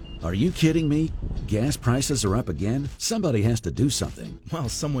Are you kidding me? Gas prices are up again? Somebody has to do something. Well,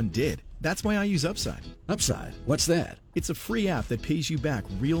 someone did. That's why I use Upside. Upside? What's that? It's a free app that pays you back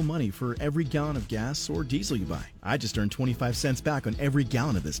real money for every gallon of gas or diesel you buy. I just earned 25 cents back on every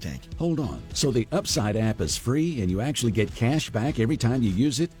gallon of this tank. Hold on. So the Upside app is free and you actually get cash back every time you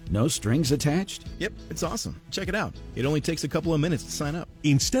use it? No strings attached? Yep, it's awesome. Check it out. It only takes a couple of minutes to sign up.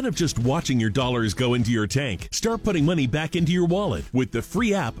 Instead of just watching your dollars go into your tank, start putting money back into your wallet with the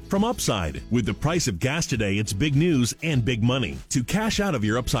free app from Upside. With the price of gas today, it's big news and big money. To cash out of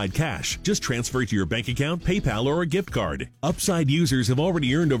your Upside cash, just transfer it to your bank account, PayPal, or a gift card. Upside users have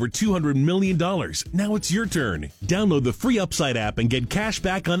already earned over $200 million. Now it's your turn. Download the free Upside app and get cash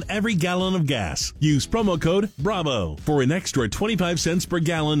back on every gallon of gas. Use promo code BRAVO for an extra 25 cents per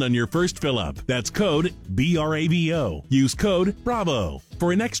gallon on your first fill-up. That's code BRAVO. Use code BRAVO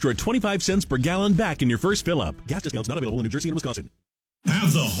for an extra 25 cents per gallon back in your first fill-up. Gas discounts not available in New Jersey and Wisconsin.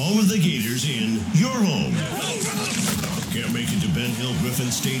 Have the home of the Gators in your home. Can't make it to Ben Hill Griffin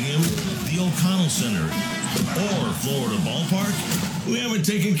Stadium, the O'Connell Center, or Florida Ballpark? We have it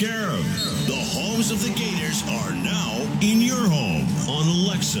taken care of. The homes of the Gators are now in your home on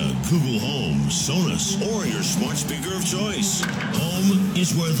Alexa, Google Home, Sonos, or your smart speaker of choice. Home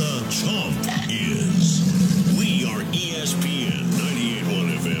is where the chomp is. We are ESPN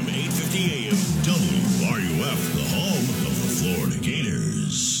 98.1 FM, 850 AM, WRUF, the home of the Florida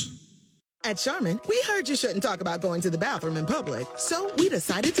Gators. At Charmin, we heard you shouldn't talk about going to the bathroom in public, so we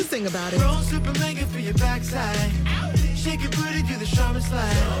decided to sing about it. Roll super mega for your backside. Shake it, put it, do the Charmin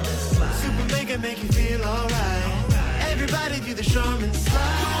slide. Super mega make you feel alright. Everybody do the Charmin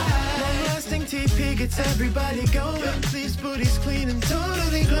slide. Long-lasting TP gets everybody going. Please booty's clean and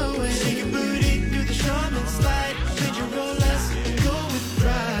totally glowing. Shake your booty, do the Charmin slide. Change your roll less, go with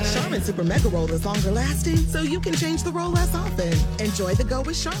pride. Charmin Super Mega Roll is longer lasting, so you can change the roll less often. Enjoy the go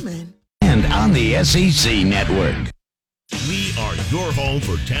with Charmin. And on the SEC Network. We are your home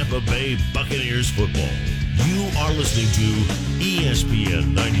for Tampa Bay Buccaneers football. You are listening to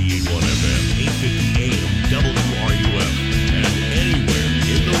ESPN 98.1 FM, 850 AM, WRUF, and anywhere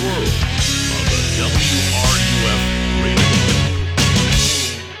in the world on the WRUF radio.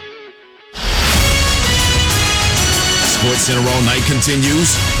 Sports Center All Night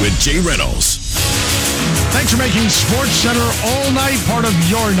continues with Jay Reynolds. Thanks for making Sports Center All Night part of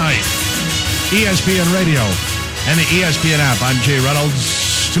your night. ESPN Radio and the ESPN app. I'm Jay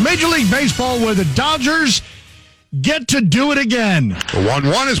Reynolds. To Major League Baseball, where the Dodgers get to do it again. The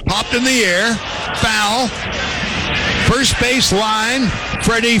 1-1 is popped in the air. Foul. First base line.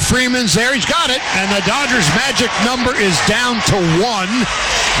 Freddie Freeman's there. He's got it. And the Dodgers' magic number is down to 1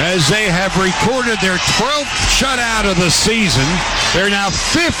 as they have recorded their 12th shutout of the season. They're now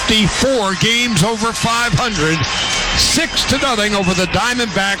 54 games over 500. 6-0 over the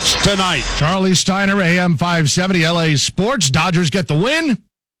Diamondbacks tonight. Charlie Steiner, AM 570, LA Sports. Dodgers get the win.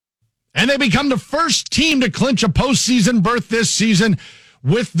 And they become the first team to clinch a postseason berth this season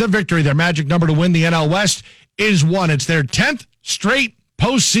with the victory. Their magic number to win the NL West is 1. It's their 10th straight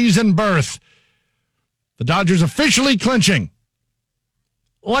postseason berth. The Dodgers officially clinching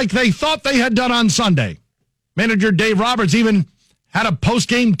like they thought they had done on Sunday. Manager Dave Roberts even had a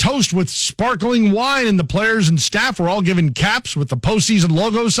post-game toast with sparkling wine, and the players and staff were all given caps with the postseason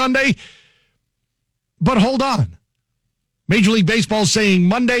logo Sunday. But hold on. Major League Baseball saying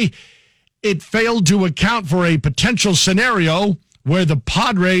Monday it failed to account for a potential scenario where the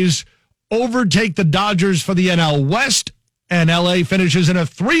Padres overtake the Dodgers for the NL West, and LA finishes in a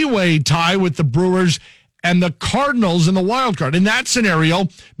 3-way tie with the Brewers and the Cardinals in the wild card. In that scenario,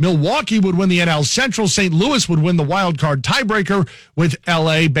 Milwaukee would win the NL Central. St. Louis would win the wild card tiebreaker with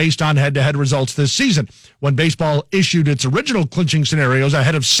LA based on head-to-head results this season. When baseball issued its original clinching scenarios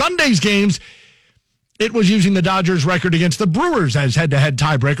ahead of Sunday's games, it was using the Dodgers' record against the Brewers as head-to-head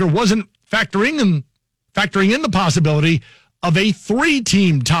tiebreaker, wasn't factoring in the possibility of a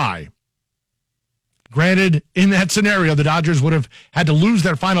 3-team tie. Granted, in that scenario, the Dodgers would have had to lose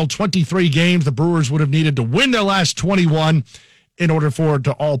their final 23 games. The Brewers would have needed to win their last 21 in order for it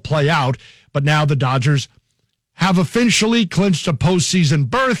to all play out. But now the Dodgers have officially clinched a postseason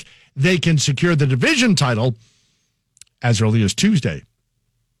berth. They can secure the division title as early as Tuesday.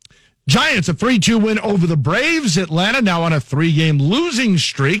 Giants, a 3-2 win over the Braves. Atlanta now on a 3-game losing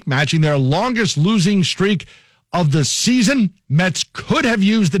streak, matching their longest losing streak of the season. Mets could have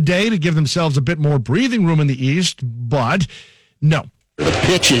used the day to give themselves a bit more breathing room in the East, but no. The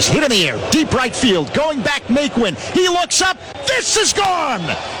pitch is hit in the air, deep right field, going back Naquin. He looks up, this is gone!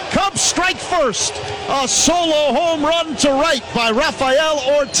 Cubs strike first. A solo home run to right by Rafael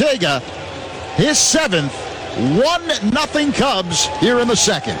Ortega. His 7th, 1-0 Cubs here in the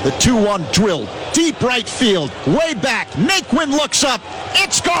second. The 2-1 drilled. Deep right field. Way back. Naquin looks up.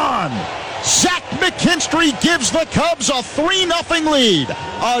 It's gone. Zach McKinstry gives the Cubs a 3-0 lead.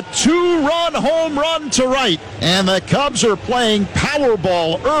 A 2-run home run to right. And the Cubs are playing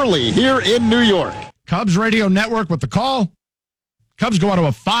Powerball early here in New York. Cubs Radio Network with the call. Cubs go on to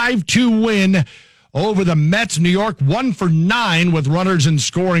a 5-2 win over the Mets. New York 1-for-9 with runners in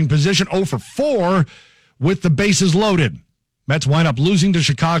scoring position. 0-for-4 with the bases loaded. Mets wind up losing to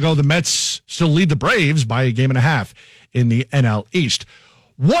Chicago. The Mets still lead the Braves by a game and a half in the NL East.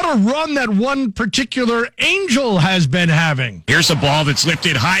 What a run that one particular Angel has been having. Here's a ball that's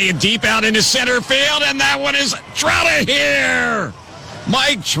lifted high and deep out into center field, and that one is Trout of here.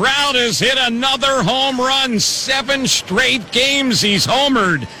 Mike Trout has hit another home run. 7 straight games he's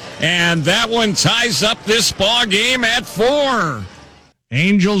homered, and that one ties up this ball game at 4.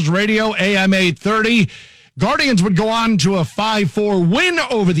 Angels Radio, AM 830. Guardians would go on to a 5-4 win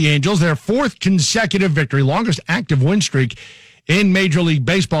over the Angels, their 4th consecutive victory, longest active win streak in Major League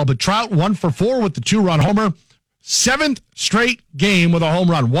Baseball. But Trout 1-for-4 with the 2-run homer. 7th straight game with a home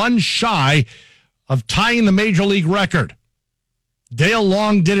run, one shy of tying the Major League record. Dale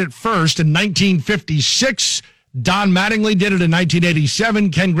Long did it first in 1956. Don Mattingly did it in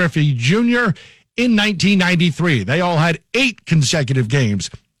 1987. Ken Griffey Jr. in 1993. They all had 8 consecutive games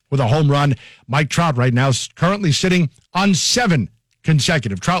with a home run. Mike Trout right now is currently sitting on 7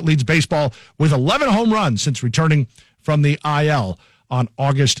 consecutive. Trout leads baseball with 11 home runs since returning from the IL on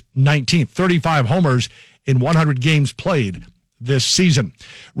August 19th. 35 homers in 100 games played this season.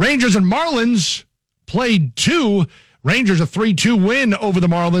 Rangers and Marlins played 2. Rangers a 3-2 win over the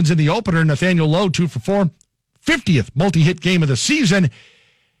Marlins in the opener. Nathaniel Lowe 2-for-4. 50th multi-hit game of the season.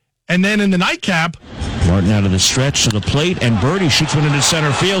 And then in the nightcap, Martin out of the stretch to the plate, and Birdie shoots one into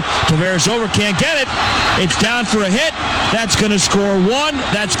center field. Tavares over, can't get it. It's down for a hit. That's going to score 1.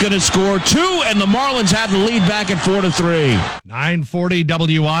 That's going to score 2, and the Marlins have the lead back at 4-3. 940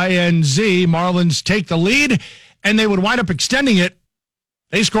 WINZ. Marlins take the lead, and they would wind up extending it.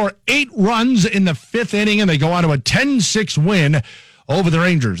 They score 8 runs in the 5th inning, and they go on to a 10-6 win over the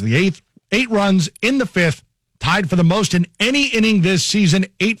Rangers. The 8 runs in the 5th, tied for the most in any inning this season,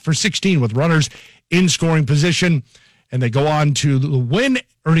 8 for 16 with runners in scoring position. And they go on to the win,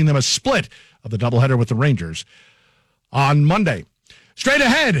 earning them a split of the doubleheader with the Rangers on Monday. Straight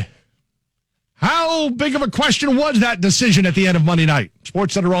ahead, how big of a question was that decision at the end of Monday night?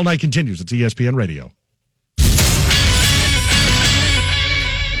 Sports Center All Night continues. It's ESPN Radio.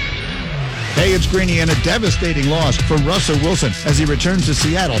 Hey, it's Greeny, and a devastating loss for Russell Wilson as he returns to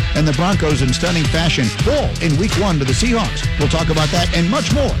Seattle and the Broncos in stunning fashion fall in Week 1 to the Seahawks. We'll talk about that and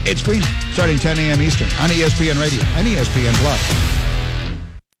much more. It's Greeny, starting 10 a.m. Eastern on ESPN Radio and ESPN Plus.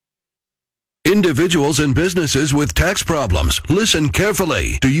 Individuals and businesses with tax problems, listen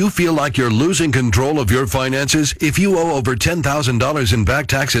carefully. Do you feel like you're losing control of your finances? If you owe over $10,000 in back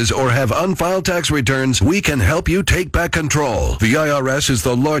taxes or have unfiled tax returns, we can help you take back control. The IRS is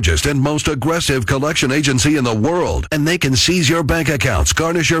the largest and most aggressive collection agency in the world, and they can seize your bank accounts,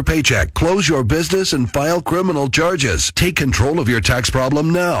 garnish your paycheck, close your business, and file criminal charges. Take control of your tax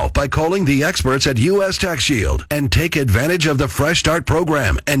problem now by calling the experts at U.S. Tax Shield and take advantage of the Fresh Start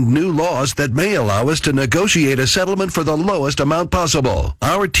program and new laws that may allow us to negotiate a settlement for the lowest amount possible.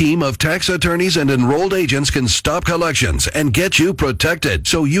 Our team of tax attorneys and enrolled agents can stop collections and get you protected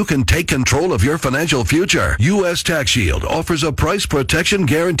so you can take control of your financial future. U.S. Tax Shield offers a price protection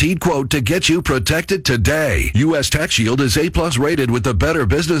guaranteed quote to get you protected today. U.S. Tax Shield is A+ rated with the Better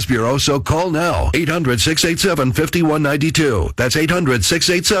Business Bureau, so call now. 800-687-5192. That's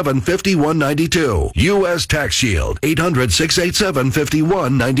 800-687-5192. U.S. Tax Shield.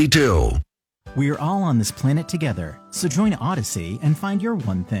 800-687-5192. We're all on this planet together, so join Odyssey and find your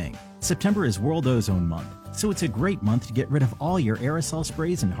one thing. September is World Ozone Month, so it's a great month to get rid of all your aerosol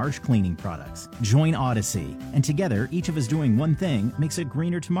sprays and harsh cleaning products. Join Odyssey, and together, each of us doing one thing makes a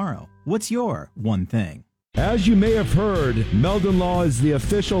greener tomorrow. What's your one thing? As you may have heard, Meldon Law is the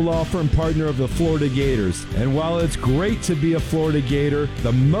official law firm partner of the Florida Gators. And while it's great to be a Florida Gator,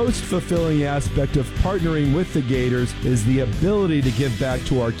 the most fulfilling aspect of partnering with the Gators is the ability to give back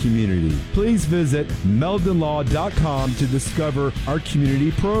to our community. Please visit meldonlaw.com to discover our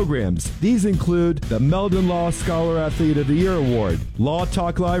community programs. These include the Meldon Law Scholar Athlete of the Year Award, Law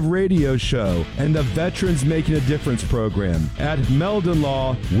Talk Live radio show, and the Veterans Making a Difference program. At Meldon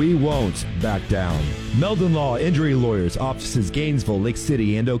Law, we won't back down. Meldon Law Injury Lawyers, offices Gainesville, Lake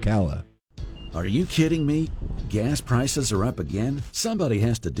City, and Ocala. Are you kidding me? Gas prices are up again? Somebody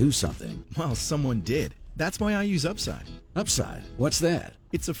has to do something. Well, someone did. That's why I use Upside. Upside, what's that?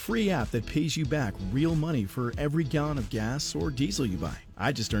 It's a free app that pays you back real money for every gallon of gas or diesel you buy.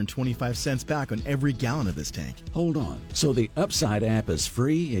 I just earned 25 cents back on every gallon of this tank. Hold on. So the Upside app is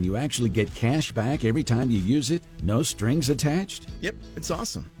free and you actually get cash back every time you use it? No strings attached? Yep, it's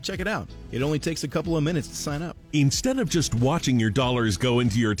awesome. Check it out. It only takes a couple of minutes to sign up. Instead of just watching your dollars go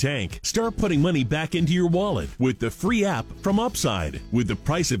into your tank, start putting money back into your wallet with the free app from Upside. With the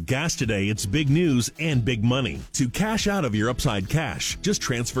price of gas today, it's big news and big money. To cash out of your Upside cash, just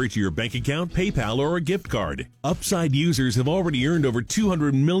transfer it to your bank account, PayPal, or a gift card. Upside users have already earned over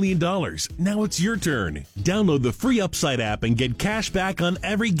 $200 million. Now it's your turn. Download the free Upside app and get cash back on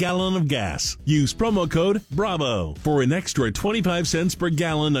every gallon of gas. Use promo code BRAVO for an extra 25 cents per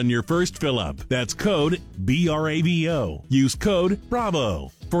gallon on your first fill-up. That's code BRAVO. Use code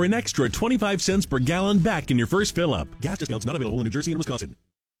BRAVO for an extra 25 cents per gallon back in your first fill-up. Gas discounts not available in New Jersey and Wisconsin.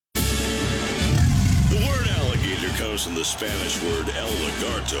 The word alligator comes from the Spanish word el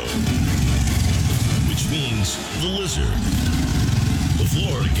lagarto, which means the lizard. The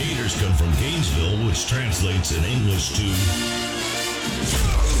Florida Gators come from Gainesville, which translates in English to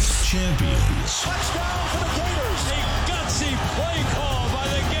champions. Touchdown for the Gators. A gutsy play call by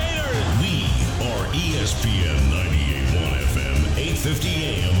the Gators. We are ESPN 98.1 FM, 850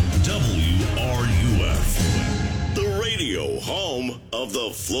 AM, WRUF. The radio home of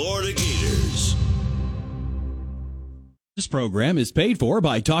the Florida Gators. This program is paid for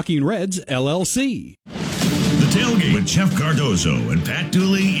by Talking Reds, LLC. The Tailgate with Jeff Cardozo and Pat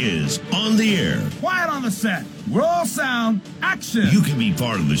Dooley is on the air. Quiet on the set. Roll sound. Action. You can be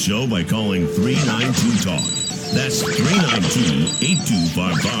part of the show by calling 392-TALK. That's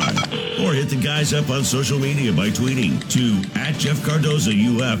 392-8255. Or hit the guys up on social media by tweeting to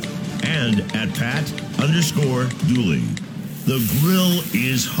 @JeffCardozoUF and @Pat_Dooley. The grill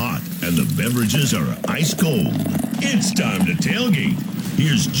is hot and the beverages are ice cold. It's time to tailgate.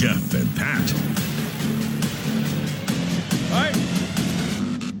 Here's Jeff and Pat. All right.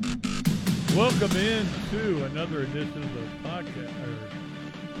 Welcome in to another edition of the podcast, or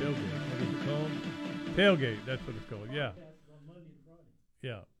tailgate. What is it called? Tailgate. That's what it's called. Yeah.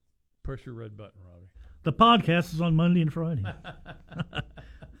 Yeah. Press your red button, Robbie. The podcast is on Monday and Friday.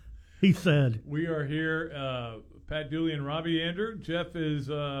 He said. We are here, Pat Dooley and Robbie Andrew. Jeff is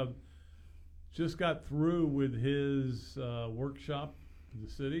just got through with his workshop in the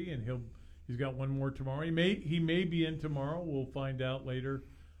city, and he's got one more tomorrow. He may be in tomorrow. We'll find out later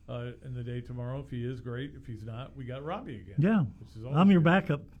in the day tomorrow. If he is, great. If he's not, we got Robbie again. Yeah, I'm your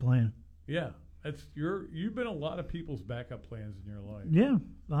backup plan. Yeah, you've been a lot of people's backup plans in your life. Yeah,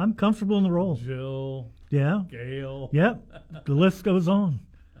 I'm comfortable in the role. Jill. Yeah. Gail. Yep. The list goes on,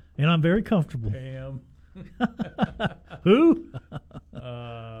 and I'm very comfortable. Pam. Who?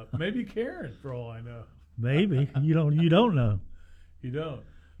 Maybe Karen, for all I know. Maybe you don't know. You don't.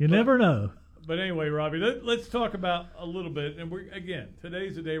 You never know. But anyway, Robbie, let's talk about a little bit. And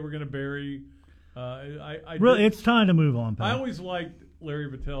today's the day we're going to bury. It's time to move on, Pat. I always liked Larry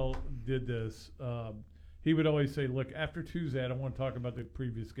Vittel did this. He would always say, "Look, after Tuesday, I don't want to talk about the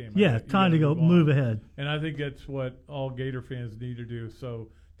previous game." Yeah, time to go move ahead. And I think that's what all Gator fans need to do. So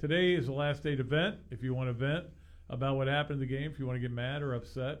today is the last day to vent. If you want to vent about what happened in the game, if you want to get mad or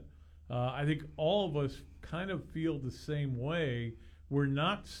upset, I think all of us kind of feel the same way. We're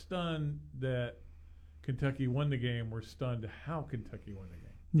not stunned that Kentucky won the game. We're stunned how Kentucky won the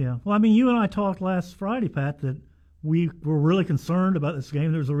game. Yeah. Well, I mean, you and I talked last Friday, Pat, that we were really concerned about this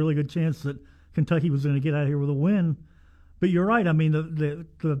game. There was a really good chance that Kentucky was going to get out of here with a win. But you're right. I mean, the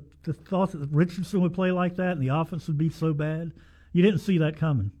thought that Richardson would play like that and the offense would be so bad, you didn't see that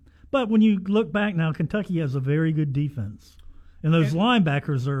coming. But when you look back now, Kentucky has a very good defense. And those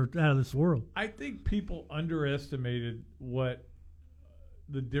linebackers are out of this world. I think people underestimated what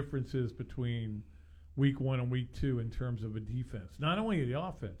the difference is between week 1 and week 2 in terms of a defense. Not only the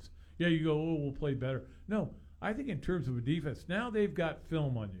offense. Yeah, you go, we'll play better. No, I think in terms of a defense, now they've got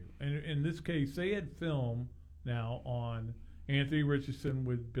film on you. And in this case, they had film now on Anthony Richardson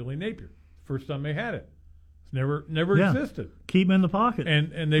with Billy Napier. First time they had it. It's never existed. Keep him in the pocket.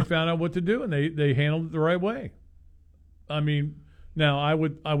 And they found out what to do, and they handled it the right way. I mean, now I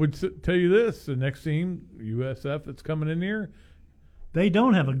would tell you this: the next team, USF, that's coming in here, they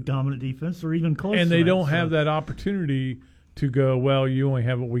don't have a dominant defense or even close. And they don't have that opportunity to go, well, you only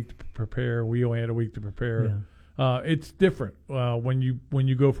have a week to prepare. We only had a week to prepare. Yeah. It's different when you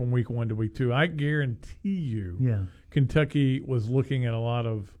go from week 1 to week 2. I guarantee you, Kentucky was looking at a lot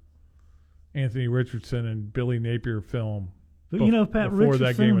of Anthony Richardson and Billy Napier film. But Pat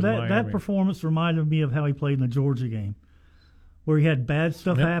Richardson, that performance reminded me of how he played in the Georgia game, where he had bad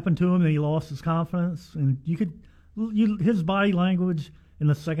stuff happen to him and he lost his confidence. And his body language in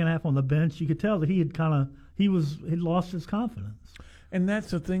the second half on the bench, you could tell that he'd lost his confidence. And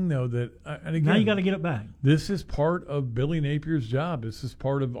that's the thing, though, that and again, now you got to get it back. This is part of Billy Napier's job. This is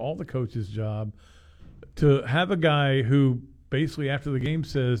part of all the coaches' job to have a guy who basically after the game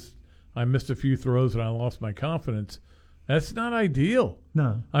says, "I missed a few throws and I lost my confidence." That's not ideal.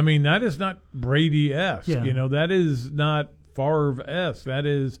 No, I mean that is not Brady-esque. Yeah. You know, that is not Favre-esque. That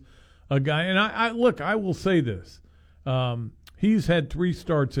is a guy. And I will say this: he's had 3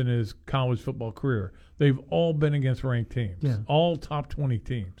 starts in his college football career. They've all been against ranked teams, all top 20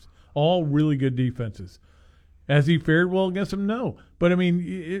 teams, all really good defenses. Has he fared well against them? No. But, I mean,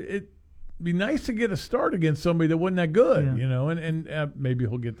 it'd be nice to get a start against somebody that wasn't that good, you know, and maybe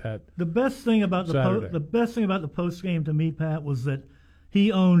he'll get that. The best thing about the post game to me, Pat, was that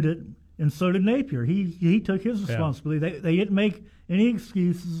he owned it, and so did Napier. He took his responsibility. They didn't make any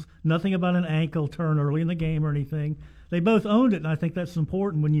excuses, nothing about an ankle turn early in the game or anything. They both owned it, and I think that's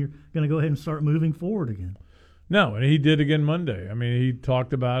important when you're going to go ahead and start moving forward again. No, and he did again Monday. I mean, he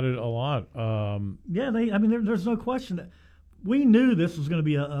talked about it a lot. There's no question that we knew this was going to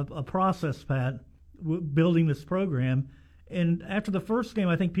be a process, Pat, building this program. And after the first game,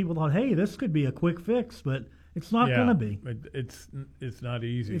 I think people thought, hey, this could be a quick fix, but it's not going to be. It's not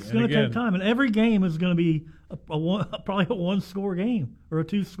easy. It's going to take time, and every game is going to be probably a one-score game or a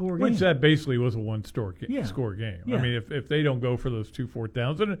two-score game. Which that basically was a one-score score game. Yeah. I mean, if they don't go for those 2 fourth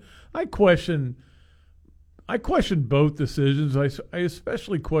downs, and I question both decisions. I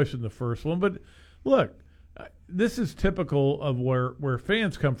especially question the first one. But look, this is typical of where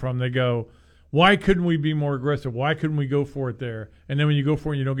fans come from. They go, why couldn't we be more aggressive? Why couldn't we go for it there? And then when you go for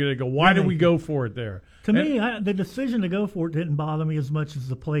it and you don't get it, go, why did we go for it there? To me, the decision to go for it didn't bother me as much as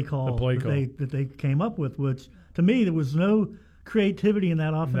the play call that they came up with, which to me there was no creativity in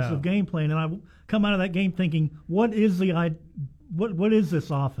that offensive game plan. And I come out of that game thinking, what is this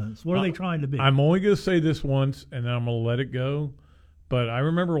offense? What are they trying to be? I'm only going to say this once, and then I'm going to let it go. But I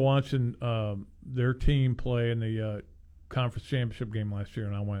remember watching their team play in the conference championship game last year,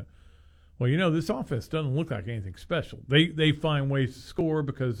 and I went, well, you know, this offense doesn't look like anything special. They find ways to score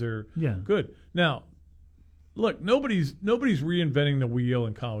because they're good. Now, look, nobody's reinventing the wheel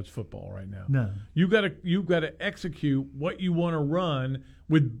in college football right now. No, you've got to execute what you want to run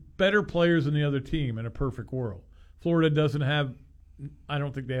with better players than the other team in a perfect world. Florida doesn't have. I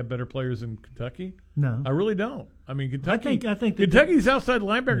don't think they have better players than Kentucky. No, I really don't. I mean, Kentucky. I think Kentucky's outside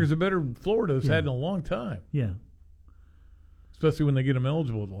linebackers are better than Florida's had in a long time. Yeah. Especially when they get them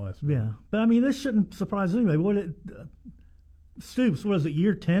eligible at the last minute. Yeah. But, I mean, this shouldn't surprise anybody. Stoops, what is it,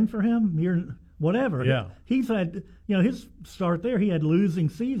 year 10 for him? Whatever. Yeah. He's had, his start there, he had losing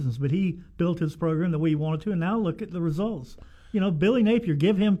seasons, but he built his program the way he wanted to, and now look at the results. Billy Napier,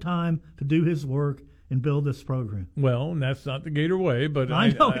 give him time to do his work and build this program. Well, and that's not the Gator way, but I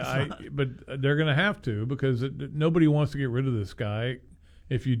know it's not. But they're going to have to because nobody wants to get rid of this guy.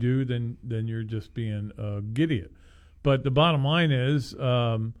 If you do, then you're just being a gidiot. But the bottom line is,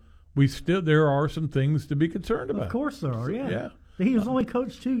 there are some things to be concerned about. Of course there are. Yeah. He has only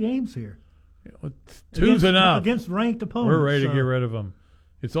coached 2 games here. Two's enough against ranked opponents. We're ready to get rid of him.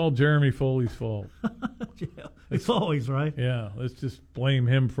 It's all Jeremy Foley's fault. It's always right. Yeah, let's just blame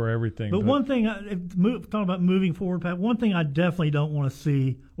him for everything. But one thing, talking about moving forward, Pat, one thing I definitely don't want to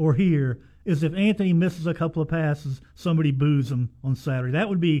see or hear is if Anthony misses a couple of passes, somebody boos him on Saturday. That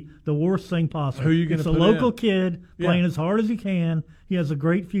would be the worst thing possible. Who are you going to put in? It's a local kid playing as hard as he can. He has a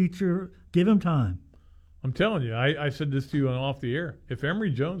great future. Give him time. I'm telling you, I said this to you off the air. If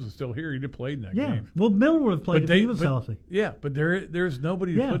Emory Jones was still here, he'd have played in that game. Well, Miller would have played if he was healthy. Yeah, but there's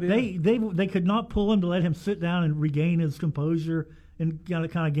nobody to put in. They could not pull him to let him sit down and regain his composure and kind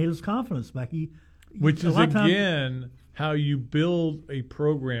of get his confidence back. Which is, again, how you build a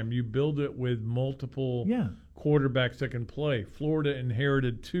program. You build it with multiple quarterbacks that can play. Florida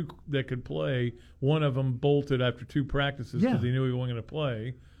inherited 2 that could play. One of them bolted after 2 practices because he knew he wasn't going to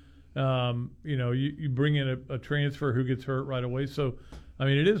play. You bring in a transfer who gets hurt right away. So, I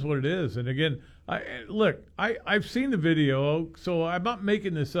mean, it is what it is. And again, I've seen the video, so I'm not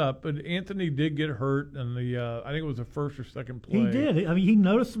making this up. But Anthony did get hurt in I think it was the first or second play. He did. I mean, he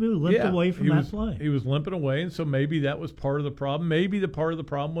noticeably limped away from that play. He was limping away, and so maybe that was part of the problem. Maybe the part of the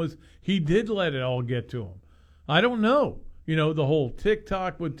problem was he did let it all get to him. I don't know. The whole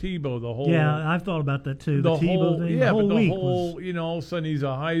TikTok with Tebow, the whole... Yeah, I've thought about that too, the Tebow thing. Yeah, the whole but week all of a sudden he's a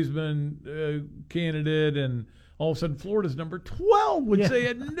Heisman candidate and all of a sudden Florida's number 12, which they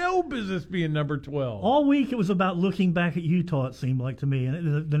had no business being number 12. All week it was about looking back at Utah, it seemed like to me.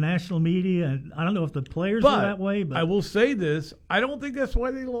 And the national media, and I don't know if the players were that way. But I will say this, I don't think that's why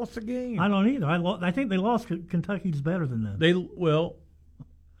they lost the game. I don't either. I think they lost. Kentucky's better than them.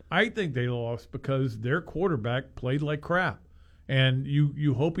 I think they lost because their quarterback played like crap. And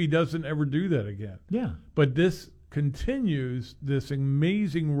you hope he doesn't ever do that again. Yeah. But this continues this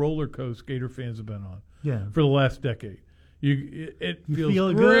amazing roller coaster Gator fans have been on for the last decade. You feels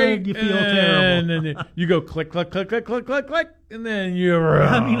feel great, good, you feel terrible. And then you go click, click, click, click, click, click, click, and then you're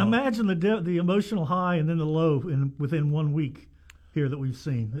I mean, imagine the emotional high and then the low within 1 week here that we've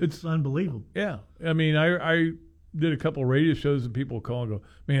seen. It's unbelievable. Yeah. I mean, I did a couple of radio shows and people call and go,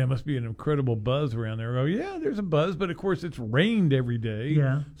 man, it must be an incredible buzz around there. I go, yeah, there's a buzz, but of course it's rained every day.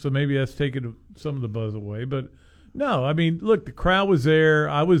 Yeah. So maybe that's taken some of the buzz away. But no, I mean, look, the crowd was there.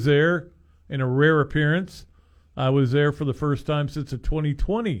 I was there in a rare appearance. I was there for the first time since the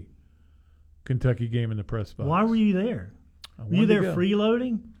 2020 Kentucky game in the press box. Why were you there? Were you there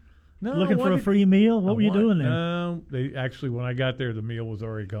freeloading? No. Looking for a free meal? What were you doing there? No, when I got there, the meal was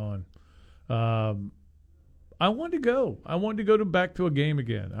already gone. I wanted to go. I wanted to go back to a game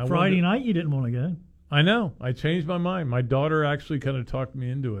again. Friday night, you didn't want to go. I know. I changed my mind. My daughter actually kind of talked me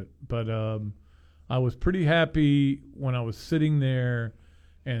into it. But I was pretty happy when I was sitting there,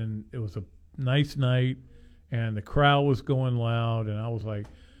 and it was a nice night, and the crowd was going loud, and I was like,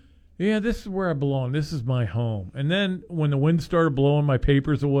 yeah, this is where I belong. This is my home. And then when the wind started blowing my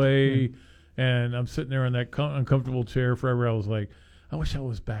papers away, and I'm sitting there in that uncomfortable chair forever, I was like, I wish I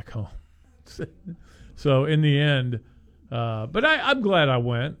was back home. So in the end, but I'm glad I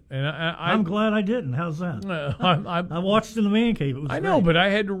went, and I'm glad I didn't. How's that? I watched in the man cave. It was know, but I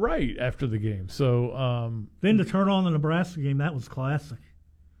had to write after the game. So then to turn on the Nebraska game, that was classic.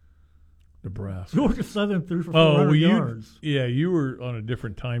 Nebraska. Georgia Southern threw for 400 yards. Yeah, you were on a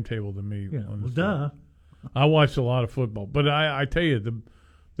different timetable than me. Yeah, duh. I watched a lot of football, but I tell you,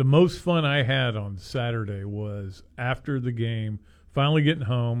 the most fun I had on Saturday was after the game, finally getting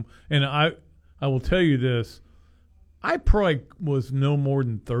home, and I will tell you this, I probably was no more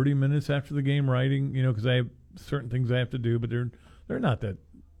than 30 minutes after the game writing, because I have certain things I have to do, but they're not that,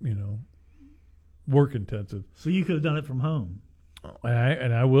 work intensive. So you could have done it from home.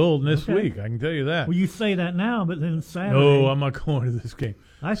 And I will this week. I can tell you that. Well, you say that now, but then Saturday. No, I'm not going to this game.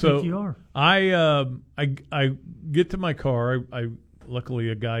 I think you are. I get to my car. I luckily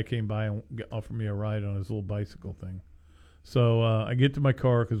a guy came by and offered me a ride on his little bicycle thing. So I get to my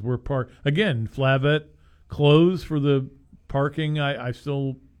car because we're parked again. Flavette closed for the parking. I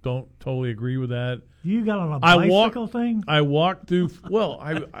still don't totally agree with that. You got on a bicycle thing? I walked through. Well,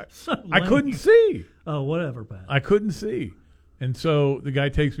 I couldn't see. Oh, whatever, Pat. I couldn't see. And so the guy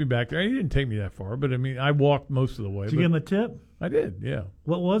takes me back there. He didn't take me that far, but I mean, I walked most of the way. Did you give him a tip? I did, yeah.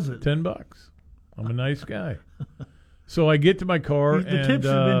 What was it? $10. I'm a nice guy. So I get to my car. The tip should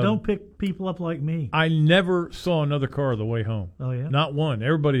have been, don't pick people up like me. I never saw another car the way home. Oh, yeah? Not one.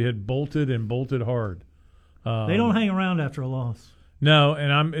 Everybody had bolted hard. They don't hang around after a loss. No,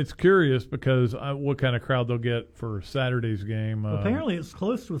 and it's curious because what kind of crowd they'll get for Saturday's game. Apparently it's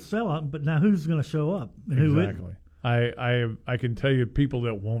close to a sellout, but now who's going to show up? And exactly. I can tell you people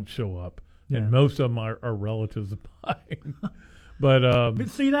that won't show up, and most of them are relatives of mine. But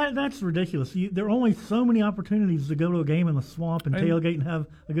see, that's ridiculous. There are only so many opportunities to go to a game in the swamp and tailgate and have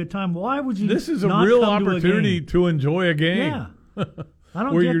a good time. Why would you? This is a real opportunity to enjoy a game. Yeah, I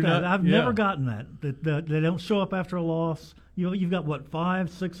don't get that. I've never gotten that they don't show up after a loss. You've got what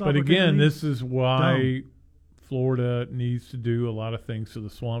 5, 6 But opportunities. again, this is why Florida needs to do a lot of things to the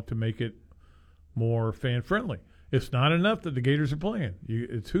swamp to make it more fan friendly. It's not enough that the Gators are playing.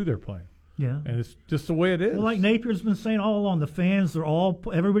 It's who they're playing. Yeah. And it's just the way it is. Well, like Napier's been saying all along, the fans,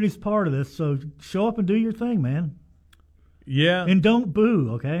 everybody's part of this, so show up and do your thing, man. Yeah. And don't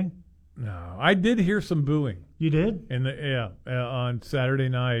boo, okay? No. I did hear some booing. You did? On Saturday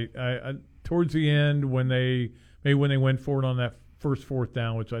night. I towards the end when they went forward on that first fourth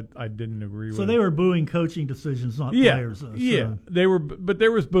down, which I didn't agree with. So they were booing coaching decisions, not players. Yeah, they were, but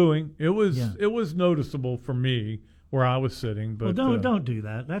there was booing. It was noticeable for me where I was sitting. But don't do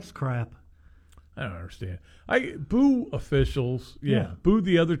that. That's crap. I don't understand. I boo officials. Yeah, boo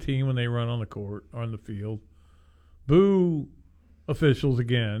the other team when they run on the court or on the field. Boo officials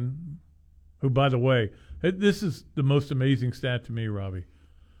again. Who, by the way, this is the most amazing stat to me, Robbie.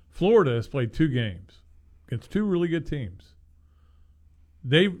 Florida has played 2 games against 2 really good teams.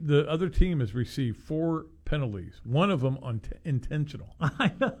 The other team has received 4 penalties. One of them intentional.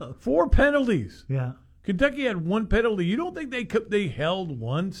 I know. 4 penalties. Yeah. Kentucky had one penalty. You don't think they held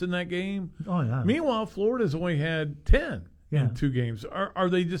once in that game? Oh, yeah. Meanwhile, Florida's only had 10 in 2 games. Are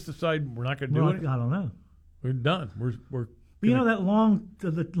they just deciding we're not going to do it? I don't know. We're done. We're you know that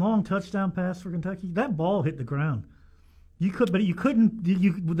the long touchdown pass for Kentucky? That ball hit the ground. You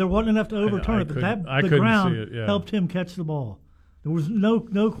couldn't. There wasn't enough to overturn it. But the ground helped him catch the ball. There was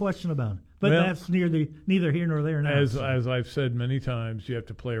no question about it. But that's neither here nor there now. As I've said many times, you have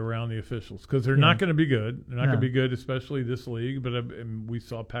to play around the officials because they're not going to be good. They're not going to be good, especially this league. But we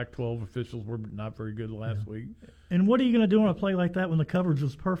saw Pac-12 officials were not very good last week. And what are you going to do on a play like that when the coverage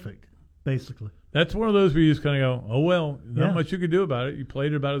was perfect, basically? That's one of those where you just kind of go, oh, well, not much you could do about it. You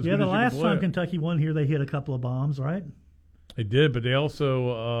played it about as good as you could play. Yeah, the last time Kentucky won here, they hit a couple of bombs, right? They did, but they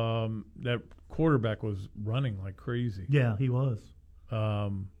also that quarterback was running like crazy. Yeah, he was.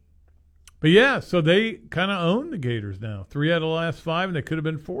 But yeah, so they kind of own the Gators now. 3 out of the last 5, and they could have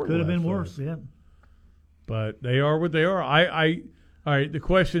been 4. Could have been worse, yeah. But they are what they are. All right. The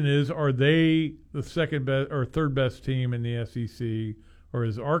question is: are they the second best or third best team in the SEC, or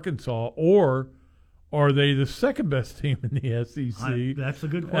is Arkansas, or are they the second best team in the SEC? That's a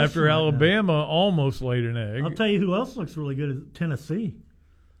good question. After Alabama almost laid an egg. I'll tell you who else looks really good is Tennessee.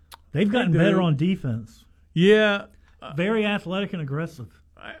 They've gotten better on defense. Yeah, very athletic and aggressive.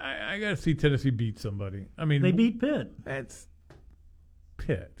 I got to see Tennessee beat somebody. I mean, they beat Pitt. That's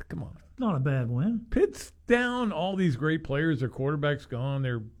Pitt. Come on. Not a bad win. Pitt's down all these great players. Their quarterback's gone.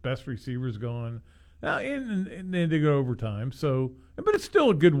 Their best receiver's gone. Now, and then they go overtime. So, but it's still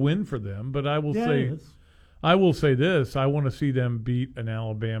a good win for them. But I will say this: I want to see them beat an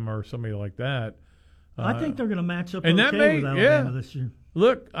Alabama or somebody like that. I think they're going to match up with Alabama this year.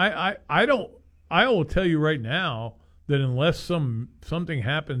 Look, I will tell you right now that unless something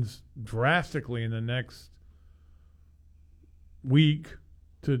happens drastically in the next week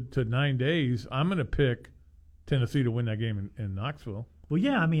to 9 days, I'm going to pick Tennessee to win that game in Knoxville. Well,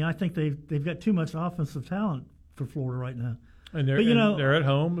 yeah, I mean, I think they've got too much offensive talent for Florida right now. And they're at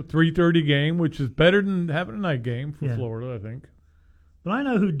home, a 3:30 game, which is better than having a night game for Florida, I think. But I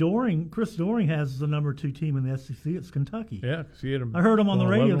know who Chris Doering has the number 2 team in the SEC. It's Kentucky. Yeah, because he had I heard him on the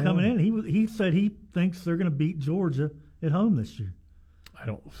radio coming in. He said he thinks they're going to beat Georgia at home this year. I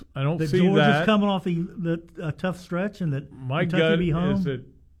don't that see Georgia's that. coming off a tough stretch, and that my Kentucky gut be home. is that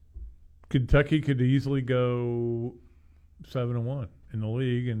Kentucky could easily go 7-1 in the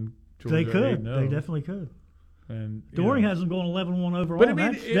league, and Georgia they could. 8-0. They definitely could. And Doering hasn't gone 11-1 overall. But I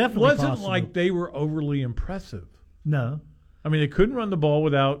mean, That's it definitely wasn't possible. like they were overly impressive. No. I mean, they couldn't run the ball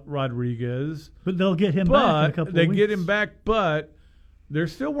without Rodriguez. But they'll get him back in a couple of weeks. They get him back, but there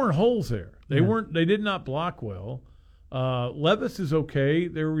still weren't holes there. They weren't. They did not block well. Levis is okay.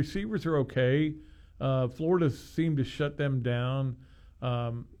 Their receivers are okay. Florida seemed to shut them down.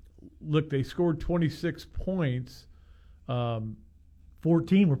 Look, they scored 26 points.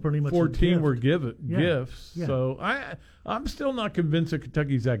 14 were pretty much 14 were gifts. Yeah. So I'm still not convinced that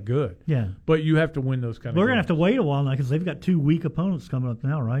Kentucky's that good. Yeah. But you have to win those kind of games. We're going to have to wait a while now because they've got 2 weak opponents coming up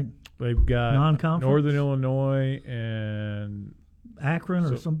now, right? They've got non-conference. Northern Illinois and Akron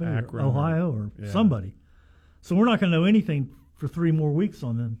or somebody, Akron, Ohio or somebody. So we're not going to know anything for 3 more weeks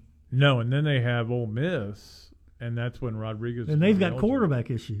on them. No, and then they have Ole Miss, and that's when Rodriguez. And they've got quarterback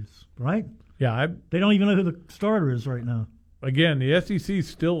issues, right? Yeah. They don't even know who the starter is right now. Again, the SEC is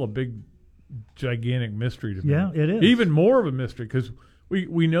still a big, gigantic mystery to me. Yeah, it is. Even more of a mystery because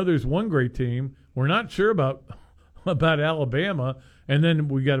we know there's one great team. We're not sure about Alabama, and then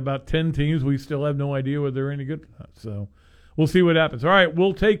we got about 10 teams. We still have no idea whether they're any good or not. So we'll see what happens. All right,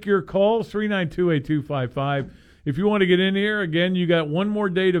 we'll take your calls, 392-8255. If you want to get in here, again, you got one more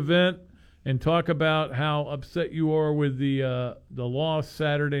day to vent and talk about how upset you are with the loss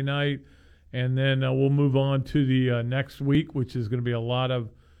Saturday night. And then we'll move on to the next week, which is going to be a lot of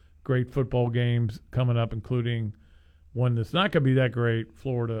great football games coming up, including one that's not going to be that great,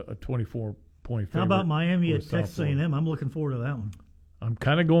 Florida, a 24-point favorite. How about Miami at Texas A&M? I'm looking forward to that one. I'm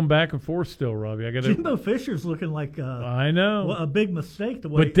kind of going back and forth still, Robbie. Jimbo Fisher's looking like I know a big mistake.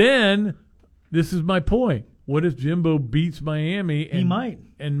 But then, this is my point. What if Jimbo beats Miami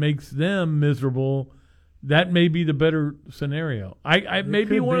and makes them miserable? That may be the better scenario. I may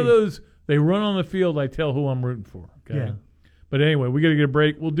be one of those. They run on the field, I tell who I'm rooting for. Okay? Yeah. But anyway, we got to get a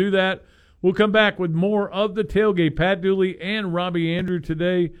break. We'll do that. We'll come back with more of the Tailgate. Pat Dooley and Robbie Andrew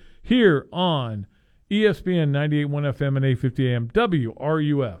today here on ESPN 98.1 FM and 850 AM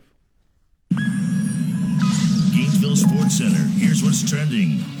WRUF. Gainesville Sports Center. Here's what's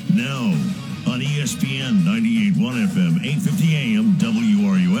trending now on ESPN 98.1 FM, 850 AM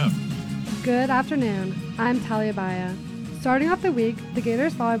WRUF. Good afternoon. I'm Talia Baya. Starting off the week, the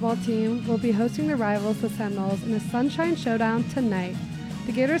Gators volleyball team will be hosting their rivals, the Seminoles, in a Sunshine Showdown tonight.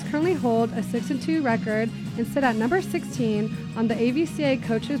 The Gators currently hold a 6-2 record and sit at number 16 on the AVCA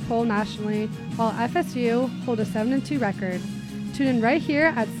coaches poll nationally, while FSU hold a 7-2 record. Tune in right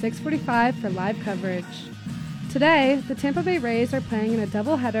here at 6:45 for live coverage. Today, the Tampa Bay Rays are playing in a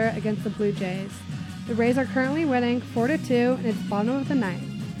doubleheader against the Blue Jays. The Rays are currently winning 4-2 and it's bottom of the ninth.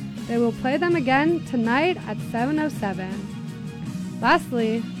 They will play them again tonight at 7:07.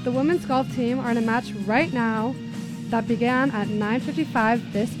 Lastly, the women's golf team are in a match right now that began at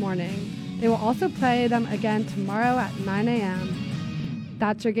 9:55 this morning. They will also play them again tomorrow at 9 a.m.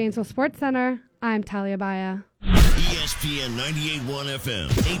 That's your Gainesville Sports Center. I'm Talia Baya. ESPN 98.1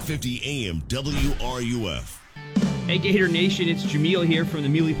 FM, 850 AM, WRUF. Hey Gator Nation, it's Jameel here from the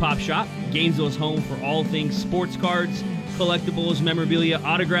Muley Pop Shop. Gainesville's home for all things sports cards, collectibles, memorabilia,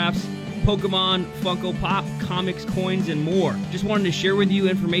 autographs, Pokemon, Funko Pop, comics, coins, and more. Just wanted to share with you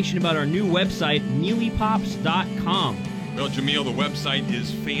information about our new website, MuleyPops.com. Well, Jameel, the website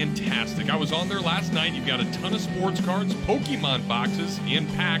is fantastic. I was on there last night. You've got a ton of sports cards, Pokemon boxes,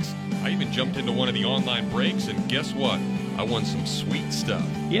 and packs. I even jumped into one of the online breaks, and guess what? I won some sweet stuff.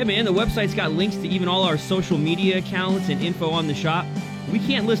 Yeah, man, the website's got links to even all our social media accounts and info on the shop. We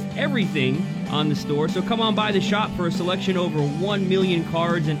can't list everything on the store, so come on by the shop for a selection over 1 million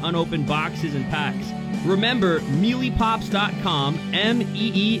cards and unopened boxes and packs. Remember, MuleyPops.com,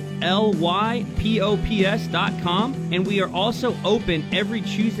 MeelyPops.com, and we are also open every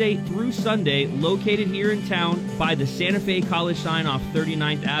Tuesday through Sunday, located here in town by the Santa Fe College sign off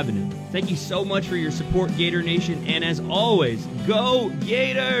 39th Avenue. Thank you so much for your support, Gator Nation, and as always, go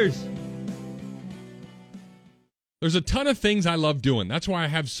Gators! There's a ton of things I love doing. That's why I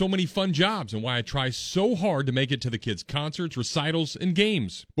have so many fun jobs and why I try so hard to make it to the kids' concerts, recitals, and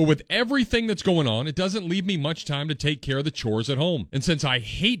games. But with everything that's going on, it doesn't leave me much time to take care of the chores at home. And since I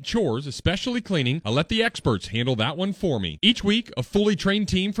hate chores, especially cleaning, I let the experts handle that one for me. Each week, a fully trained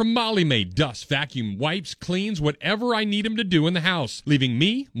team from Molly Maid dusts, vacuum, wipes, cleans, whatever I need them to do in the house, leaving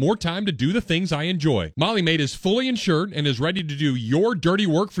me more time to do the things I enjoy. Molly Maid is fully insured and is ready to do your dirty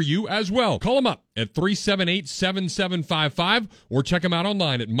work for you as well. Call them up at 378-7755 or check them out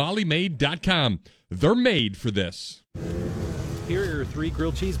online at mollymaid.com. They're made for this. Here are your 3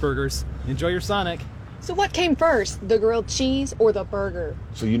 grilled cheeseburgers. Enjoy your Sonic. So what came first, the grilled cheese or the burger?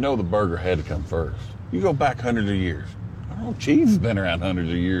 So you know the burger had to come first. You go back hundreds of years. Oh, cheese has been around hundreds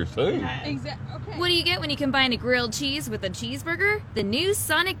of years, too. Exactly. Okay. What do you get when you combine a grilled cheese with a cheeseburger? The new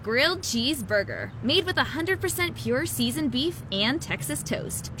Sonic Grilled Cheeseburger. Made with 100% pure seasoned beef and Texas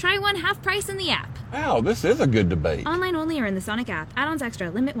toast. Try one half price in the app. Wow, this is a good debate. Online only or in the Sonic app. Add-ons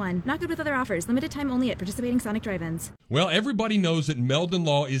extra. Limit 1. Not good with other offers. Limited time only at participating Sonic drive-ins. Well, everybody knows that Meldon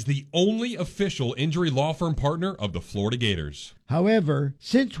Law is the only official injury law firm partner of the Florida Gators. However,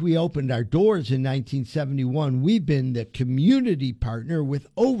 since we opened our doors in 1971, we've been the community partner with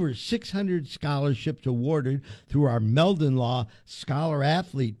over 600 scholarships awarded through our Meldon Law Scholar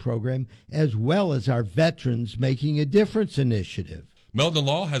Athlete program, as well as our Veterans Making a Difference initiative. Meldon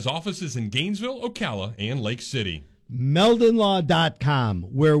Law has offices in Gainesville, Ocala, and Lake City. MeldonLaw.com,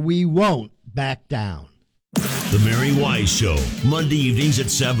 where we won't back down. The Mary Wise Show, Monday evenings at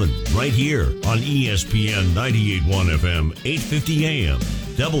 7, right here on ESPN 98.1 FM, 850 AM,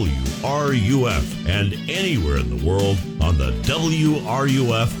 WRUF, and anywhere in the world on the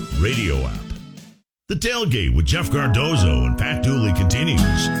WRUF radio app. The Tailgate with Jeff Cardozo and Pat Dooley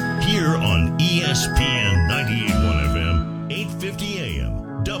continues here on ESPN 98.1 FM, 850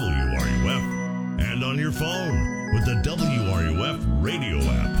 AM, WRUF, and on your phone with the WRUF radio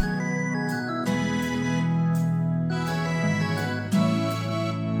app.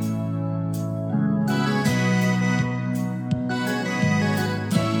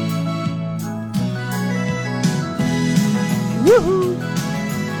 Woohoo!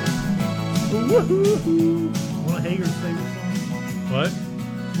 Woohoo! One of Hager's favorite songs. What?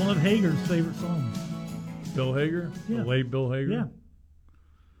 One of Hager's favorite songs. Bill Hager? Yeah. The late Bill Hager? Yeah.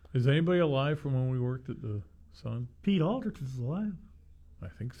 Is anybody alive from when we worked at the Sun? Pete Aldrich is alive. I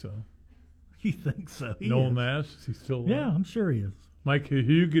think so. You think so? Noel Nash? Is he still alive? Yeah, I'm sure he is. Mike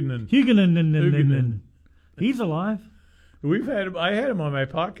Huguenin. Huguenin. He's alive. We've had him. I had him on my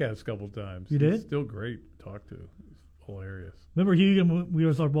podcast a couple times. You did? He's still great to talk to. He's hilarious. Remember Huguenin, we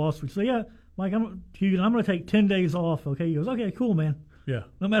was our boss. We'd say, yeah, Mike, I'm going to take 10 days off, okay? He goes, okay, cool, man. Yeah.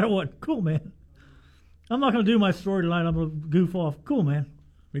 No matter what. Cool, man. I'm not going to do my story tonight. I'm going to goof off. Cool, man.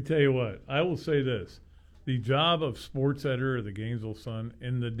 Let me tell you what. I will say this. The job of sports editor of the Gainesville Sun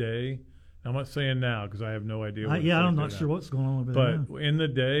in the day I'm not saying now because I have no idea. I'm not sure what's going on over there. But in the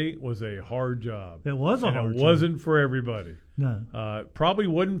day, it was a hard job. It was a hard job. It wasn't for everybody. No. Probably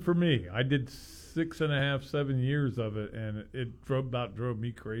wasn't for me. I did 6.5, 7 years of it, and it drove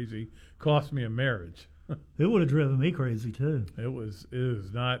me crazy. Cost me a marriage. It would have driven me crazy too. It was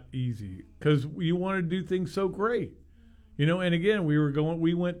not easy because you want to do things so great, And again,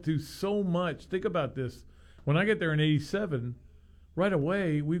 we went through so much. Think about this. When I get there in '87, right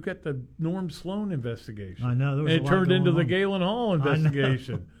away we've got the Norm Sloan investigation. I know. And it turned into the Galen Hall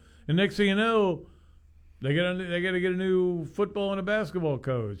investigation. And next thing you know, they got to get a new football and a basketball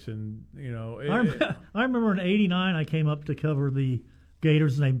coach, and I remember in '89 I came up to cover the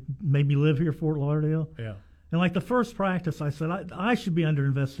Gators, and they made me live here, Fort Lauderdale. Yeah. And like the first practice, I said I should be under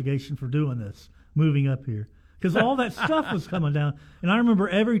investigation for doing this, moving up here, because all that stuff was coming down. And I remember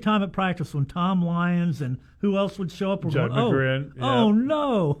every time at practice when Tom Lyons and who else would show up, we're Judd going, McGrin, oh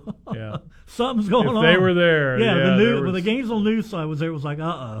no, yeah, something's going on. If they were there, the Gainesville news side was there. It was like,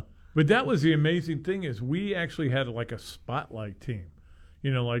 But that was the amazing thing is we actually had like a spotlight team.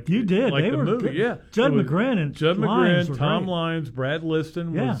 Like you did, like they the were movie, good. yeah. Judd McGrin, Tom great. Lyons, Brad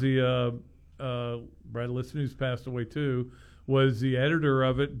Liston was Yeah. the Brad Liston, who's passed away too, was the editor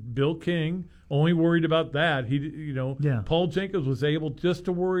of it. Bill King, only worried about that. He, Paul Jenkins was able just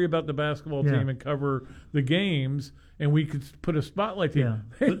to worry about the basketball team and cover the games, and we could put a spotlight team.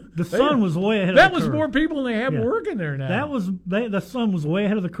 Yeah. The Sun was way ahead of the curve. That was more people than they have working there now. The Sun was way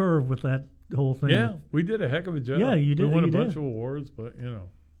ahead of the curve with that whole thing. Yeah, we did a heck of a job. Yeah, you did. We won a bunch of awards, but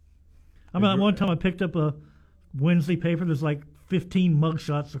I mean, one time I picked up a Wednesday paper. There's like 15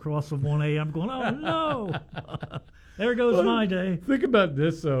 mugshots across of 1A. I'm going, oh no, there goes my day. Think about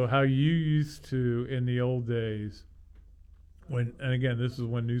this though, how you used to in the old days, and again, this is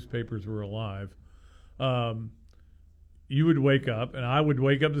when newspapers were alive. You would wake up, and I would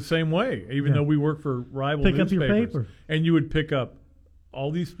wake up the same way, even though we worked for rival newspapers. Pick up your paper, and you would pick up all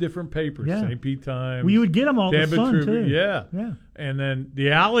these different papers, St. Pete Times. Well, you would get them all the Sun, too. Yeah. And then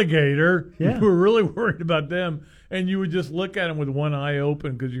the Alligator, you were really worried about them, and you would just look at them with one eye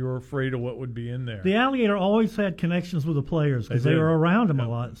open because you were afraid of what would be in there. The Alligator always had connections with the players because they were around them a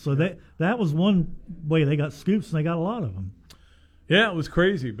lot. So that was one way they got scoops, and they got a lot of them. Yeah, it was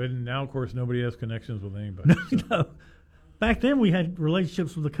crazy. But now, of course, nobody has connections with anybody. No. Back then, we had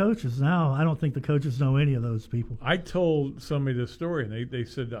relationships with the coaches. Now, I don't think the coaches know any of those people. I told somebody this story, and they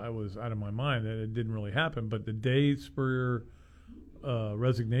said I was out of my mind, that it didn't really happen. But the day Spurrier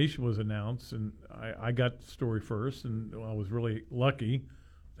resignation was announced, and I got the story first, and I was really lucky,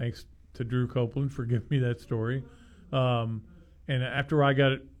 thanks to Drew Copeland for giving me that story. And after I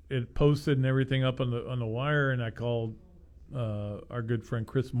got it posted and everything up on the wire, and I called our good friend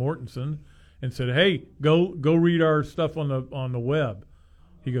Chris Mortensen and said, "Hey, go read our stuff on the web."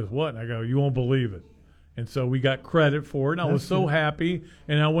 He goes, "What?" And I go, "You won't believe it." And so we got credit for it. And I was so happy.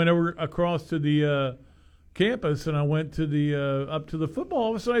 And I went across to the campus, and I went to the up to the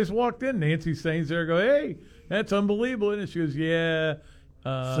football office. And I just walked in. Nancy Staines there. I go, "Hey, that's unbelievable." And she goes, "Yeah."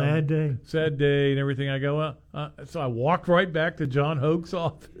 Sad day, and everything. I go, so I walked right back to John Hoke's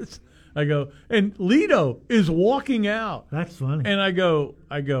office. I go, and Lito is walking out. That's funny. And I go.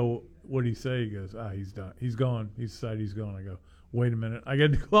 What did he say? He goes, he's done. He's gone. He decided he's gone. I go, wait a minute. I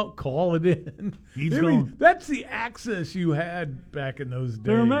got to go out, call it in. He's gone. That's the access you had back in those days.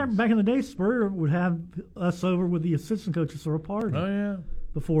 But remember, back in the day, Spurrier would have us over with the assistant coaches for a party. Oh, yeah.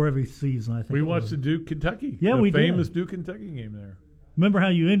 Before every season, I think. We watched the Duke Kentucky. Yeah, we did. The famous Duke Kentucky game there. Remember how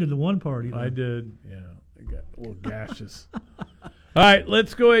you ended the one party, though? I did. Yeah. It got a little gaseous. All right,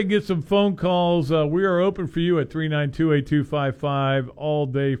 let's go ahead and get some phone calls. We are open for you at 392-8255 all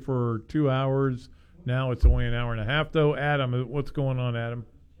day for 2 hours. Now it's only an hour and a half, though. Adam, what's going on, Adam?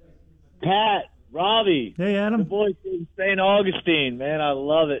 Pat, Robbie. Hey, Adam. The boys in St. Augustine, man. I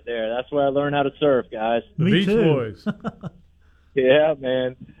love it there. That's where I learned how to surf, guys. The Beach Boys. Yeah,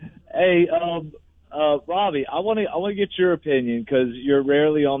 man. Hey, Robbie, I want to get your opinion because you're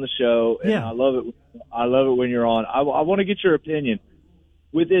rarely on the show, and I love it. I love it when you're on. I want to get your opinion.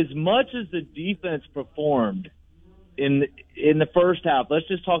 With as much as the defense performed in the first half, let's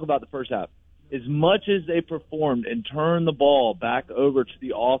just talk about the first half. As much as they performed and turned the ball back over to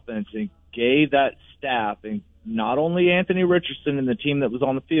the offense and gave that staff, and not only Anthony Richardson and the team that was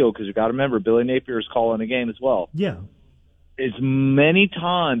on the field, because you got to remember Billy Napier is calling the game as well. Yeah. As many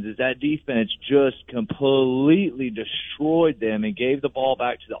times as that defense just completely destroyed them and gave the ball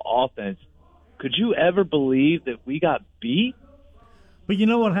back to the offense, could you ever believe that we got beat? But you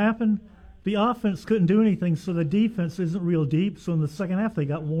know what happened? The offense couldn't do anything, so the defense isn't real deep. So in the second half, they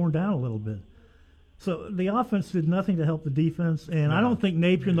got worn down a little bit. So the offense did nothing to help the defense, and I don't think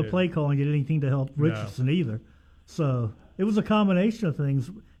Napier and the play calling did anything to help Richardson either. So it was a combination of things,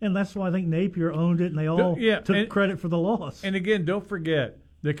 and that's why I think Napier owned it, and they all took credit for the loss. And again, don't forget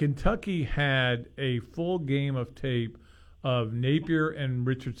that Kentucky had a full game of tape of Napier and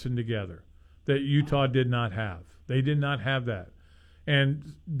Richardson together that Utah did not have. They did not have that.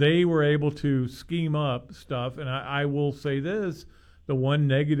 And they were able to scheme up stuff. And I will say this, the one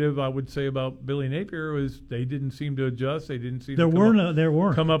negative I would say about Billy Napier was they didn't seem to adjust. They didn't seem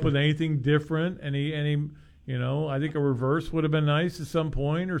to come up with anything different. And he, you know, I think a reverse would have been nice at some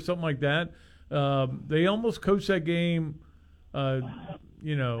point or something like that. They almost coached that game,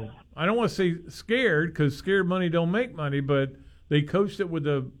 you know, I don't want to say scared because scared money don't make money, but they coached it with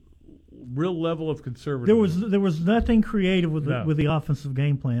a real level of conservatism. There was nothing creative with the offensive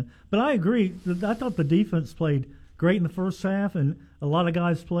game plan. But I agree. I thought the defense played great in the first half, and a lot of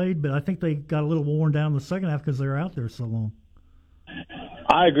guys played, but I think they got a little worn down in the second half because they were out there so long.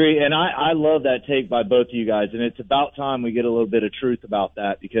 I agree, and I love that take by both of you guys, and it's about time we get a little bit of truth about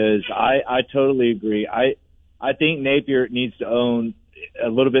that because I totally agree. I think Napier needs to own a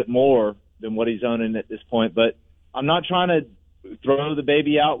little bit more than what he's owning at this point, but I'm not trying to throw the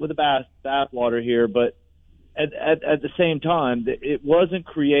baby out with the bathwater here, but at the same time, it wasn't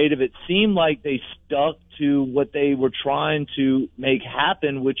creative. It seemed like they stuck to what they were trying to make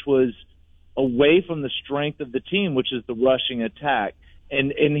happen, which was away from the strength of the team, which is the rushing attack.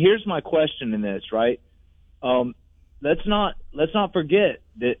 And here's my question in this, right? Let's not forget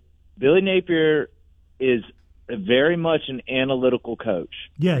that Billy Napier is very much an analytical coach.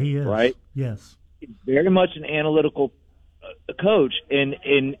 Yeah, he is. Right? Yes. He's very much an analytical coach, and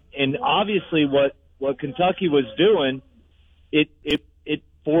obviously what Kentucky was doing, it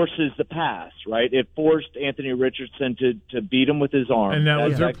forces the pass, right? It forced Anthony Richardson to beat him with his arm. And that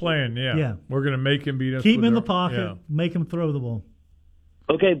was their plan, yeah. We're going to make him beat us. Keep him in the pocket, make him throw the ball.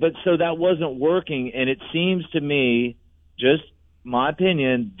 Okay, but so that wasn't working, and it seems to me, just my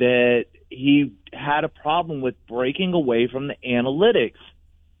opinion, that he had a problem with breaking away from the analytics.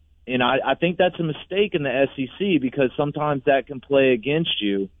 And I think that's a mistake in the SEC because sometimes that can play against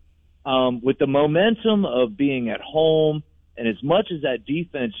you. With the momentum of being at home, and as much as that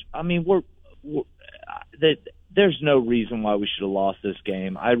defense, I mean, there's no reason why we should have lost this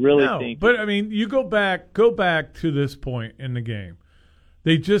game. I really think. But I mean, you go back to this point in the game.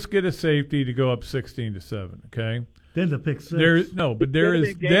 They just get a safety to go up 16-7. Okay. Then the pick six.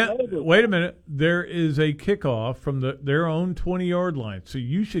 Wait a minute. There is a kickoff from their own 20-yard line, so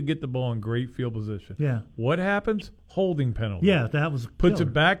you should get the ball in great field position. Yeah. What happens? Holding penalty. Yeah, that was puts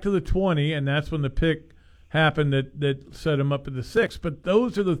it back to the 20, and that's when the pick happened that set him up at the 6. But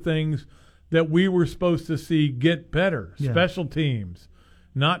those are the things that we were supposed to see get better. Yeah. Special teams,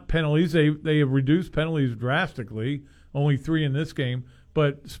 not penalties. They have reduced penalties drastically. Only 3 in this game.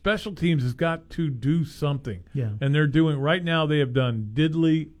 But special teams has got to do something. Yeah. And they're doing, right now they have done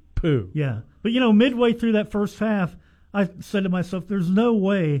diddly poo. Yeah. But, midway through that first half, I said to myself, there's no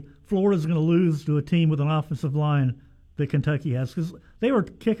way Florida's going to lose to a team with an offensive line that Kentucky has because they were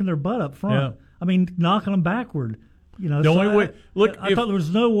kicking their butt up front. Yeah. I mean, knocking them backward. The only way, I thought there was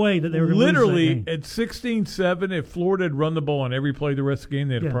no way that they were going to lose that game. At 16-7, if Florida had run the ball on every play the rest of the game,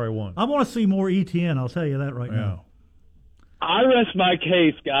 they'd have probably won. I want to see more ETN, I'll tell you that right now. I rest my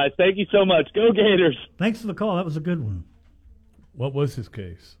case, guys. Thank you so much. Go Gators. Thanks for the call. That was a good one. What was his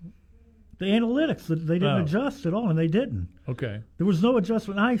case? The analytics. They didn't adjust at all, and they didn't. Okay. There was no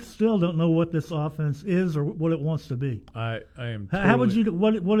adjustment. I still don't know what this offense is or what it wants to be. I am totally... How would you...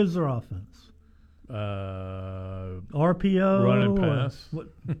 What is their offense? RPO? Run and pass.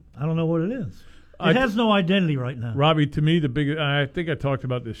 I don't know what it is. It has no identity right now. Robbie, to me, the biggest... I think I talked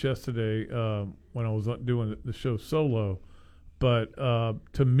about this yesterday when I was doing the show solo. But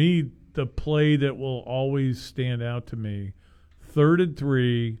to me, the play that will always stand out to me, 3rd and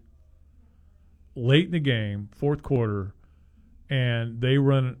 3, late in the game, fourth quarter, and they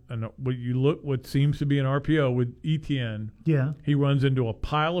run what seems to be an RPO with ETN. Yeah. He runs into a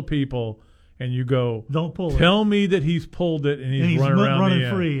pile of people, and you go, don't pull it. Tell me that he's pulled it and he's running around running the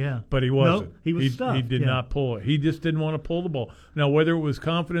end. free, yeah. But he wasn't. Nope, he was stuck. He did not pull it. He just didn't want to pull the ball. Now, whether it was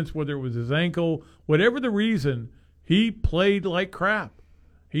confidence, whether it was his ankle, whatever the reason, he played like crap.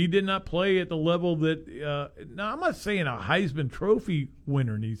 He did not play at the level that now, I'm not saying a Heisman Trophy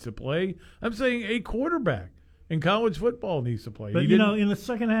winner needs to play. I'm saying a quarterback in college football needs to play. But, in the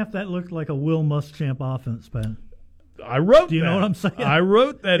second half, that looked like a Will Muschamp offense, Ben. I wrote that. Do you know what I'm saying? I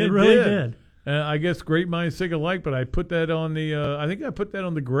wrote that. It really did. I guess great minds think alike, but I put that on the I think I put that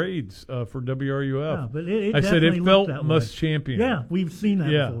on the grades for WRUF. Yeah, but it I said it felt that Muschampian. Yeah, we've seen that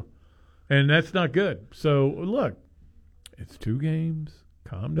before. And that's not good. So, look, it's 2 games.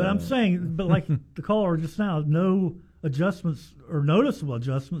 Calm down. But I'm saying, like the caller just now, no adjustments or noticeable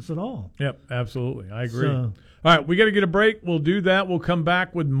adjustments at all. Yep, absolutely. I agree. So, all right, we got to get a break. We'll do that. We'll come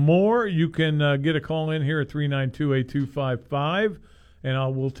back with more. You can get a call in here at 392-8255,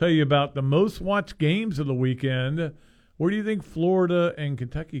 and we'll tell you about the most watched games of the weekend. Where do you think Florida and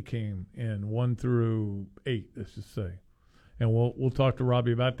Kentucky came in 1 through 8, let's just say? And we'll talk to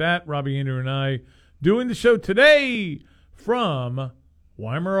Robbie about that. Robbie, Andrew, and I doing the show today from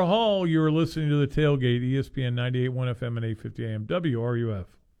Weimar Hall. You're listening to The Tailgate, ESPN 98.1 FM and 850 AM, WRUF.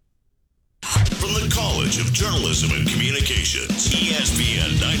 From the College of Journalism and Communications,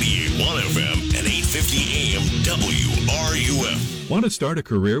 ESPN 98.1 FM and 850 AM WRUF. Want to start a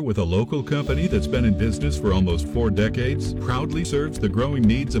career with a local company that's been in business for almost 4 decades, proudly serves the growing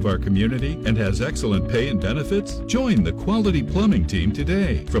needs of our community, and has excellent pay and benefits? Join the Quality Plumbing team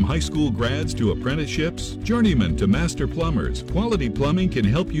today. From high school grads to apprenticeships, journeymen to master plumbers, Quality Plumbing can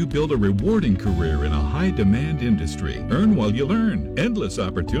help you build a rewarding career in a high-demand industry. Earn while you learn. Endless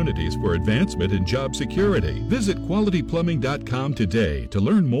opportunities for advancement and job security. Visit qualityplumbing.com today to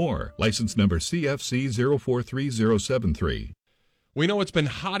learn more. License number CFC 043073. We know it's been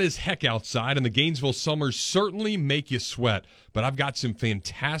hot as heck outside, and the Gainesville summers certainly make you sweat. But I've got some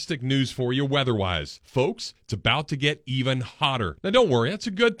fantastic news for you weather-wise. Folks, it's about to get even hotter. Now, don't worry, that's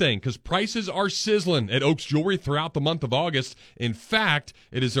a good thing, because prices are sizzling at Oaks Jewelry throughout the month of August. In fact,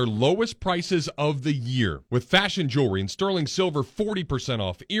 it is their lowest prices of the year. With fashion jewelry and sterling silver 40%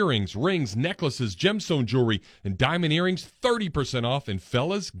 off, earrings, rings, necklaces, gemstone jewelry, and diamond earrings 30% off. And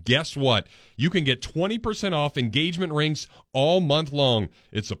fellas, guess what? You can get 20% off engagement rings all month long.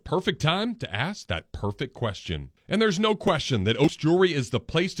 It's a perfect time to ask that perfect question. And there's no question that Oaks Jewelry is the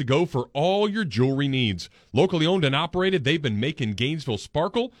place to go for all your jewelry needs. Locally owned and operated, they've been making Gainesville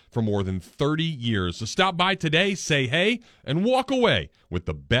sparkle for more than 30 years. So stop by today, say hey, and walk away with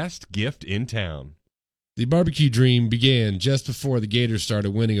the best gift in town. The barbecue dream began just before the Gators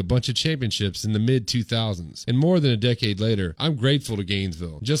started winning a bunch of championships in the mid-2000s. And more than a decade later, I'm grateful to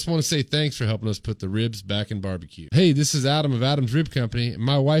Gainesville. Just want to say thanks for helping us put the ribs back in barbecue. Hey, this is Adam of Adam's Rib Company, and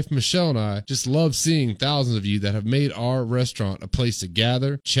my wife Michelle and I just love seeing thousands of you that have made our restaurant a place to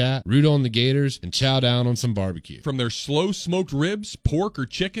gather, chat, root on the Gators, and chow down on some barbecue. From their slow smoked ribs, pork or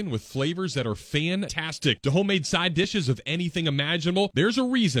chicken with flavors that are fantastic, to homemade side dishes of anything imaginable, there's a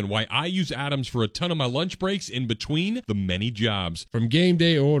reason why I use Adam's for a ton of my lunch breaks in between the many jobs. From game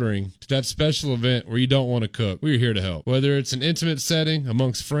day ordering to that special event where you don't want to cook, we're here to help. Whether it's an intimate setting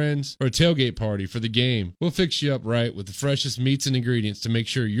amongst friends or a tailgate party for the game, we'll fix you up right with the freshest meats and ingredients to make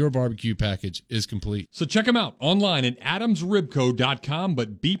sure your barbecue package is complete. So check them out online at adamsribco.com,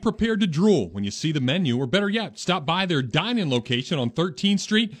 but be prepared to drool when you see the menu, or better yet, stop by their dine-in location on 13th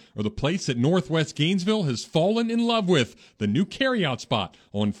Street, or the place that Northwest Gainesville has fallen in love with, the new carryout spot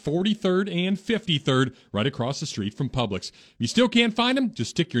on 43rd and 53rd, right across the street from Publix. If you still can't find them,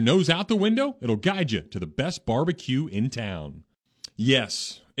 just stick your nose out the window. It'll guide you to the best barbecue in town.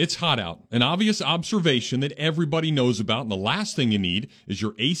 Yes, it's hot out. An obvious observation that everybody knows about, and the last thing you need is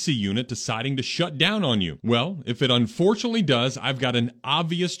your AC unit deciding to shut down on you. Well, if it unfortunately does, I've got an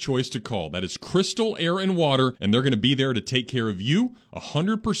obvious choice to call. That is Crystal Air and Water, and they're going to be there to take care of you.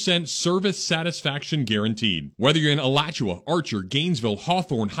 100% service satisfaction guaranteed. Whether you're in Alachua, Archer, Gainesville,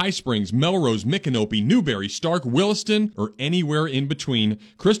 Hawthorne, High Springs, Melrose, Micanopy, Newberry, Stark, Williston, or anywhere in between,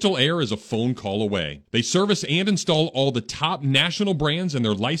 Crystal Air is a phone call away. They service and install all the top national brands, and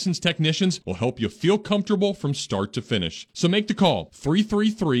their licensed technicians will help you feel comfortable from start to finish. So make the call,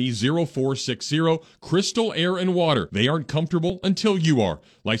 333-0460, Crystal Air and Water. They aren't comfortable until you are.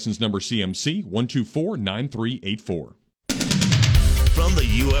 License number CMC 1249384. From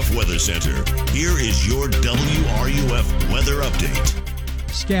the UF Weather Center, here is your WRUF weather update.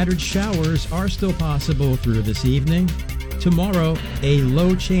 Scattered showers are still possible through this evening. Tomorrow, a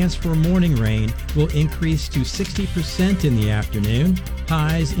low chance for morning rain will increase to 60% in the afternoon.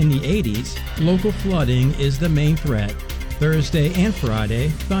 Highs in the 80s. Local flooding is the main threat. Thursday and Friday,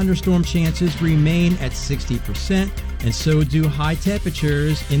 thunderstorm chances remain at 60%, and so do high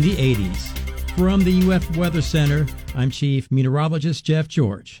temperatures in the 80s. From the UF Weather Center, I'm Chief Meteorologist Jeff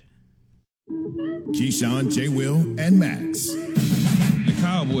George. Keyshawn, J. Will, and Max. The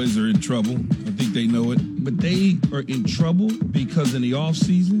Cowboys are in trouble. I think they know it. But they are in trouble because in the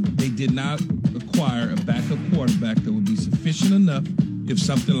offseason, they did not acquire a backup quarterback that would be sufficient enough if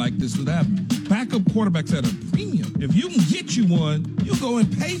something like this would happen. Backup quarterbacks at a premium. If you can get you one, you go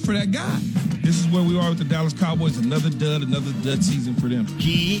and pay for that guy. This is where we are with the Dallas Cowboys. Another dud season for them.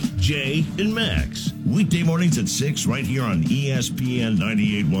 Key, Jay, and Max. Weekday mornings at 6 right here on ESPN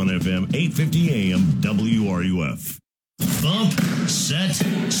 98.1 FM, 850 AM, WRUF. Bump, set,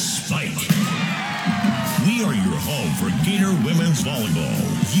 spike. We are your home for Gator Women's Volleyball.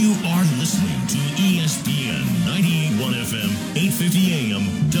 You are listening to ESPN 98.1 FM, 850 AM,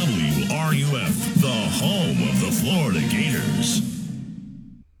 WRUF, the home of the Florida Gators.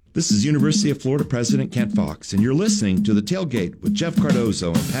 This is University of Florida President Kent Fox, and you're listening to The Tailgate with Jeff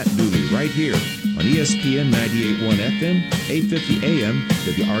Cardozo and Pat Dooley right here on ESPN 98.1 FM, 850 AM,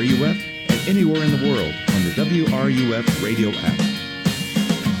 WRUF, and anywhere in the world on the WRUF radio app.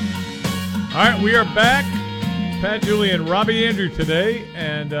 All right, we are back. Pat Dooley and Robbie Andrew today,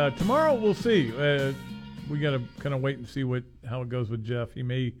 and tomorrow we'll see. We got to kind of wait and see how it goes with Jeff. He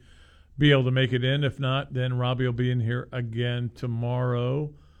may be able to make it in. If not, then Robbie will be in here again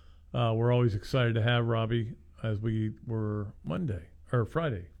tomorrow. We're always excited to have Robbie, as we were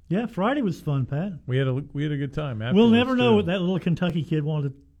Friday. Yeah, Friday was fun, Pat. We had a good time. We'll never know what that little Kentucky kid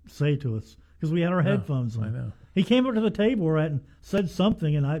wanted to say to us because we had our headphones on. I know. He came up to the table we're at and said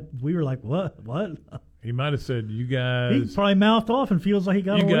something, and we were like, "What? What?" He might have said, "You guys." He probably mouthed off and feels like he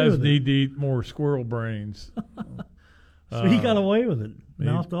got away with it. You guys need to eat more squirrel brains. So he got away with it.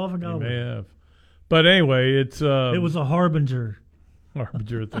 Mouthed off and got away. He may have. But anyway, it was a harbinger.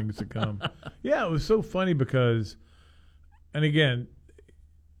 Harbinger of things to come. Yeah, it was so funny because, and again,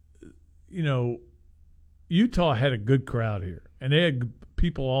 Utah had a good crowd here, and they had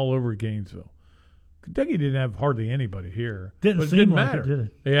people all over Gainesville. Kentucky didn't have hardly anybody here. Didn't but it seem didn't like matter. it, did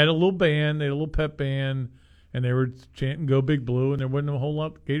it? They had a little band, they had a little pep band, and they were chanting "Go Big Blue," and there wasn't a whole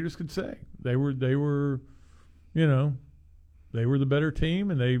lot the Gators could say. They were, they were the better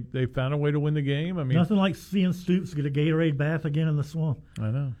team, and they found a way to win the game. I mean, nothing like seeing Stoops get a Gatorade bath again in the swamp. I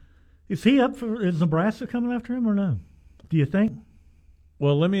know. Is Nebraska coming after him or no? Do you think?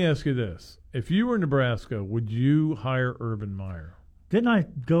 Well, let me ask you this: if you were Nebraska, would you hire Urban Meyer? Didn't I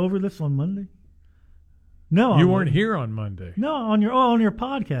go over this on Monday? No, you weren't here on Monday. No, on your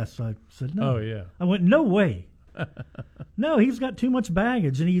podcast, I said no. Oh yeah, I went no way. No, he's got too much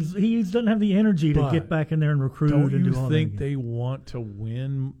baggage, and he doesn't have the energy to get back in there and recruit. Don't and you do all think that they want to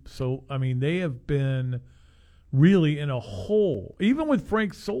win? So I mean, they have been really in a hole. Even with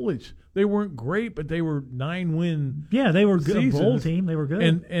Frank Solich, they weren't great, but they were 9-win. Yeah, they were good. A bowl seasons. team. They were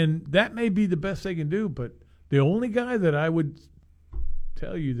good, and that may be the best they can do. But the only guy that I would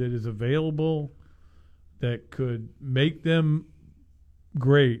tell you that is available that could make them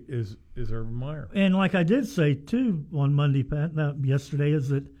great is Urban Meyer. And like I did say too on Monday, Pat, yesterday,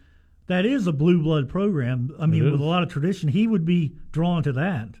 is that is a blue blood program. I mean, with a lot of tradition, he would be drawn to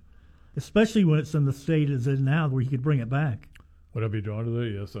that, especially when it's in the state it's in now, where he could bring it back. Would I be drawn to that?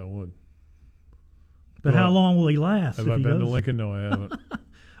 Yes, I would. But how long will he last? Have I been to Lincoln? No, I haven't.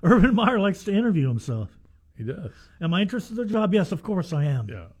 Urban Meyer likes to interview himself. He does. Am I interested in the job? Yes, of course I am.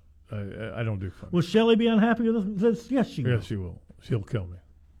 Yeah. I don't do fun. Will Shelley be unhappy with this? Yes, she will. Yes, she will. She'll kill me,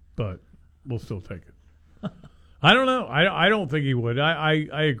 but we'll still take it. I don't know. I don't think he would.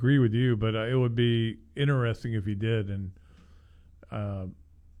 I agree with you, but it would be interesting if he did, and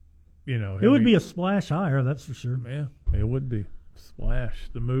it would be a splash hire, that's for sure. Yeah, it would be Splash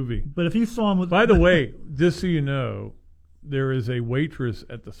the movie. But if you saw him with, by the way, just so you know, there is a waitress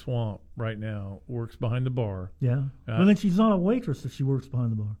at the Swamp right now. Works behind the bar. Yeah. Well, then she's not a waitress if she works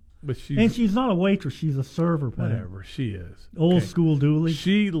behind the bar. But she's not a waitress. She's a server. Whatever she is. Old school Dooley.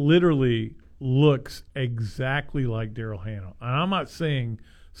 She literally looks exactly like Daryl Hannah. And I'm not saying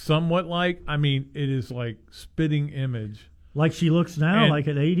somewhat like. I mean, it is like spitting image. Like she looks now, like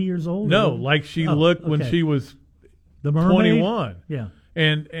at 80 years old? No, like she looked when she was the mermaid? 21. Yeah.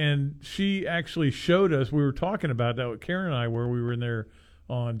 And she actually showed us. We were talking about that with Karen and I, where we were in there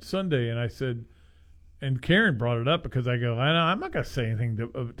on Sunday, and I said. And Karen brought it up because I go, I'm not going to say anything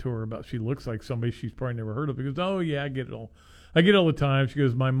to her about she looks like somebody she's probably never heard of. Because, oh, yeah, I get it all the time. She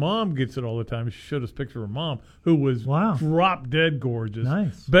goes, my mom gets it all the time. She showed us a picture of her mom, who was drop dead gorgeous.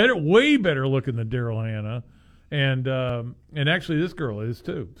 Nice. Way better looking than Daryl Hannah. And actually this girl is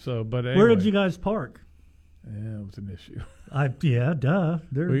too. So, but anyway. Where did you guys park? Yeah, it was an issue. Yeah, duh.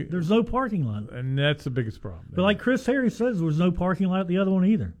 There's no parking lot. And that's the biggest problem. But like Chris Harry says, there was no parking lot at the other one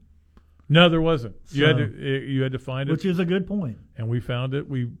either. No, there wasn't. You had to find it, which is a good point. And we found it.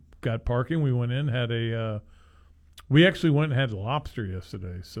 We got parking. We went in, we actually went and had lobster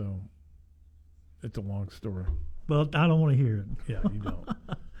yesterday. So it's a long story. Well, I don't want to hear it. Yeah, you don't.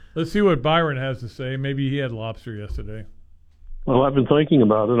 Let's see what Byron has to say. Maybe he had lobster yesterday. Well, I've been thinking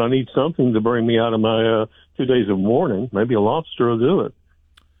about it. I need something to bring me out of my 2 days of mourning. Maybe a lobster will do it.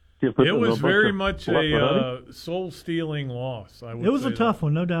 It was very much a soul-stealing loss. I would It was say a tough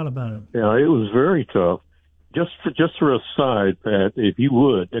one, no doubt about it. Yeah, it was very tough. Just for a side, Pat, if you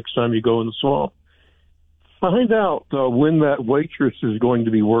would, next time you go in the swamp, find out when that waitress is going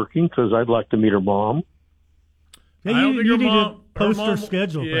to be working, because I'd like to meet her mom. Yeah, I don't think you her need mom, to post her her mom,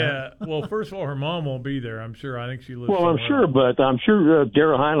 schedule. Yeah. Well, first of all, her mom won't be there. I'm sure. I think she lives. Well, I'm somewhere sure, else. but I'm sure the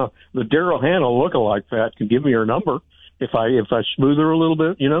Daryl Hannah lookalike, Pat, can give me her number if I smooth her a little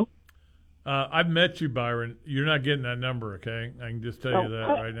bit, you know. I've met you, Byron. You're not getting that number, okay? I can just tell you that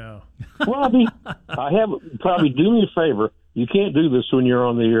right now. Robbie, probably do me a favor. You can't do this when you're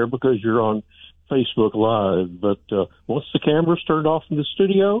on the air because you're on Facebook Live. But once the camera's turned off in the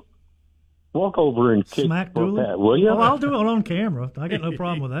studio, walk over and kick Smack for Dooley? Pat, will you? Oh, I'll do it on camera. I got no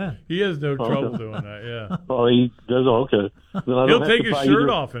problem with that. He has no trouble doing that. Yeah. Oh, he does. Okay. Then I don't He'll have take to his buy shirt you-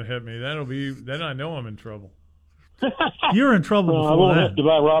 off and hit me. Then I know I'm in trouble. You're in trouble Well, I before won't that. have to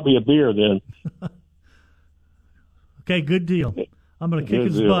buy Robbie a beer then. Okay, good deal. I'm going to kick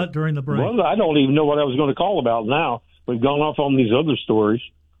Good his deal. butt during the break. Well, I don't even know what I was going to call about now. We've gone off on these other stories.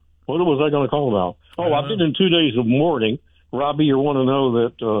 What was I going to call about? Oh, I've been in 2 days of mourning. Robbie, you want to know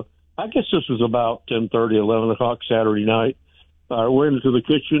that I guess this was about 10:30, 11 o'clock Saturday night. I went into the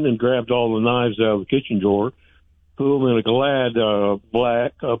kitchen and grabbed all the knives out of the kitchen drawer, threw them in a Glad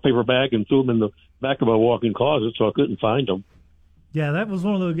black paper bag, and threw them in the back of my walk-in closet so I couldn't find them. Yeah, that was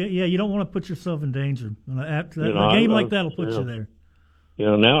one of the. Yeah, you don't want to put yourself in danger. A You know, game I- like that will put yeah. you there. You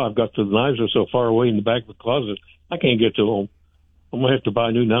know, now I've got the knives are so far away in the back of the closet, I can't get to them. I'm going to have to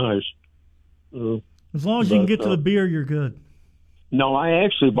buy new knives. As long as you can But, get to the beer, you're good. No, I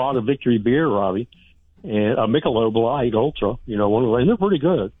actually bought a Victory beer, Robbie, and a Michelob Light Ultra. You know, one of those. They're pretty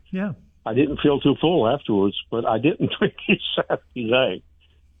good. Yeah. I didn't feel too full afterwards, but I didn't drink it Saturday night.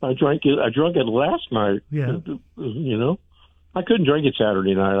 I drank it last night. Yeah. You know, I couldn't drink it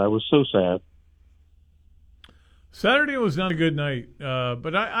Saturday night. I was so sad. Saturday was not a good night,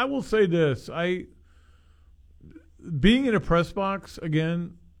 but I will say this: being in a press box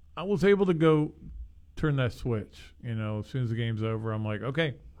again, I was able to go turn that switch. You know, as soon as the game's over, I'm like,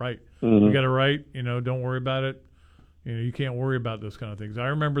 okay, right, Mhm. we got it right. You know, don't worry about it. You know, you can't worry about those kind of things. I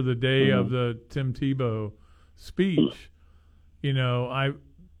remember the day of the Tim Tebow speech. You know, I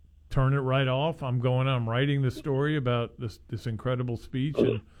turn it right off. I'm writing the story about this incredible speech,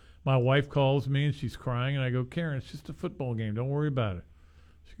 and my wife calls me and she's crying, and I go, Karen, it's just a football game. Don't worry about it.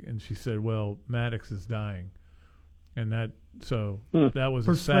 And she said, well, Maddox is dying. And that was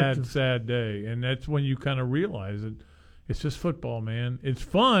a Perspective. sad day. And that's when you kind of realize it. It's just football, man. It's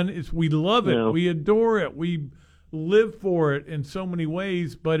fun. We love it. Yeah. We adore it. We live for it in so many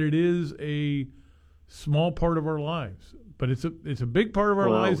ways, but it is a small part of our lives. But it's a big part of our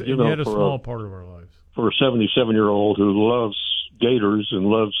Well, lives, you and know, yet a for small part of our lives. For a 77-year-old who loves Gators and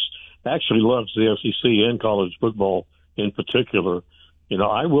loves the SEC and college football in particular, you know,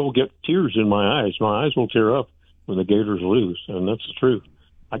 I will get tears in my eyes. My eyes will tear up when the Gators lose, and that's the truth.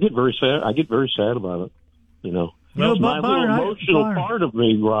 I get very sad about it. You know, that's my Byron, little emotional Byron. part of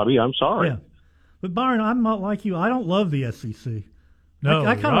me, Robbie. I'm sorry. Yeah. But Byron, I'm not like you. I don't love the SEC. No,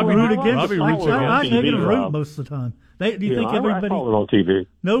 I kind of Robbie- root against. Robbie roots I against negative TV, root Rob. most of the time. Do you Yeah, think I everybody? follow it on TV.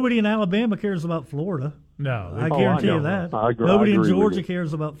 Nobody in Alabama cares about Florida. No, I Oh, guarantee I you know. that. I agree Nobody in with Georgia you.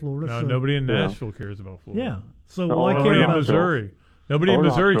 cares about Florida. No, so. nobody in Yeah. Nashville cares about Florida. Yeah. So Oh, why nobody care Nobody in about Missouri. Nobody in Or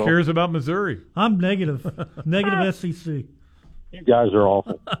Missouri Knoxville. cares about Missouri. I'm negative. Negative SEC. You guys are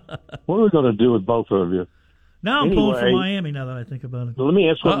awful. What are we going to do with both of you? Now I'm pulling for Anyway. Miami. Now that I think about it. Let me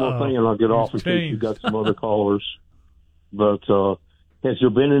ask one more Uh-oh. thing, and I'll get off in It's case you've got changed. some other callers. But has there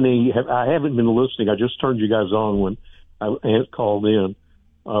been any? I haven't been listening. I just turned you guys on when I called in.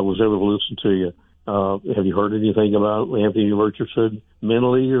 I was able to listen to you. Have you heard anything about Anthony Richardson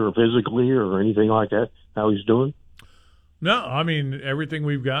mentally or physically or anything like that? How he's doing? No, I mean, everything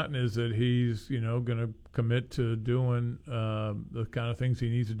we've gotten is that he's, going to commit to doing the kind of things he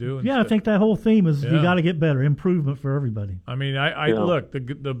needs to do. and Yeah, I stuff. think that whole theme is you Yeah. got to get better, improvement for everybody. I mean, I Yeah. look,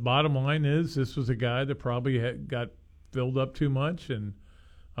 the bottom line is this was a guy that probably got filled up too much, and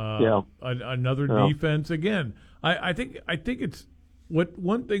another Yeah. defense. Again, I think it's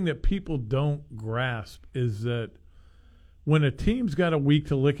one thing that people don't grasp is that when a team's got a week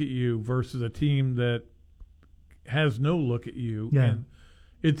to look at you versus a team that has no look at you, Yeah. and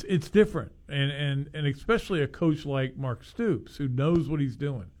it's different, and especially a coach like Mark Stoops who knows what he's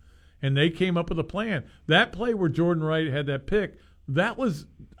doing, and they came up with a plan. That play where Jordan Wright had that pick, that was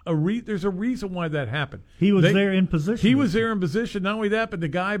there's a reason why that happened. He was there in position. He was there in position. Not only that, but the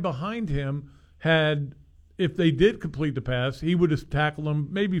guy behind him if they did complete the pass, he would have tackled them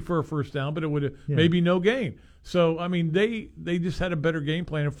maybe for a first down, but it would have maybe no gain. So, I mean, they just had a better game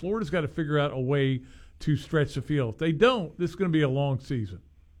plan, and Florida's got to figure out a way to stretch the field. If they don't, this is going to be a long season.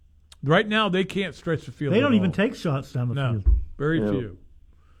 Right now, they can't stretch the field. They don't even take shots down the field. Very few.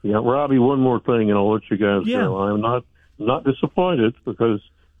 Yeah, Robbie, one more thing, and I'll let you guys go. I'm not disappointed because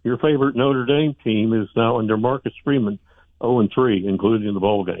your favorite Notre Dame team is now under Marcus Freeman, 0-3, including the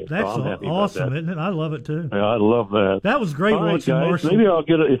bowl game. That's so I'm happy awesome, about that. isn't it? I love it, too. Yeah, I love that. That was great All right, watching guys, Marshall. Maybe I'll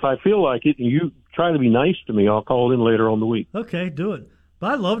get it. If I feel like it, and you try to be nice to me, I'll call in later on the week. Okay, do it.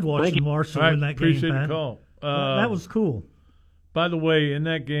 But I loved watching Marshall in that game, appreciate Pat. the call. That was cool. By the way, in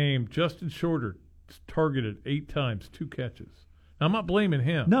that game, Justin Shorter targeted 8 times, 2 catches. Now, I'm not blaming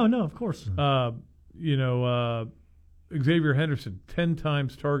him. No, of course not. Xavier Henderson, 10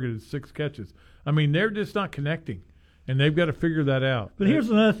 times targeted, 6 catches. I mean, they're just not connecting, and they've got to figure that out. But here's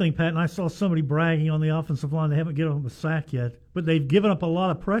another thing, Pat, and I saw somebody bragging on the offensive line. They haven't given up a sack yet, but they've given up a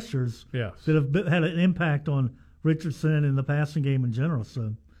lot of pressures that have had an impact on Richardson and the passing game in general.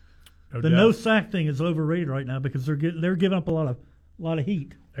 So no sack thing is overrated right now because they're giving up a lot of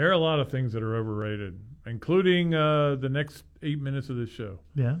heat. There are a lot of things that are overrated, including the next 8 minutes of this show.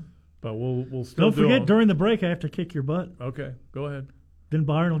 Yeah. But we'll still Don't forget, during the break, I have to kick your butt. Okay, go ahead. Then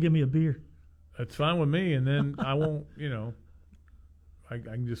Byron will give me a beer. That's fine with me, and then I won't, I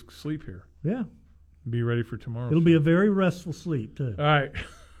can just sleep here. Yeah. Be ready for tomorrow. It'll be a very restful sleep, too. All right.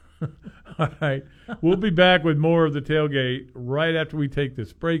 All right. We'll be back with more of the tailgate right after we take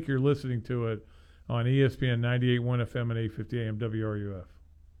this break. You're listening to it on ESPN 98.1 FM and 850 AM WRUF.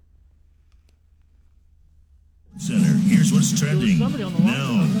 Center. Here's what's trending now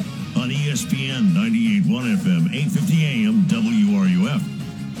on ESPN 98.1 FM, 850 AM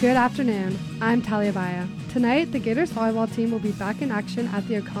WRUF. Good afternoon. I'm Talia Baya. Tonight, the Gators volleyball team will be back in action at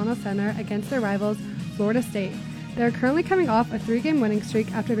the O'Connell Center against their rivals, Florida State. They are currently coming off a 3-game winning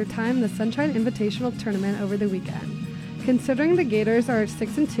streak after their time in the Sunshine Invitational Tournament over the weekend. Considering the Gators are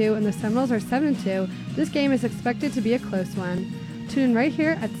 6-2 and the Seminoles are 7-2, this game is expected to be a close one. Tune in right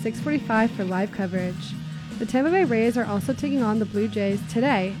here at 6:45 for live coverage. The Tampa Bay Rays are also taking on the Blue Jays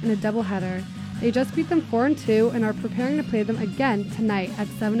today in a doubleheader. They just beat them 4-2 and are preparing to play them again tonight at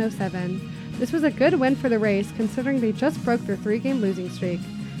 7:07. This was a good win for the Rays considering they just broke their 3-game losing streak.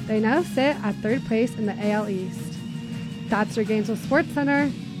 They now sit at 3rd place in the AL East. That's your Gainesville Sports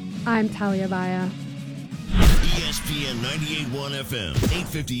Center. I'm Talia Baya. ESPN 98.1 FM,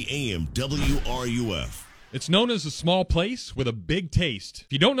 850 AM WRUF. It's known as a small place with a big taste.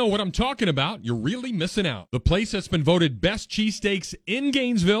 If you don't know what I'm talking about, you're really missing out. The place that's been voted best cheesesteaks in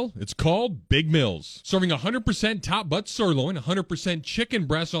Gainesville, it's called Big Mills. Serving 100% top butt sirloin, 100% chicken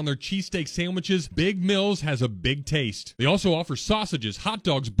breast on their cheesesteak sandwiches, Big Mills has a big taste. They also offer sausages, hot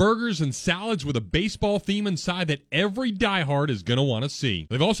dogs, burgers, and salads with a baseball theme inside that every diehard is going to want to see.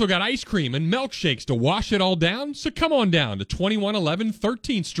 They've also got ice cream and milkshakes to wash it all down, so come on down to 2111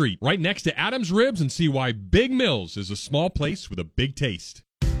 13th Street, right next to Adam's Ribs, and see why Big Mills is a small place with a big taste.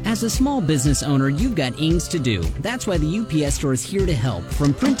 As a small business owner, you've got ings to do. That's why the UPS Store is here to help.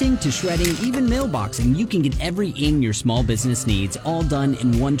 From printing to shredding, even mailboxing, you can get every ing your small business needs all done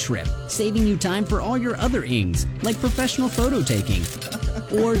in one trip, saving you time for all your other ings, like professional photo taking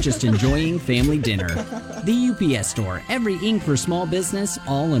or just enjoying family dinner. The UPS Store, every ing for small business,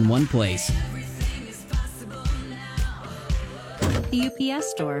 all in one place. The UPS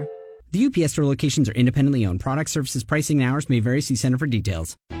Store. The UPS Store locations are independently owned. Product, services, pricing, and hours may vary. See Center for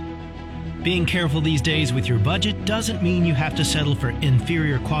details. Being careful these days with your budget doesn't mean you have to settle for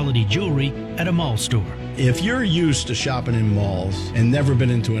inferior quality jewelry at a mall store. If you're used to shopping in malls and never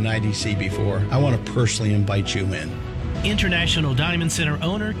been into an IDC before, I want to personally invite you in. International Diamond Center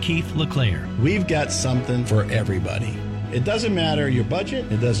owner Keith LeClaire. We've got something for everybody. It doesn't matter your budget.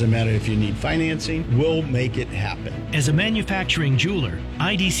 It doesn't matter if you need financing. We'll make it happen. As a manufacturing jeweler,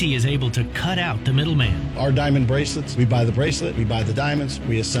 IDC is able to cut out the middleman. Our diamond bracelets, we buy the bracelet, we buy the diamonds,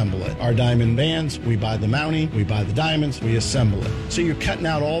 we assemble it. Our diamond bands, we buy the mounting, we buy the diamonds, we assemble it. So you're cutting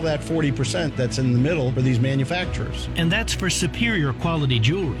out all that 40% that's in the middle for these manufacturers. And that's for superior quality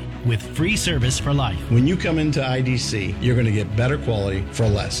jewelry with free service for life. When you come into IDC, you're going to get better quality for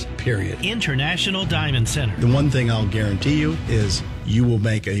less, period. International Diamond Center. The one thing I'll guarantee you is you will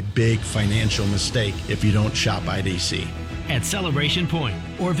make a big financial mistake if you don't shop IDC. At Celebration Point,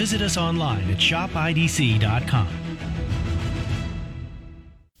 or visit us online at shopidc.com.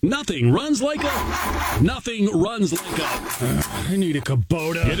 Nothing runs like I need a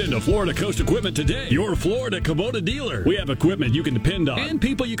Kubota. Get into Florida Coast Equipment today. Your Florida Kubota dealer. We have equipment you can depend on and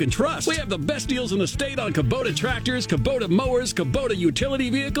people you can trust. We have the best deals in the state on Kubota tractors, Kubota mowers, Kubota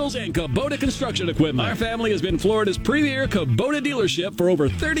utility vehicles, and Kubota construction equipment. Our family has been Florida's premier Kubota dealership for over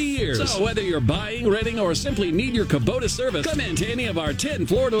 30 years. So whether you're buying, renting, or simply need your Kubota service, come in to any of our 10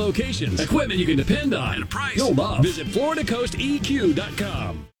 Florida locations. Equipment you can depend on and a price you'll love. Visit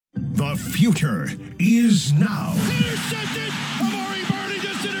FloridaCoastEQ.com. The future is now. Intercepted! Amari Barney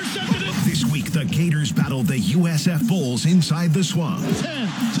just intercepted it! This week, the Gators battled the USF Bulls inside the Swamp. 10 to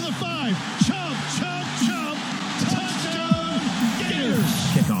the 5. Chomp, chomp, chomp. Touchdown, Gators!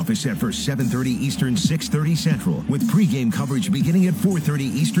 Kickoff is set for 7:30 Eastern, 6:30 Central, with pregame coverage beginning at 4:30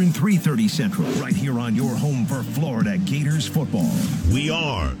 Eastern, 3:30 Central, right here on your home for Florida Gators football. We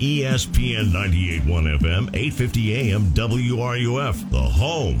are ESPN 98.1 FM, 850 AM WRUF, the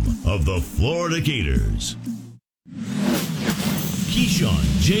home of the Florida Gators. Keyshawn,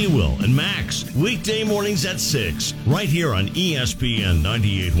 J. Will, and Max, weekday mornings at 6, right here on ESPN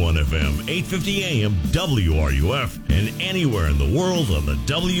 98.1 FM, 850 AM WRUF, and anywhere in the world on the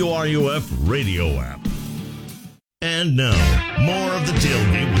WRUF radio app. And now, more of the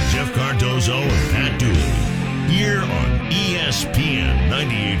Tailgate with Jeff Cardozo and Pat Dooley, here on ESPN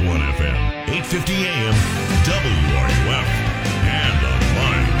 98.1 FM, 850 AM WRUF, and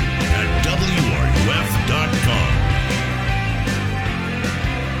online at WRUF.com.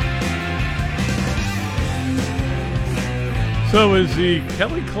 So is the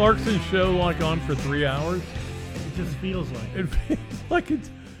Kelly Clarkson show like on for 3 hours? It just feels like it. Feels like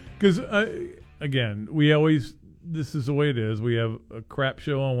it's because again, this is the way it is. We have a crap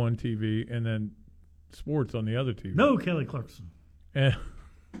show on one TV and then sports on the other TV. No Kelly Clarkson. And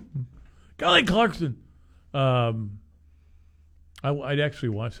Kelly Clarkson. I'd actually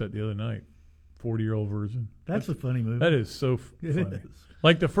watched that the other night. 40-year-old version. That's a funny movie. That is so funny. It is.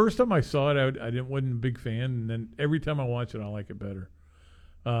 Like wasn't a big fan, and then every time I watch it, I like it better.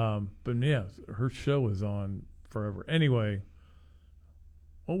 But yeah, her show is on forever. Anyway,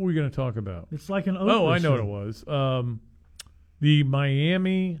 what were we going to talk about? It's like an I know what it was. The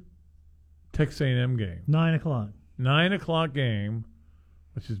Miami Texas A&M game. 9 o'clock. 9 o'clock game,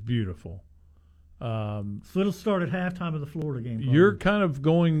 which is beautiful. So it'll start at halftime of the Florida game. Probably. You're kind of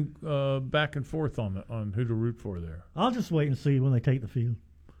going back and forth on who to root for there. I'll just wait and see when they take the field.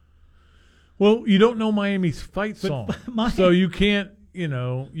 Well, you don't know Miami's fight song, so you can't.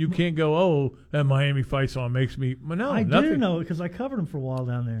 You can't go. Oh, that Miami fight song makes me. No, I nothing. do know it because I covered them for a while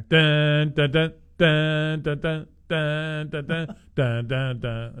down there. Dun dun dun dun dun dun dun dun dun dun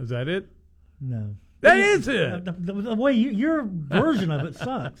dun. Is that it? No, that is it. The way your version of it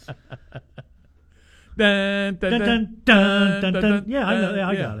sucks. Dun, dun, dun, dun, dun, dun. Yeah, I know.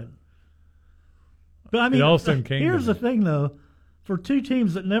 I got it. But I mean, here's the thing, though. For two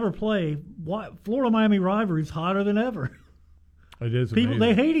teams that never play, Florida-Miami rivalry is hotter than ever. It is. People,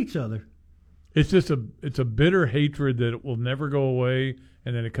 they hate each other. It's just it's a bitter hatred that will never go away,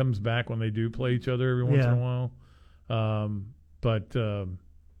 and then it comes back when they do play each other every once in a while. But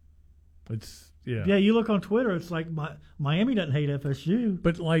it's. Yeah. Yeah, you look on Twitter, it's like Miami doesn't hate FSU.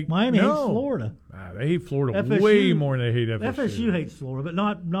 But like Miami hates Florida. They hate Florida way more than they hate FSU. FSU hates Florida, but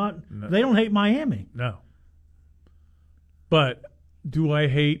not no. They don't hate Miami. No. But do I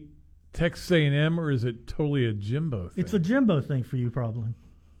hate Texas A&M, or is it totally a Jimbo thing? It's a Jimbo thing for you, probably.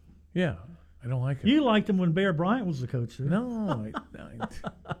 Yeah, I don't like it. You liked him when Bear Bryant was the coach there. No,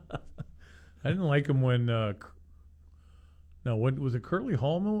 I didn't like him when no, when was it Curly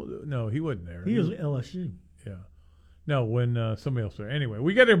Hall? No, he wasn't there. He was at LSU. Yeah. No, when somebody else was there. Anyway,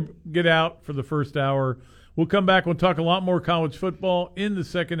 we got to get out for the first hour. We'll come back. We'll talk a lot more college football in the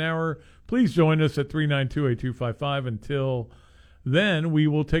second hour. Please join us at 392-8255. Until then, we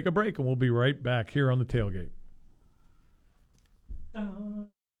will take a break, and we'll be right back here on the Tailgate.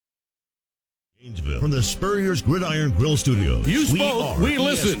 From the Spurrier's Gridiron Grill Studios. You spoke, we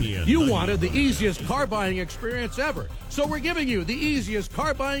listened. ESPN You wanted the easiest car buying experience ever. So we're giving you the easiest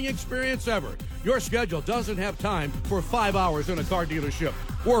car buying experience ever. Your schedule doesn't have time for 5 hours in a car dealership.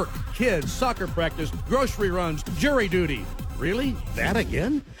 Work, kids, soccer practice, grocery runs, jury duty. Really? That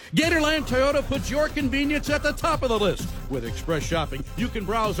again? Gatorland Toyota puts your convenience at the top of the list. With Express Shopping, you can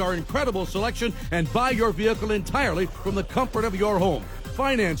browse our incredible selection and buy your vehicle entirely from the comfort of your home.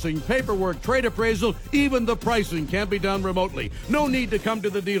 Financing, paperwork, trade appraisal, even the pricing can be done remotely. No need to come to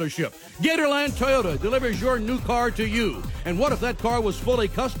the dealership. Gatorland Toyota delivers your new car to you. And what if that car was fully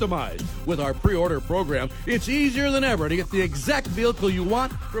customized? With our pre-order program, it's easier than ever to get the exact vehicle you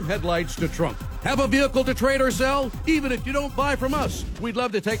want, from headlights to trunk. Have a vehicle to trade or sell? Even if you don't buy from us, we'd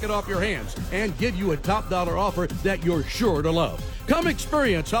love to take it off your hands and give you a top dollar offer that you're sure to love. Come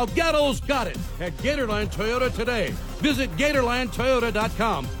experience how Gatto's got it at Gatorland Toyota today. Visit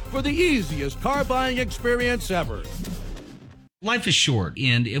GatorlandToyota.com for the easiest car buying experience ever. Life is short,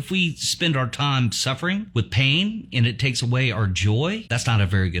 and if we spend our time suffering with pain and it takes away our joy, that's not a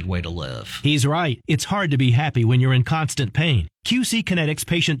very good way to live. He's right. It's hard to be happy when you're in constant pain. QC Kinetics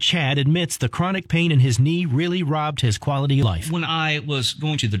patient Chad admits the chronic pain in his knee really robbed his quality life. When I was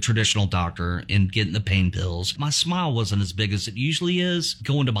going to the traditional doctor and getting the pain pills, my smile wasn't as big as it usually is.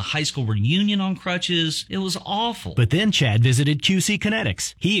 Going to my high school reunion on crutches, it was awful. But then Chad visited QC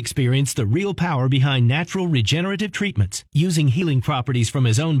Kinetics. He experienced the real power behind natural regenerative treatments. Using healing properties from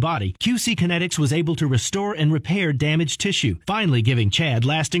his own body, QC Kinetics was able to restore and repair damaged tissue, finally giving Chad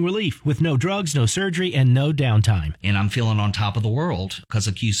lasting relief with no drugs, no surgery, and no downtime. And I'm feeling on top of the world because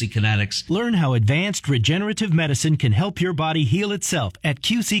of QC Kinetics. Learn how advanced regenerative medicine can help your body heal itself at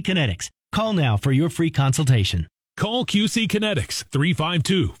QC Kinetics. Call now for your free consultation. Call QC Kinetics,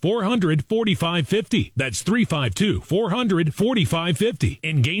 352-400-4550. That's 352-400-4550.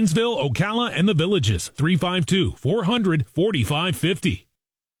 In Gainesville, Ocala, and the Villages, 352-400-4550.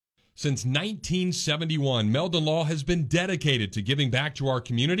 Since 1971, Meldon Law has been dedicated to giving back to our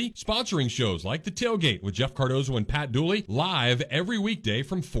community, sponsoring shows like The Tailgate with Jeff Cardozo and Pat Dooley, live every weekday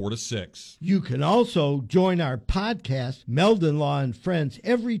from 4 to 6. You can also join our podcast, Meldon Law and Friends,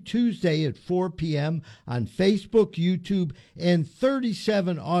 every Tuesday at 4 p.m. on Facebook, YouTube, and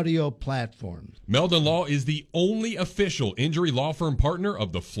 37 audio platforms. Meldon Law is the only official injury law firm partner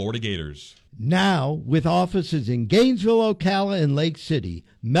of the Florida Gators. Now, with offices in Gainesville, Ocala, and Lake City,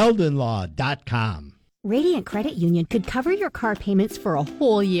 meldonlaw.com. Radiant Credit Union could cover your car payments for a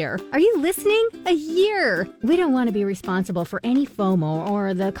whole year. Are you listening? A year! We don't want to be responsible for any FOMO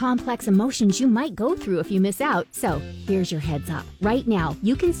or the complex emotions you might go through if you miss out. So, here's your heads up. Right now,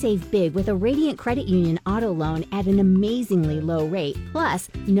 you can save big with a Radiant Credit Union auto loan at an amazingly low rate. Plus,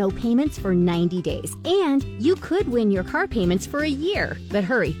 no payments for 90 days. And you could win your car payments for a year. But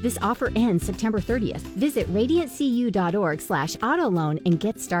hurry, this offer ends September 30th. Visit radiantcu.org/auto loan and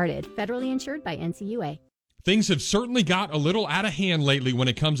get started. Federally insured by NCUA. Things have certainly got a little out of hand lately when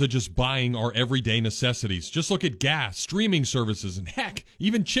it comes to just buying our everyday necessities. Just look at gas, streaming services, and heck,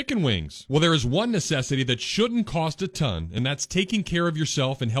 even chicken wings. Well, there is one necessity that shouldn't cost a ton, and that's taking care of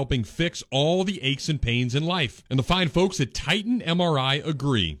yourself and helping fix all the aches and pains in life. And the fine folks at Titan MRI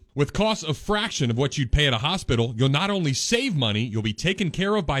agree. With costs a fraction of what you'd pay at a hospital, you'll not only save money, you'll be taken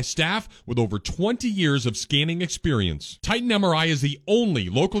care of by staff with over 20 years of scanning experience. Titan MRI is the only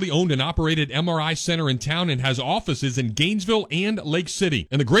locally owned and operated MRI center in town and has offices in Gainesville and Lake City.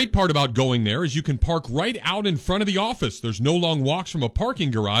 And the great part about going there is you can park right out in front of the office. There's no long walks from a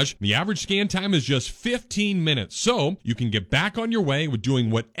parking garage. The average scan time is just 15 minutes. So you can get back on your way with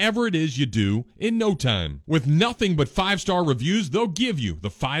doing whatever it is you do in no time. With nothing but 5-star reviews, they'll give you the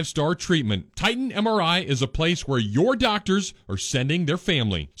 5-star treatment. Titan MRI is a place where your doctors are sending their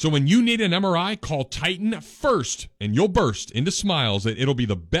family. So when you need an MRI, call Titan first, and you'll burst into smiles that it'll be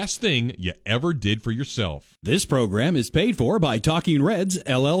the best thing you ever did for yourself. This program is paid for by Talking Reds,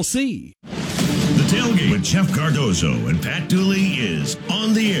 LLC. The Tailgate with Jeff Cardozo and Pat Dooley is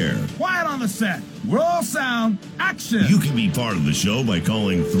on the air. Quiet on the set. Roll sound. Action. You can be part of the show by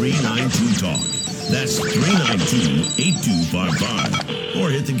calling 392-TALK. That's 392-8255. Or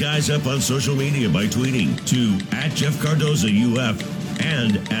hit the guys up on social media by tweeting to @JeffCardozoUF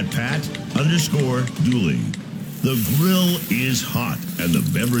and @Pat_Dooley. The grill is hot and the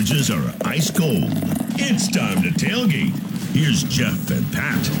beverages are ice cold. It's time to tailgate. Here's Jeff and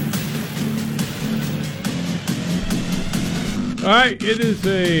Pat. All right, it is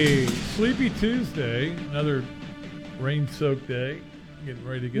a sleepy Tuesday, another rain-soaked day. Getting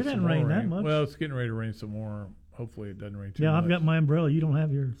ready to get some more rain. That much. Well, it's getting ready to rain some more. Hopefully it doesn't rain too much. Yeah, I've got my umbrella. You don't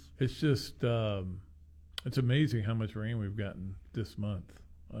have yours. It's just, it's amazing how much rain we've gotten this month.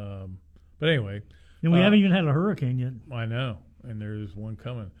 But anyway. And we haven't even had a hurricane yet. I know, and there's one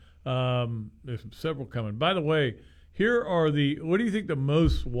coming. There's several coming. By the way, here are what do you think the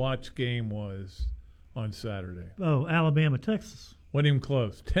most watched game was on Saturday? Oh, Alabama, Texas. Wasn't even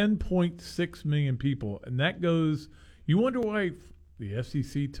close. 10.6 million people. And that goes, you wonder why the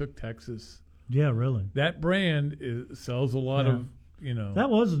SEC took Texas. Yeah, really. That brand sells a lot of,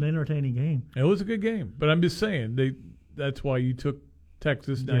 That was an entertaining game. It was a good game. But I'm just saying, that's why you took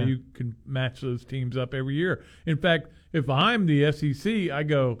Texas. Now you can match those teams up every year. In fact, if I'm the SEC, I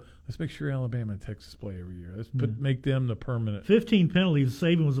go, let's make sure Alabama and Texas play every year. Let's make them the permanent. 15 penalties.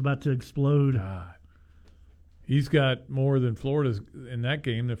 Saban was about to explode. God. He's got more than Florida's in that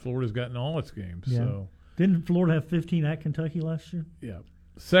game than Florida's got in all its games. Yeah. So Didn't Florida have 15 at Kentucky last year? yeah.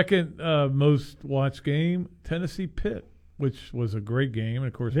 Second most watched game, Tennessee Pitt, which was a great game, and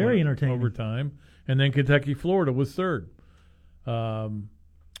of course Very went entertaining. overtime. And then Kentucky Florida was third.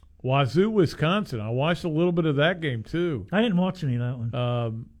 Wazoo Wisconsin. I watched a little bit of that game too. I didn't watch any of that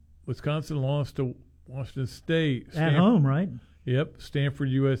one. Wisconsin lost to Washington State At home, right? Yep. Stanford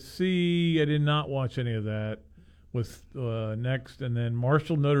USC. I did not watch any of that. Was next, and then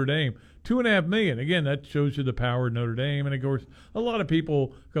Marshall Notre Dame. $2.5 million. Again, that shows you the power of Notre Dame. And of course, a lot of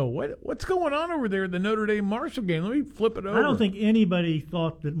people go, "What's going on over there at the Notre Dame Marshall game?" Let me flip it over. I don't think anybody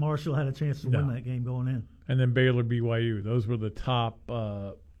thought that Marshall had a chance to win that game going in. And then Baylor, BYU. Those were the top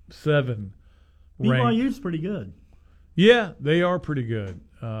 7 ranked. BYU's pretty good. Yeah, they are pretty good.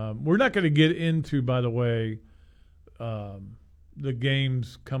 We're not going to get into, by the way, the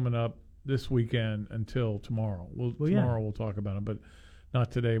games coming up this weekend until tomorrow. Tomorrow we'll talk about them, but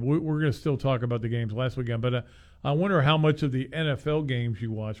not today. We're going to still talk about the games last weekend. But I wonder how much of the NFL games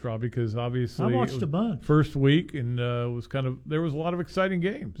you watched, Rob, because obviously I watched a bunch. First week, and there was a lot of exciting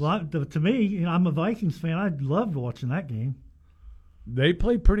games. Well, to me, I'm a Vikings fan. I loved watching that game. They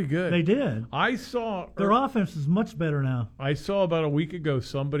played pretty good. They did. I saw their offense is much better now. I saw about a week ago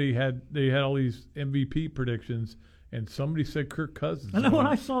they had all these MVP predictions, and somebody said Kirk Cousins. And when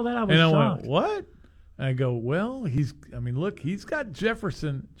I saw that, I was shocked. shocked. Went, what? And I go, well, he's got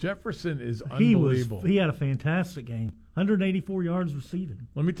Jefferson. Jefferson is unbelievable. He had a fantastic game. 184 yards receiving.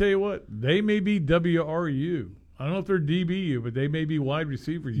 Let me tell you what, they may be WRU. I don't know if they're DBU, but they may be wide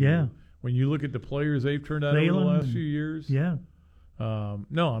receivers. Yeah. When you look at the players they've turned out over the last few years. Yeah. No,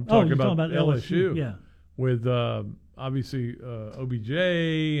 I'm talking about LSU. Yeah. With obviously OBJ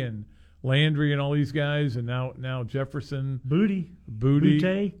and Landry and all these guys, and now Jefferson. Booty.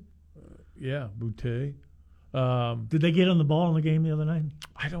 Yeah, Boutte. Did they get on the ball in the game the other night?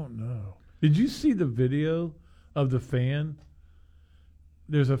 I don't know. Did you see the video of the fan?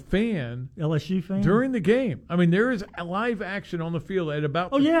 There's a fan. LSU fan? During the game. I mean, there is a live action on the field at about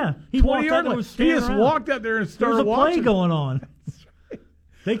 20 yard line. He just walked out there and started watching. There was a play going on.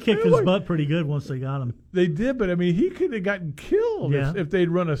 They kicked his butt pretty good once they got him. They did, but I mean, he could have gotten killed if they'd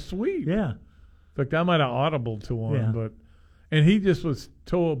run a sweep. Yeah. In fact, I might have audibled to one, and he just was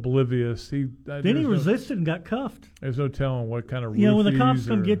so oblivious. Then he resisted and got cuffed. There's no telling what kind of when the cops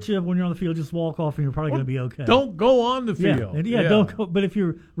come get you when you're on the field, just walk off and you're probably going to be okay. Don't go on the field. Yeah, don't go. But if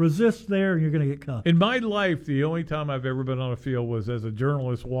you resist there, you're going to get cuffed. In my life, the only time I've ever been on a field was as a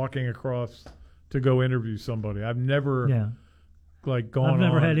journalist walking across to go interview somebody. I've never gone. I've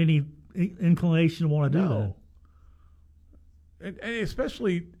never had any inclination to want to do that. And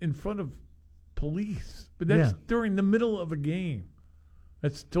especially in front of police. But that's during the middle of a game.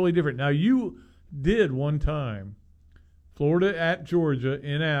 That's totally different. Now, you did one time, Florida at Georgia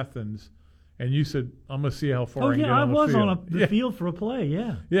in Athens, and you said, I'm going to see how far I can get on the field. I was on the field for a play,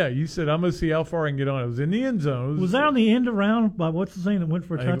 Yeah, you said, I'm going to see how far I can get on. It was in the end zone. Was that on the end around by what's his name that went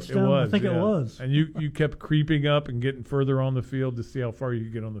for a touchdown? I think it was. And you kept creeping up and getting further on the field to see how far you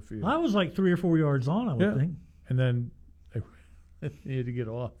could get on the field. I was like 3 or 4 yards on, I would think. And then he had to get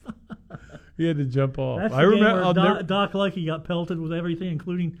off. He had to jump off. That's the game where Doc Lucky got pelted with everything,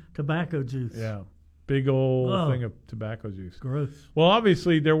 including tobacco juice. Yeah. Big old thing of tobacco juice. Gross. Well,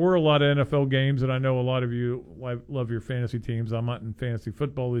 obviously, there were a lot of NFL games, and I know a lot of you love your fantasy teams. I'm not in fantasy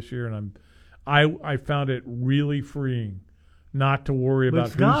football this year, and I found it really freeing not to worry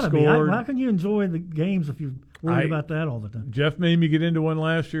about who scored. How can you enjoy the games if you're worried about that all the time? Jeff made me get into one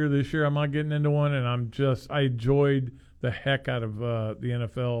last year. This year, I'm not getting into one, and I enjoyed the heck out of the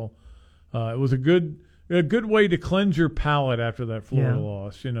NFL. It was a good way to cleanse your palate after that Florida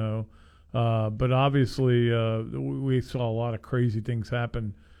loss, But obviously, we saw a lot of crazy things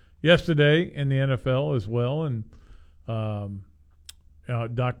happen yesterday in the NFL as well. And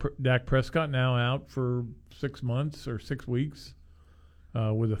Dak Prescott now out for 6 months or 6 weeks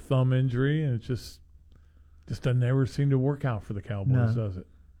with a thumb injury, and it just doesn't never seem to work out for the Cowboys, does it?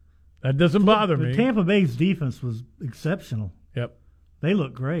 That doesn't bother me. Tampa Bay's defense was exceptional. Yep. They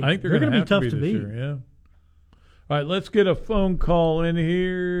look great. I think they're going to be tough to beat. Year, yeah. All right, let's get a phone call in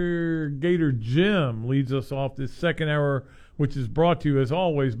here. Gator Jim leads us off this second hour, which is brought to you, as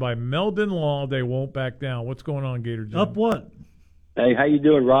always, by Meldon Law. They won't back down. What's going on, Gator Jim? Up what? Hey, how you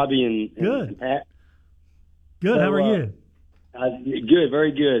doing, Robbie and Pat? Good. How are you? Good,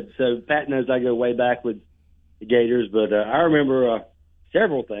 very good. So Pat knows I go way back with the Gators, but I remember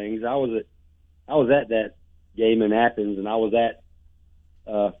several things. I was at that game in Athens, and I was at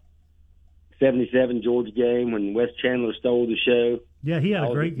 77 Georgia game when Wes Chandler stole the show. Yeah, he had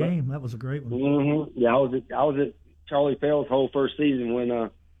a great game. That was a great one. Mm-hmm. Yeah, I was at Charlie Fell's whole first season when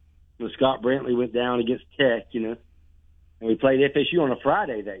Scott Brantley went down against Tech, and we played FSU on a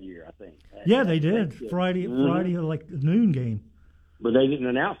Friday that year, I think. Yeah, they did. Friday, like a noon game. But they didn't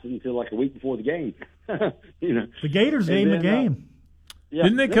announce it until like a week before the game. The Gators game, Yeah,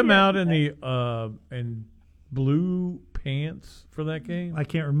 didn't they come out in the in blue pants for that game? I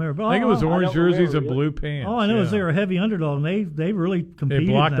can't remember. But I think it was orange jerseys and blue pants. All I know is they were a heavy underdog, and they really competed.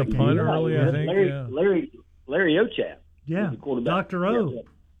 They blocked in that a punt game. early, I think. Larry Ochap. Yeah, the quarterback. Dr. O.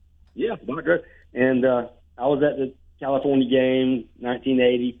 Yeah, Dr. O. And I was at the California game,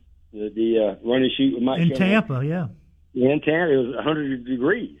 1980, the run and shoot with Mike in Shanahan. Tampa. Yeah, in Tampa, it was 100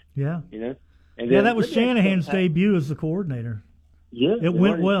 degrees. Yeah, And yeah, that was Shanahan's debut as the coordinator. Yeah, it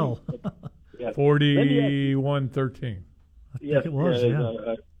went well. 41-13. I think it was.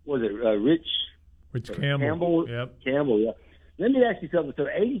 Was it Rich Campbell? Yep. Campbell. Yeah. Let me ask you something. So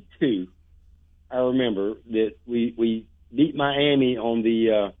 82, I remember that we beat Miami on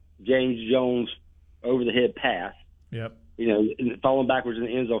the James Jones over the head pass. Yep. Falling backwards in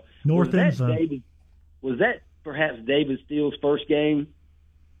the end zone. North end zone. Was that perhaps David Steele's first game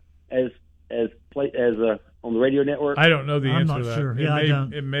as on the radio network? I don't know the answer I'm not to that. sure. Yeah,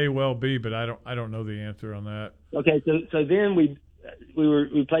 it may well be, but I don't know the answer on that. Okay, so then we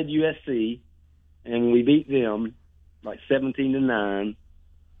played USC and we beat them like 17-9,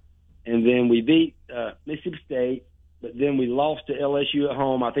 and then we beat Mississippi State, but then we lost to LSU at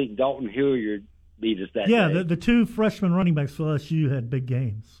home. I think Dalton Hilliard beat us that day. Yeah, the two freshman running backs for LSU had big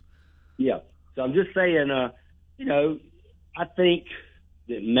games. Yeah, so I'm just saying, I think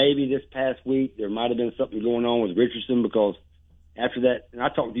that maybe this past week there might have been something going on with Richardson, because after that, and I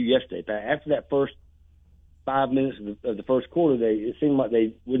talked to you yesterday, Pat, after that first 5 minutes of the first quarter, it seemed like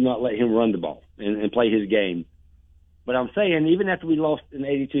they would not let him run the ball and play his game. But I'm saying, even after we lost in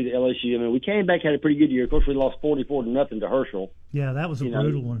 82 to LSU, we came back, had a pretty good year. Of course, we lost 44-0 to Herschel. Yeah, that was a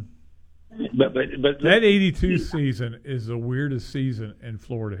brutal one. But that 82 season is the weirdest season in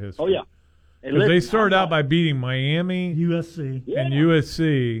Florida history. Oh, yeah. Because they started out by beating Miami, USC, and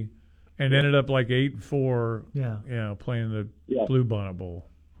USC, and ended up like 8-4. Yeah, playing the Blue Bonnet Bowl.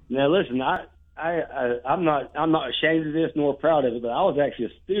 Now listen, I'm not ashamed of this nor proud of it, but I was actually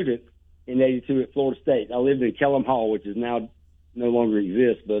a student in '82 at Florida State. I lived in Kellum Hall, which is now no longer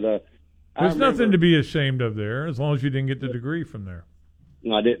exists. But there's nothing to be ashamed of there, as long as you didn't get the degree from there.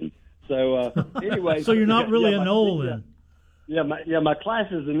 No, I didn't. So anyway, so you're not really a Knoll then. My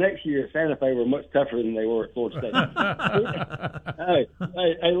classes the next year at Santa Fe were much tougher than they were at Florida State.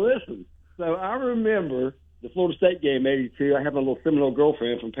 hey, listen. So I remember the Florida State game, '82. I had my little Seminole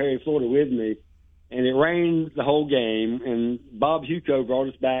girlfriend from Perry, Florida with me, and it rained the whole game, and Bob Huco brought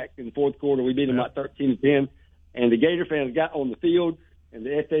us back in the fourth quarter. We beat them like 13-10, and the Gator fans got on the field, and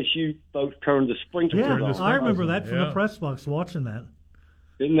the FSU folks turned the sprinklers on. I remember that from the press box watching that.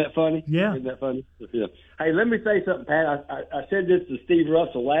 Isn't that funny? Yeah. Isn't that funny? Yeah. Hey, let me say something, Pat. I said this to Steve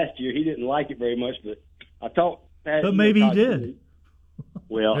Russell last year. He didn't like it very much, but I talked Pat. But maybe he did.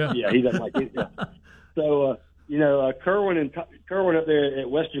 Well, yeah, he doesn't like it. Yeah. So, Kerwin up there at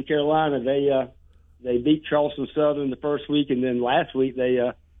Western Carolina, they beat Charleston Southern the first week, and then last week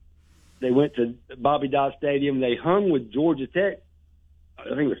they went to Bobby Dodd Stadium. They hung with Georgia Tech. I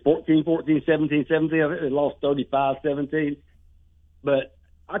think it was 14-14, 17-17. I think they lost 35-17. But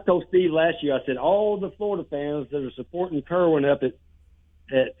I told Steve last year, I said, all the Florida fans that are supporting Kerwin up at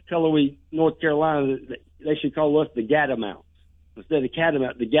Cullowhee, North Carolina, they should call us the Gatamounts. Instead of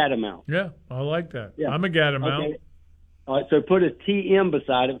Catamount, the Gatamount. Yeah, I like that. Yeah. I'm a Gatamount. Okay. All right, so put a TM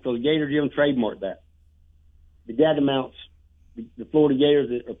beside it because Gator Gym trademarked that. The Gatamounts, the Florida Gators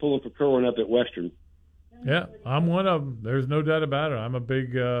that are pulling for Kerwin up at Western. Yeah, I'm one of them. There's no doubt about it. I'm a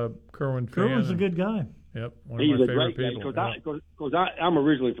big Kerwin fan. Kerwin's a good guy. Yep, He's a great guy because I'm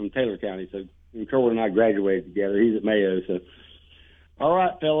originally from Taylor County, so Kerwin and I graduated together. He's at Mayo, so. All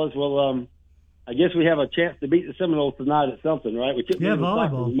right, fellas. Well, I guess we have a chance to beat the Seminoles tonight at something, right? We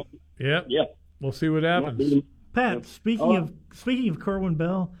volleyball. Yeah. We'll see what happens. Pat, speaking of Kerwin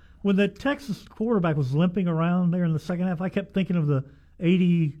Bell, when the Texas quarterback was limping around there in the second half, I kept thinking of the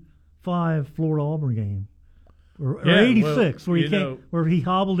 '85 Florida Auburn game. Or '86, where he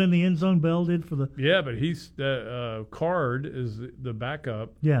hobbled in the end zone. Bell did for the. Yeah, but he's Card is the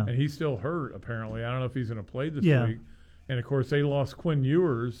backup. Yeah, and he's still hurt apparently. I don't know if he's going to play this week. And of course, they lost Quinn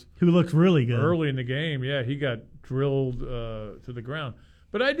Ewers, who looked really good early in the game. Yeah, he got drilled to the ground.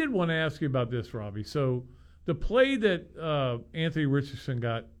 But I did want to ask you about this, Robbie. So the play that Anthony Richardson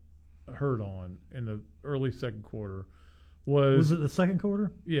got hurt on in the early second quarter was it the second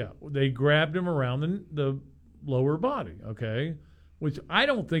quarter? Yeah, they grabbed him around the lower body, okay? which I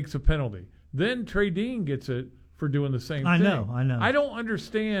don't think is a penalty. Then Trey Dean gets it for doing the same thing. I know. I don't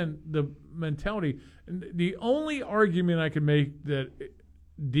understand the mentality. The only argument I could make that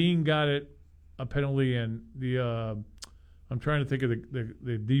Dean got it a penalty, and the I'm trying to think of the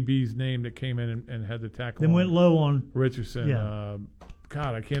DB's name that came in and had the tackle. Then went low on Richardson. Yeah.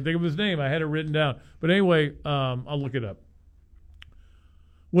 God, I can't think of his name. I had it written down. But anyway, I'll look it up.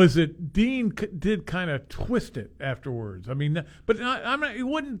 Was it Dean did kind of twist it afterwards? I mean, but he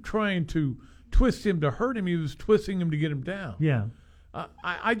wasn't trying to twist him to hurt him. He was twisting him to get him down. Yeah.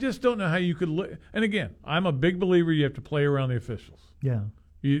 I just don't know how you could look. And again, I'm a big believer you have to play around the officials. Yeah.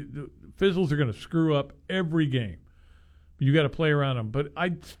 The officials are going to screw up every game. You got to play around them. But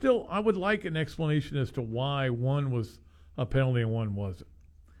I would like an explanation as to why one was a penalty and one wasn't.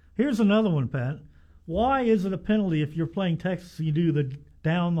 Here's another one, Pat. Why is it a penalty if you're playing Texas and you do the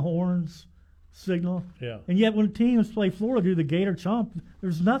down the horns signal? Yeah. And yet when teams play Florida do the Gator Chomp,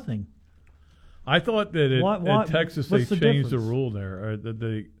 there's nothing. I thought that at Texas they changed the rule there, or that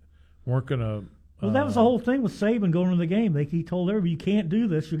they weren't going to. Well, that was the whole thing with Saban going into the game. He told everybody, you can't do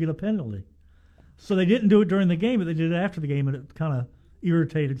this, you'll get a penalty. So they didn't do it during the game, but they did it after the game, and it kind of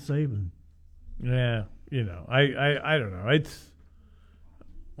irritated Saban. Yeah, I don't know. It's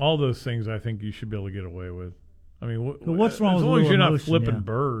all those things I think you should be able to get away with. I mean, what's wrong as with long as you're not emotion, flipping yeah.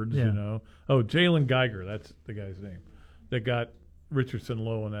 birds, Yeah. Oh, Jalen Geiger, that's the guy's name, that got Richardson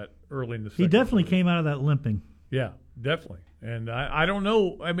low in that early in the season. He definitely came out of that limping. Yeah, definitely. And I don't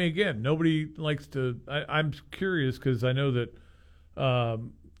know. I mean, again, nobody likes to. I'm curious because I know that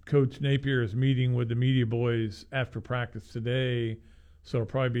Coach Napier is meeting with the media boys after practice today, so it'll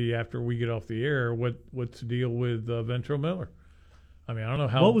probably be after we get off the air. What's the deal with Ventrell Miller? I mean, I don't know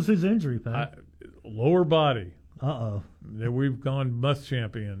how. What was his injury, Pat? Lower body. Uh-oh. We've gone must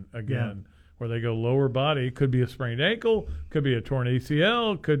champion again, where they go lower body. Could be a sprained ankle, could be a torn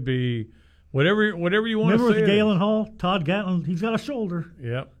ACL, could be whatever you want to say. Remember with Galen Hall, Todd Gatlin, he's got a shoulder.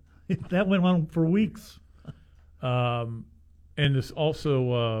 Yep. That went on for weeks. And this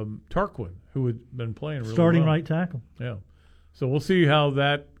also Tarquin, who had been playing really starting well. right tackle. Yeah. So we'll see how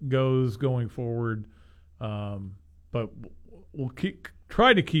that goes going forward. But we'll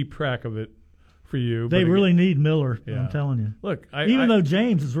try to keep track of it for you. They really need Miller, Yeah. I'm telling you. Look, even though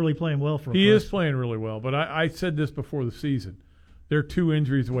James is really playing well for he is playing really well, but I said this before the season. They're 2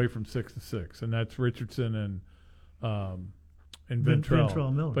 injuries away from 6-6, and that's Richardson and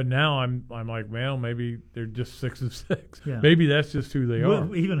Ventrell Miller. But now I'm like, well, maybe they're just 6-6. Yeah. Maybe that's just who they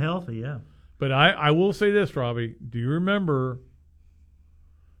are. Even healthy, yeah. But I will say this, Robbie. Do you remember?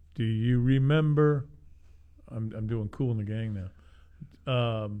 I'm doing Cool in the Gang now.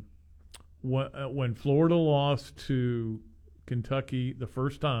 When Florida lost to Kentucky the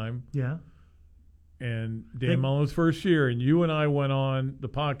first time, yeah, and Dan Mullen's first year, and you and I went on the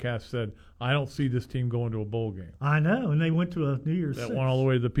podcast, said, I don't see this team going to a bowl game. I know, and they went to a New Year's that Six. went all the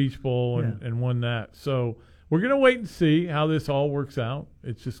way to the Peach Bowl and won that. So we're going to wait and see how this all works out.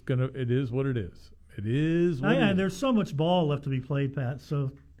 It's just it is what it is. It is what it is. There's so much ball left to be played, Pat,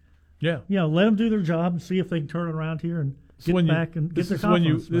 so yeah, let them do their job and see if they can turn it around here and get back and get their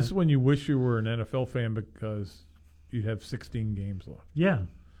confidence back. This is when you wish you were an NFL fan because you have 16 games left. Yeah.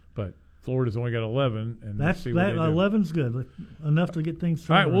 But Florida's only got 11, and that 11's good, enough to get things all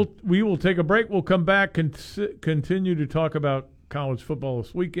started. right, we will take a break. We'll come back and continue to talk about college football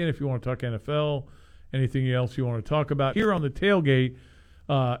this weekend. If you want to talk NFL, anything else you want to talk about here on the Tailgate,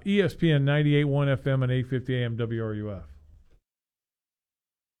 ESPN 98.1 FM and 850 AM WRUF.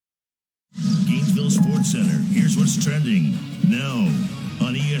 Gainesville Sports Center. Here's what's trending now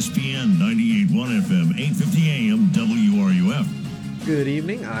on ESPN 98.1 FM, 850 AM WRUF. Good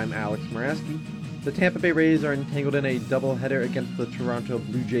evening, I'm Alex Moraski. The Tampa Bay Rays are entangled in a doubleheader against the Toronto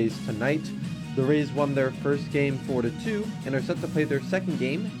Blue Jays tonight. The Rays won their first game 4-2 and are set to play their second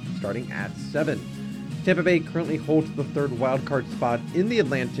game starting at 7. Tampa Bay currently holds the third wildcard spot in the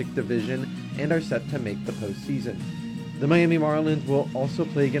Atlantic Division and are set to make the postseason. The Miami Marlins will also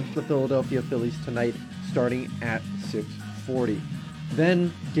play against the Philadelphia Phillies tonight, starting at 6:40.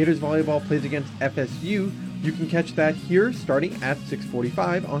 Then, Gators Volleyball plays against FSU. You can catch that here, starting at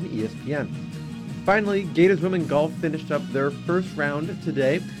 6:45 on ESPN. Finally, Gators Women Golf finished up their first round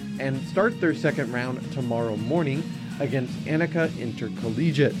today and start their second round tomorrow morning against Annika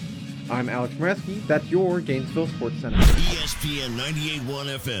Intercollegiate. I'm Alex Moreski. That's your Gainesville Sports Center. ESPN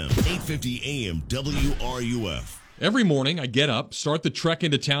 98.1 FM, 850 AM WRUF. Every morning, I get up, start the trek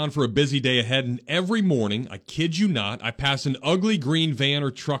into town for a busy day ahead, and every morning, I kid you not, I pass an ugly green van or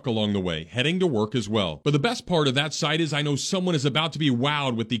truck along the way, heading to work as well. But the best part of that sight is I know someone is about to be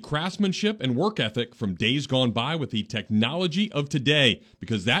wowed with the craftsmanship and work ethic from days gone by with the technology of today,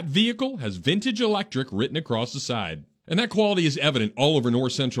 because that vehicle has Vintage Electric written across the side. And that quality is evident all over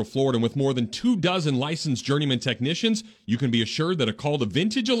North Central Florida, and with more than 24 licensed journeyman technicians, you can be assured that a call to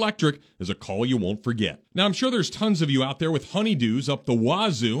Vintage Electric is a call you won't forget. Now, I'm sure there's tons of you out there with honeydews up the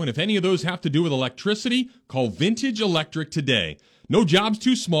wazoo, and if any of those have to do with electricity, call Vintage Electric today. No job's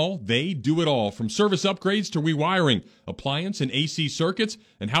too small, they do it all, from service upgrades to rewiring, appliance and AC circuits,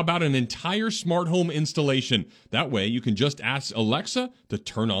 and how about an entire smart home installation? That way you can just ask Alexa to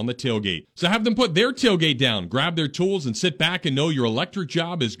turn on the tailgate. So have them put their tailgate down, grab their tools, and sit back and know your electric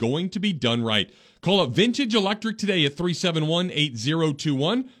job is going to be done right. Call up Vintage Electric today at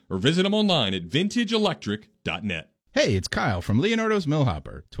 371-8021 or visit them online at vintageelectric.net. Hey, it's Kyle from Leonardo's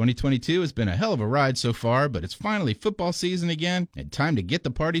Millhopper. 2022 has been a hell of a ride so far, but it's finally football season again and time to get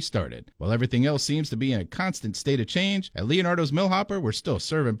the party started. While everything else seems to be in a constant state of change, at Leonardo's Millhopper, we're still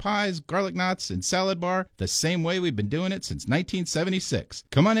serving pies, garlic knots, and salad bar the same way we've been doing it since 1976.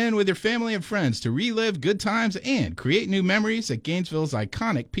 Come on in with your family and friends to relive good times and create new memories at Gainesville's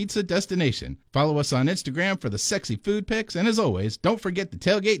iconic pizza destination. Follow us on Instagram for the sexy food pics, and as always, don't forget the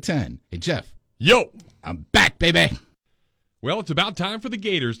Tailgate 10. Hey, Jeff. Yo! I'm back, baby! Well, it's about time for the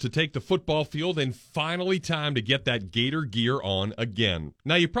Gators to take the football field and finally time to get that Gator gear on again.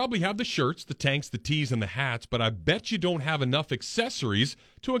 Now, you probably have the shirts, the tanks, the tees, and the hats, but I bet you don't have enough accessories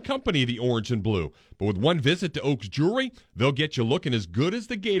to accompany the orange and blue. But with one visit to Oaks Jewelry, they'll get you looking as good as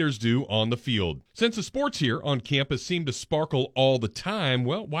the Gators do on the field. Since the sports here on campus seem to sparkle all the time,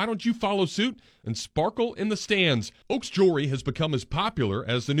 well, why don't you follow suit and sparkle in the stands? Oaks Jewelry has become as popular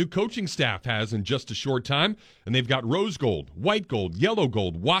as the new coaching staff has in just a short time, and they've got rose gold, white gold, yellow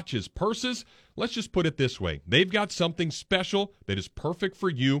gold, watches, purses. Let's just put it this way. They've got something special that is perfect for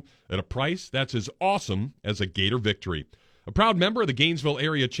you at a price that's as awesome as a Gator victory. A proud member of the Gainesville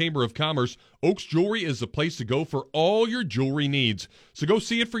Area Chamber of Commerce, Oaks Jewelry is the place to go for all your jewelry needs. So go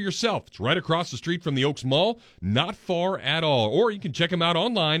see it for yourself. It's right across the street from the Oaks Mall, not far at all. Or you can check them out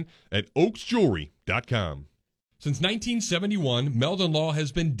online at oaksjewelry.com. Since 1971, Meldon Law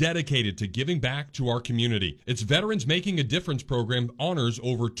has been dedicated to giving back to our community. Its Veterans Making a Difference program honors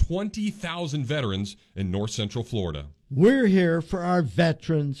over 20,000 veterans in North Central Florida. We're here for our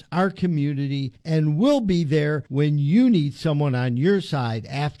veterans, our community, and we'll be there when you need someone on your side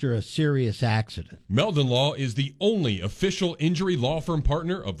after a serious accident. Meldon Law is the only official injury law firm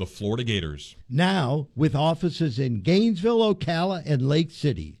partner of the Florida Gators. Now, with offices in Gainesville, Ocala, and Lake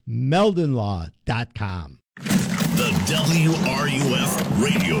City, meldonlaw.com. The WRUF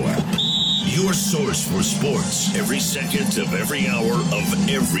radio app. Your source for sports every second of every hour of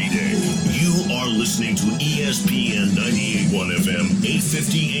every day. You are listening to ESPN 98.1 FM,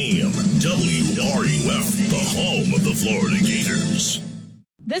 850 AM, WRUF, the home of the Florida Gators.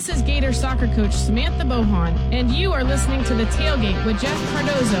 This is Gator soccer coach Samantha Bohan, and you are listening to The Tailgate with Jeff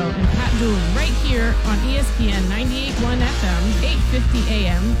Cardozo and Pat Dooley right here on ESPN 98.1 FM, 850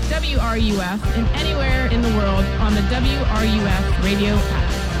 AM, WRUF, and anywhere in the world on the WRUF radio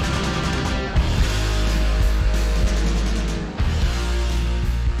app.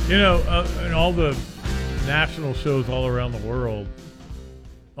 You know, in all the national shows all around the world,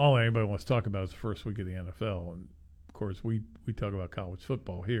 all anybody wants to talk about is the first week of the NFL. And, of course, we talk about college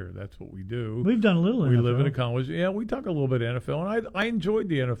football here. That's what we do. We've done a little We NFL. live in a college. Yeah, we talk a little bit NFL. And I enjoyed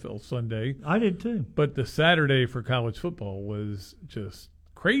the NFL Sunday. I did, too. But the Saturday for college football was just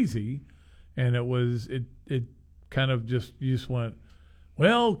crazy. And it kind of just, you just went,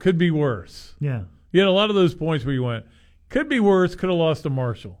 well, could be worse. Yeah. You had a lot of those points where you went, could be worse, could have lost to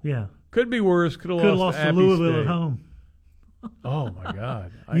Marshall. Yeah. Could be worse, could have lost to to Appy Louisville State. at home. Oh, my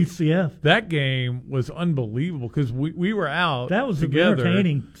God. UCF. That game was unbelievable because we were out That was together.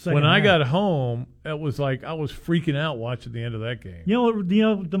 entertaining second When I half. got home, it was like I was freaking out watching the end of that game. You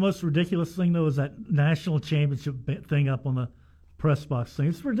know the most ridiculous thing, though, is that national championship thing up on the press box thing.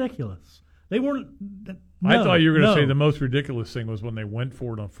 It's ridiculous. They weren't. I thought you were going to say the most ridiculous thing was when they went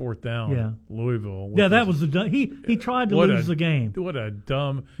for it on fourth down. Yeah. Louisville. Yeah, that was he tried to lose the game. What a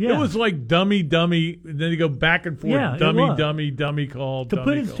dumb. Yeah. It was like dummy, and then you go back and forth. Yeah, dummy call. To dummy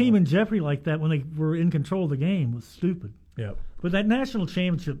put his call. team in jeopardy like that when they were in control of the game was stupid. Yeah. But that national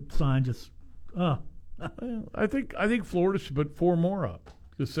championship sign just. I think Florida should put 4 more up.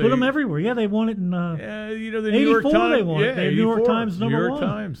 Put them everywhere. Yeah, they won it in. You know, the 84 New York Times. They won it. The New York Times New number York one.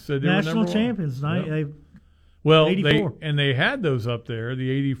 Times said they were national number champions. One. Well, 84. they had those up there,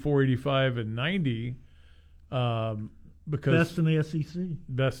 the 84, 85, and 90. Because best in the SEC.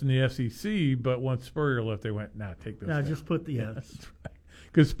 Best in the SEC, but once Spurrier left, they went, take those. Yeah, just put the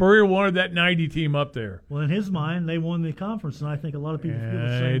Because Spurrier wanted that 90 team up there. Well, in his mind, they won the conference, and I think a lot of people feel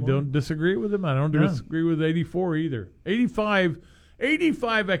the same way. I don't disagree with him. I don't disagree with 84 either. 85,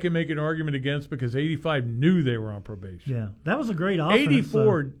 I can make an argument against because 85 knew they were on probation. Yeah, that was a great offense.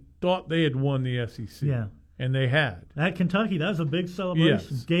 84 thought they had won the SEC. Yeah. And they had. At Kentucky, that was a big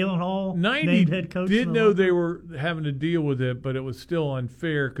celebration. Yes. Galen Hall 90 named head coach. Did know they were having to deal with it, but it was still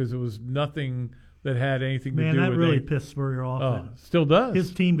unfair because it was nothing that had anything to do with it. Man, that really pissed Spurrier off. Oh, still does.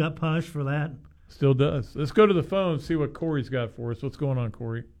 His team got punished for that. Still does. Let's go to the phone and see what Corey's got for us. What's going on,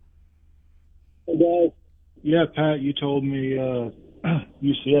 Corey? Hey, guys. Yeah, Pat, you told me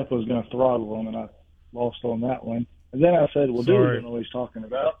UCF was going to throttle them, and I lost on that one. And then I said, well, dude, you don't know what he's talking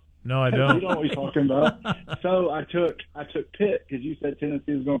about. No, I don't. You don't know what he's talking about. So I took Pitt because you said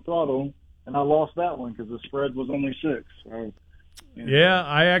Tennessee was going to throttle them, and I lost that one because the spread was only 6. So, yeah,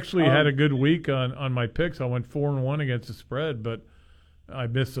 I actually had a good week on my picks. I went 4-1 against the spread, but I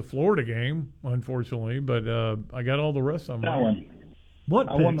missed the Florida game, unfortunately. But I got all the rest of them. That one. What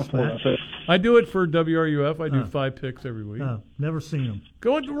I won the picks, Florida. Pat? I do it for WRUF. I do 5 picks every week. Never seen them.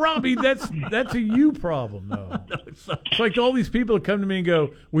 Go with Robbie. That's a you problem, though. No, it's like all these people that come to me and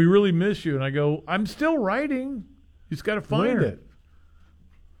go, "We really miss you," and I go, "I'm still writing. You just got to find Where? it."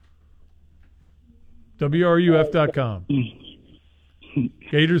 WRUF.com.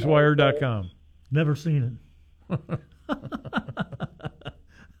 GatorsWire.com. Never seen it.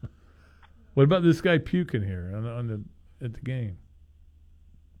 What about this guy puking here at the game?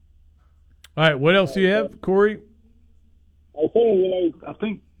 All right, what else do you have, Corey? I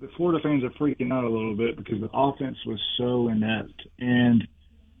think the Florida fans are freaking out a little bit because the offense was so inept. And,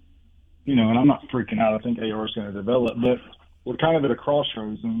 and I'm not freaking out. I think AR is going to develop. But we're kind of at a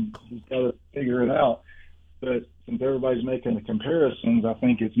crossroads, and he's got to figure it out. But since everybody's making the comparisons, I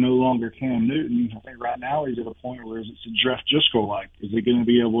think it's no longer Cam Newton. I think right now he's at a point where it's a Jeff Driscoll-like. Is he going to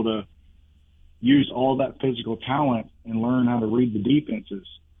be able to use all that physical talent and learn how to read the defenses?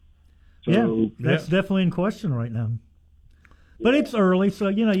 So, that's definitely in question right now. But it's early, so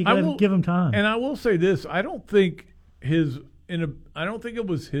you got to give him time. And I will say this: I don't think it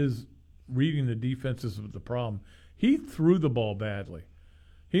was his reading the defenses was the problem. He threw the ball badly.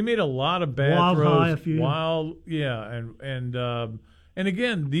 He made a lot of bad throws. And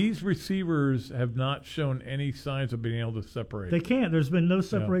again, these receivers have not shown any signs of being able to separate. They can't. There's been no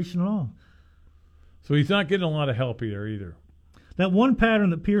separation at all. So he's not getting a lot of help either. That one pattern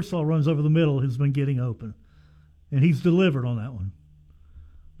that Pearsall runs over the middle has been getting open, and he's delivered on that one.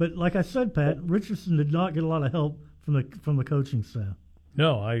 But like I said, Pat, Richardson did not get a lot of help from the coaching staff.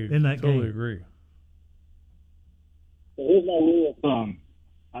 No, I totally agree. Here's my rule of thumb.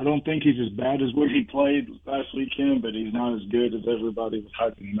 I don't think he's as bad as what he played last weekend, but he's not as good as everybody was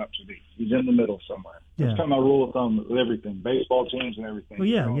hyping him up to be. He's in the middle somewhere. That's kind of my rule of thumb with everything, baseball teams and everything.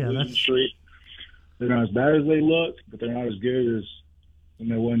 Well, that's street. They're not as bad as they look, but they're not as good as when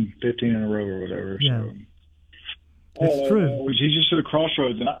they won 15 in a row or whatever. Yeah. So, it's true. He's just at a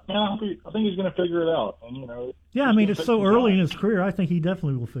crossroads, and I think he's going to figure it out. And yeah, I mean, it's so early in his career. I think he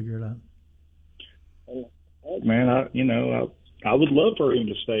definitely will figure it out. Man, I would love for him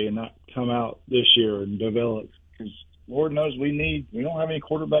to stay and not come out this year and develop because Lord knows we don't have any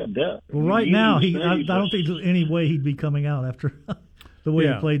quarterback depth. Well, right now, I don't think there's any way he'd be coming out after the way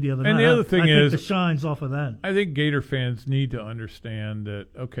he played the other night. And the other thing is, the shine's off of that. I think Gator fans need to understand that,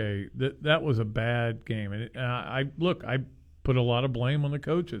 okay, that was a bad game. And I put a lot of blame on the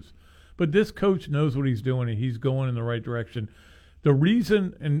coaches. But this coach knows what he's doing, and he's going in the right direction. The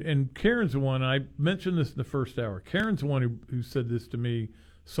reason, and Karen's the one, I mentioned this in the first hour, Karen's the one who said this to me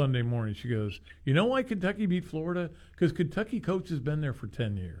Sunday morning. She goes, you know why Kentucky beat Florida? Because Kentucky coach has been there for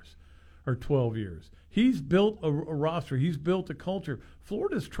 10 years or 12 years. He's built a roster. He's built a culture.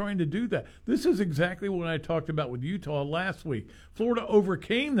 Florida's trying to do that. This is exactly what I talked about with Utah last week. Florida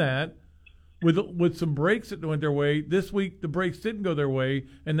overcame that with some breaks that went their way. This week, the breaks didn't go their way,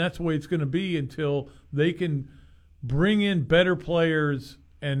 and that's the way it's going to be until they can bring in better players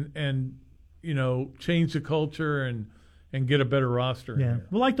and change the culture and get a better roster. Yeah.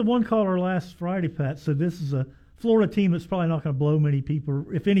 Well, like the one caller last Friday, Pat, said this is a Florida team that's probably not going to blow many people,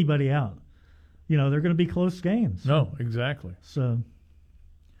 if anybody, out. They're going to be close games. No, exactly. So,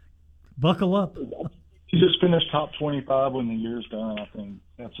 buckle up. You just finish top 25 when the year's done. I think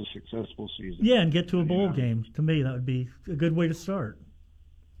that's a successful season. Yeah, and get to a bowl game. To me, that would be a good way to start.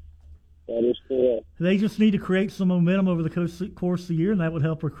 That is correct. They just need to create some momentum over the course of the year, and that would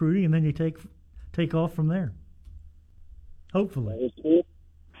help recruiting, and then you take off from there. Hopefully.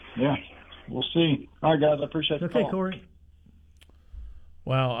 Yeah. we'll see. All right, guys, I appreciate the call. Okay, Corey.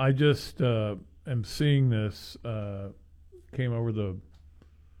 Wow, I just am seeing this. Came over the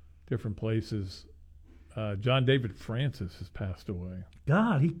different places. John David Francis has passed away.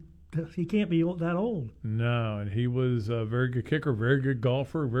 God, he can't be that old. No, and he was a very good kicker, very good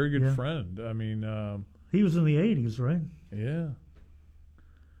golfer, very good friend. I mean, he was in the 80s, right? Yeah.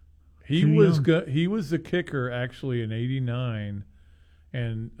 He was good. He was the kicker actually in '89,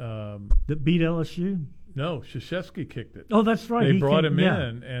 and that beat LSU. No, Krzyzewski kicked it. Oh, that's right. They brought him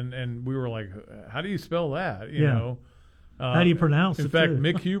in, and we were like, "How do you spell that?" You know, how do you pronounce it? In fact,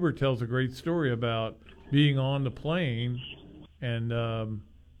 Mick Huber tells a great story about being on the plane and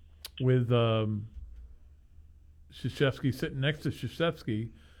with Krzyzewski sitting next to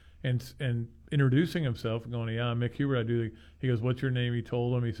Krzyzewski and introducing himself and going, "Yeah, I'm Mick Huber. I do." He goes, "What's your name?" He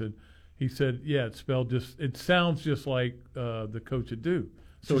told him. He said, "Yeah, it's spelled it sounds just like the coach at Duke."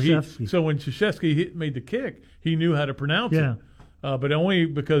 So when Krzyzewski made the kick, he knew how to pronounce it, but only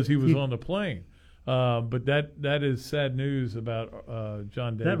because he was on the plane. But that is sad news about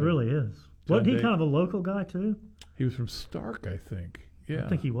John David. That really is. Wasn't he kind of a local guy too? He was from Stark, I think. Yeah, I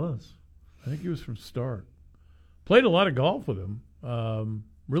think he was. I think he was from Stark. Played a lot of golf with him.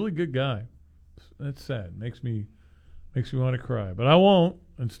 Really good guy. That's sad. Makes me want to cry, but I won't.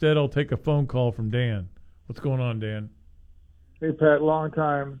 Instead, I'll take a phone call from Dan. What's going on, Dan? Hey, Pat, long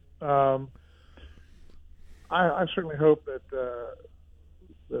time. I certainly hope that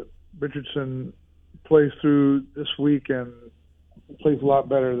Richardson plays through this week and plays a lot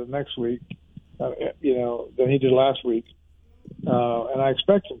better than next week, than he did last week. And I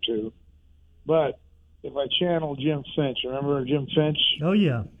expect him to. But if I channel Jim Finch, remember Jim Finch? Oh,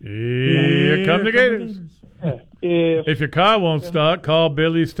 yeah. Here come the Gators. If your car won't start, call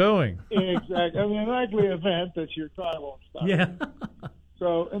Billy's Towing. Exactly. In the unlikely event that your car won't start. Yeah.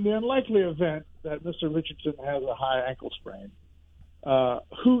 So in the unlikely event that Mr. Richardson has a high ankle sprain,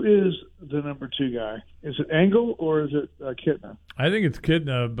 who is the number 2 guy? Is it Engel or is it Kitna? I think it's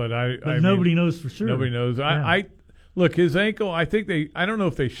Kitna, but nobody knows for sure. Nobody knows. Yeah. I look, his ankle. I don't know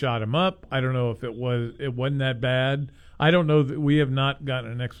if they shot him up. I don't know if it wasn't that bad. I don't know that we have not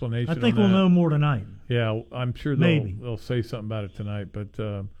gotten an explanation. I think we'll know more tonight. Yeah, I'm sure they'll say something about it tonight. But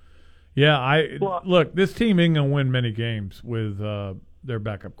look, this team ain't gonna win many games with their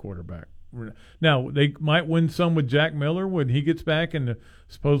backup quarterback. Now they might win some with Jack Miller when he gets back, and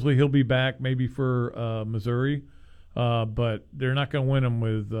supposedly he'll be back maybe for Missouri. But they're not going to win them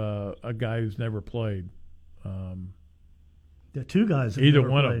with a guy who's never played. The 2 guys. Either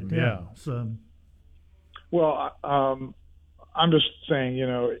one of them, yeah. So. Well, I'm just saying,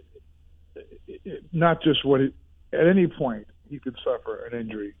 not just at any point he could suffer an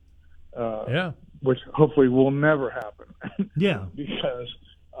injury. Which hopefully will never happen. Yeah. Because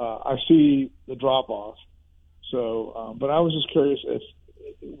I see the drop off. So, but I was just curious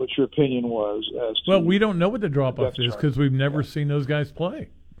what your opinion was as to. Well, we don't know what the drop off is because we've never seen those guys play.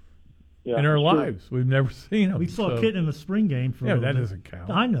 Yeah, in our lives, we've never seen them. We saw Kitten in the spring game. That doesn't count.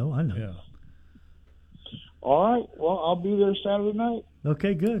 I know. Yeah. All right. Well, I'll be there Saturday night.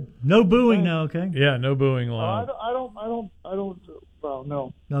 Okay, good. No booing now, okay? Yeah, no booing allowed. I don't. Well,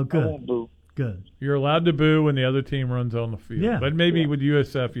 no. No, good. I won't boo. Good. You're allowed to boo when the other team runs on the field. Yeah. But maybe with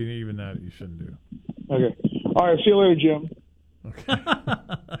USF, even that you shouldn't do. Okay. All right. See you later, Jim. Okay.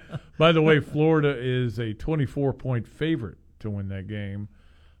 By the way, Florida is a 24-point favorite to win that game.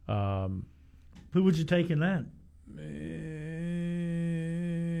 Who would you take in that?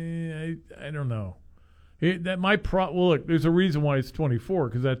 I don't know. Look, there's a reason why it's 24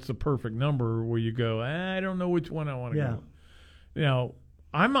 because that's the perfect number where you go, I don't know which one I want to go. Now,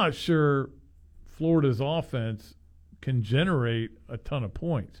 I'm not sure Florida's offense can generate a ton of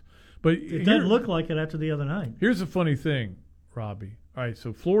points. But it doesn't look like it after the other night. Here's the funny thing, Robbie. All right,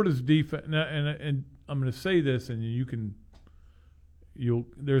 so Florida's defense, and I'm going to say this, and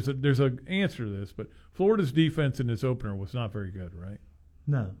there's an answer to this, but Florida's defense in this opener was not very good, right?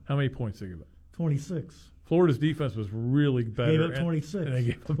 No. How many points did they give up? 26. Florida's defense was really better. Gave up 26. And they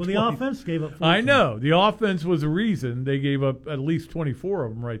gave up 20. The offense gave up 14. I know. The offense was the reason they gave up at least 24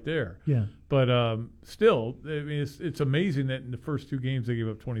 of them right there. Yeah. But still, I mean, it's amazing that in the first 2 games they gave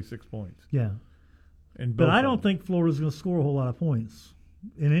up 26 points. Yeah. But I don't think Florida's going to score a whole lot of points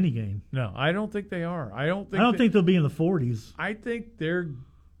in any game. No, I don't think they are. I don't think they'll be in the 40s. I think they're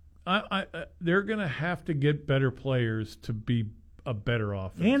going to have to get better players to be a better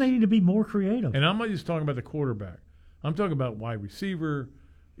offense. And they need to be more creative. And I'm not just talking about the quarterback. I'm talking about wide receiver,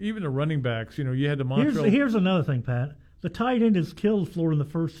 even the running backs. You had the Montreal. Here's another thing, Pat. The tight end has killed Florida in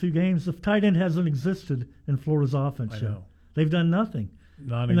the first 2 games. The tight end hasn't existed in Florida's offense yet. They've done nothing.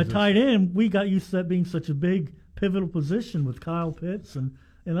 And the tight end, we got used to that being such a big pivotal position with Kyle Pitts and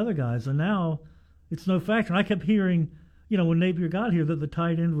other guys, and now it's no factor. And I kept hearing, when Napier got here, that the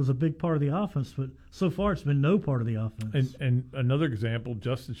tight end was a big part of the offense, but so far it's been no part of the offense. And another example,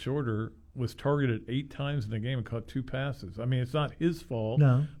 Justin Shorter was targeted 8 times in the game and caught 2 passes. I mean, it's not his fault.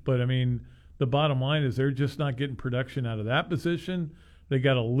 No. But, I mean, the bottom line is they're just not getting production out of that position. They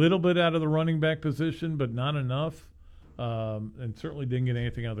got a little bit out of the running back position, but not enough. And certainly didn't get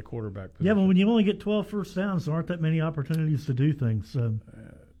anything out of the quarterback position. Yeah, but when you only get 12 first downs, there aren't that many opportunities to do things. So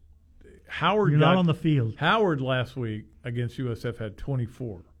Howard you're not on the field. Howard last week against USF had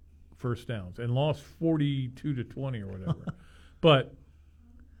 24 first downs and lost 42-20 or whatever. But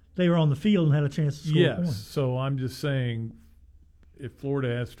they were on the field and had a chance to score points. So I'm just saying, if Florida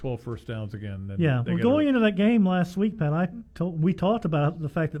has 12 first downs again, then going into that game last week, Pat, we talked about the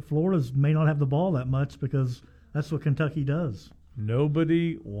fact that Florida may not have the ball that much because that's what Kentucky does.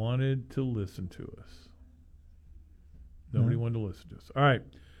 Nobody wanted to listen to us. Nobody wanted to listen to us. All right.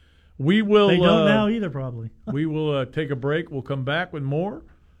 We will. They don't now either, probably. We will take a break. We'll come back with more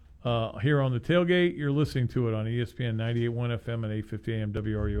here on the Tailgate. You're listening to it on ESPN 98.1 FM and 850 AM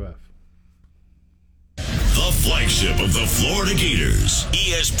WRUF. The flagship of the Florida Gators,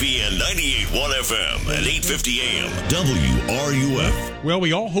 ESPN 98.1 FM and 850 AM WRUF. Well,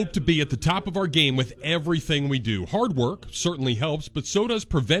 we all hope to be at the top of our game with everything we do. Hard work certainly helps, but so does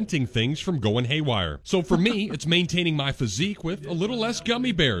preventing things from going haywire. So for me, it's maintaining my physique with a little less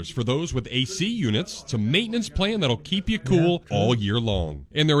gummy bears. For those with AC units, it's a maintenance plan that'll keep you cool all year long.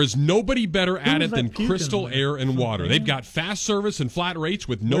 And there is nobody better at it than Crystal Air and Water. They've got fast service and flat rates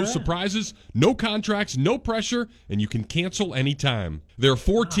with no surprises, no contracts, no pressure, and you can cancel anytime. Their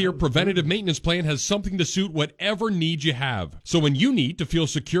 4-tier preventative maintenance plan has something to suit whatever need you have. So when you need to feel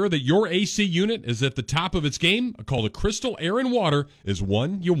secure that your AC unit is at the top of its game, a call to Crystal Air and Water is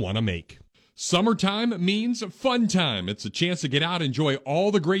one you want to make. Summertime means fun time. It's a chance to get out and enjoy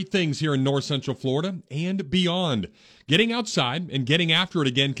all the great things here in North Central Florida and beyond. Getting outside and getting after it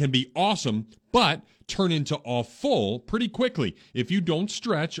again can be awesome, but turn into awful pretty quickly if you don't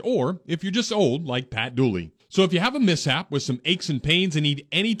stretch or if you're just old like Pat Dooley. So if you have a mishap with some aches and pains and need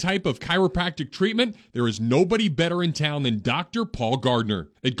any type of chiropractic treatment, there is nobody better in town than Dr. Paul Gardner.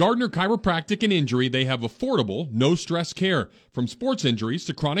 At Gardner Chiropractic and Injury, they have affordable, no-stress care. From sports injuries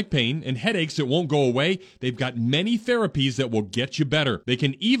to chronic pain and headaches that won't go away, they've got many therapies that will get you better. They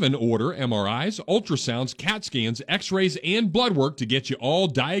can even order MRIs, ultrasounds, CAT scans, x-rays, and blood work to get you all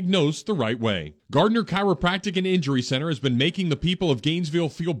diagnosed the right way. Gardner Chiropractic and Injury Center has been making the people of Gainesville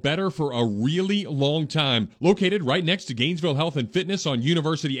feel better for a really long time. Located right next to Gainesville Health and Fitness on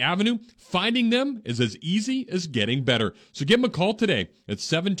University Avenue, finding them is as easy as getting better. So give them a call today at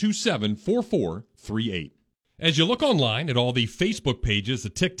 727-4438. As you look online at all the Facebook pages,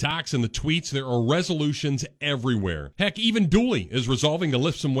 the TikToks, and the tweets, there are resolutions everywhere. Heck, even Dooley is resolving to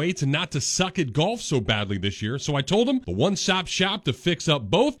lift some weights and not to suck at golf so badly this year. So I told him the one-stop shop to fix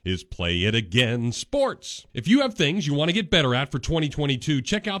up both is Play It Again Sports. If you have things you want to get better at for 2022,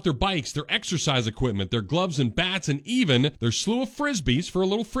 check out their bikes, their exercise equipment, their gloves and bats, and even their slew of Frisbees for a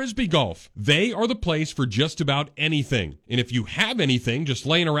little Frisbee golf. They are the place for just about anything. And if you have anything just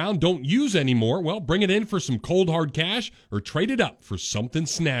laying around, don't use anymore, well, bring it in for some cold hard cash or trade it up for something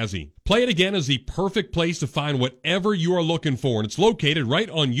snazzy. Play It Again is the perfect place to find whatever you are looking for, and it's located right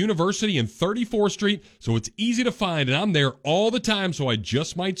on University and 34th Street, so it's easy to find, and I'm there all the time, so I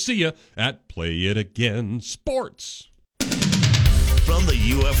just might see you at Play It Again Sports. From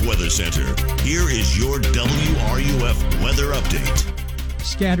the UF Weather Center, here is your WRUF weather update.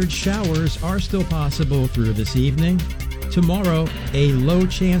 Scattered showers are still possible through this evening. Tomorrow, a low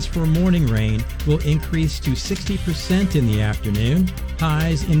chance for morning rain will increase to 60% in the afternoon,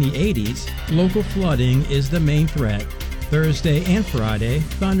 highs in the 80s. Local flooding is the main threat. Thursday and Friday,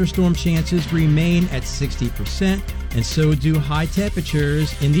 thunderstorm chances remain at 60%, and so do high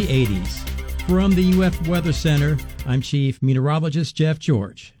temperatures in the 80s. From the UF Weather Center, I'm Chief Meteorologist Jeff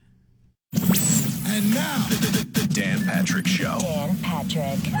George. And now, the Dan Patrick Show. Dan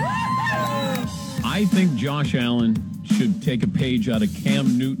Patrick. I think Josh Allen should take a page out of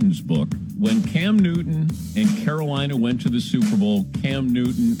Cam Newton's book. When Cam Newton and Carolina went to the Super Bowl, Cam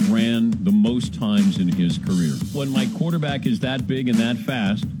Newton ran the most times in his career. When my quarterback is that big and that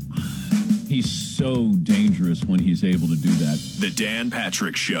fast, he's so dangerous when he's able to do that. The Dan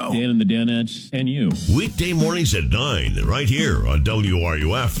Patrick Show. Dan and the Danettes and you. Weekday mornings at 9, right here on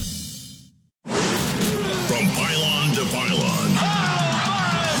WRUF. From pylon to pylon,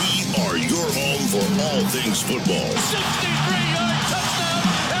 we are your home for all things football. 63-yard touchdown,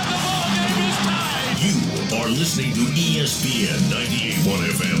 and the ball game is tied. You are listening to ESPN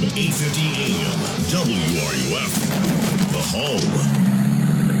 98.1 FM, 850 AM, WRUF, the home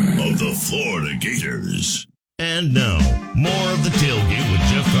of the Florida Gators. And now, more of the Tailgate with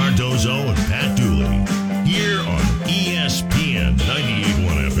Jeff Cardozo and Pat Dooley, here on ESPN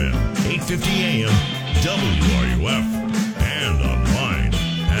 98.1 FM, 850 AM, WRUF, and online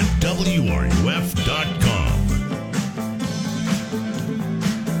at WRUF.com.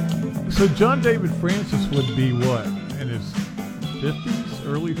 So John David Francis would be what, in his 50s,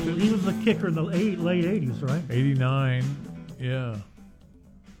 early 50s? He was the kicker in the late 80s, right? 89, yeah.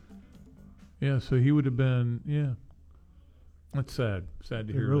 Yeah, so he would have been, yeah. That's sad. Sad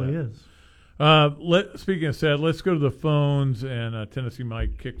to hear that. It really is. Speaking of sad, let's go to the phones, and Tennessee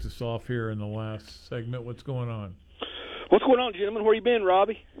Mike kicks us off here in the last segment. What's going on? What's going on, gentlemen? Where you been,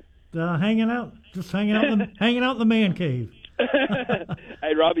 Robbie? Hanging out. Just hanging out hanging out in the man cave.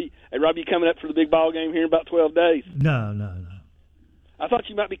 Hey, Robbie, you coming up for the big ball game here in about 12 days? No. I thought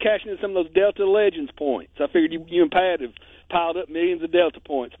you might be cashing in some of those Delta Legends points. I figured you and Pat have piled up millions of Delta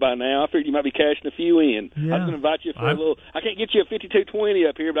points by now. I figured you might be cashing a few in. Yeah. I was going to invite you for a little. I can't get you a 5220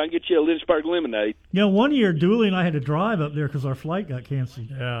 up here, but I can get you a Lynchburg lemonade. You know, one year Dooley and I had to drive up there because our flight got canceled.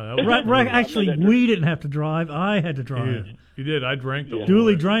 Yeah, right. Actually, we didn't have to drive. I had to drive. You did. I drank the whole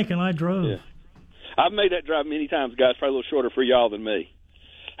Dooley way. drank and I drove. Yeah. I've made that drive many times, guys. Probably a little shorter for y'all than me.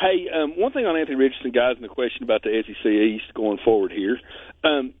 Hey, one thing on Anthony Richardson, guys, and the question about the SEC East going forward here.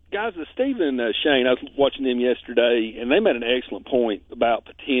 Guys, Stephen and Shane, I was watching them yesterday, and they made an excellent point about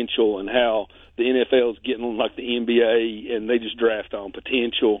potential and how the NFL is getting like the NBA, and they just draft on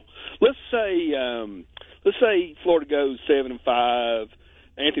potential. Let's say Florida goes 7-5.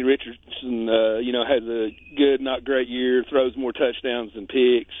 Anthony Richardson, has a good, not great year, throws more touchdowns than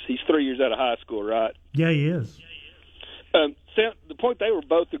picks. He's 3 years out of high school, right? Yeah, he is. The point they were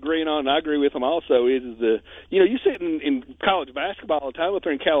both agreeing on, and I agree with them also, is you sit in college basketball all the time up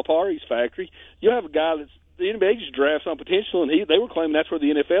there in Calipari's factory. You have a guy that's the NBA just drafts on potential, and they were claiming that's where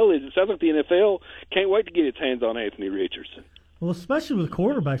the NFL is. It sounds like the NFL can't wait to get its hands on Anthony Richardson. Well, especially with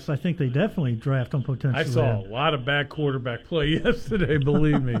quarterbacks, I think they definitely draft on potential. I saw a lot of bad quarterback play yesterday,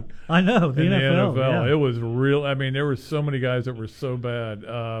 believe me. I know, the NFL. Yeah. It was real. I mean, there were so many guys that were so bad.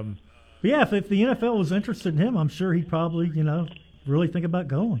 Yeah, if the NFL was interested in him, I'm sure he'd probably, really think about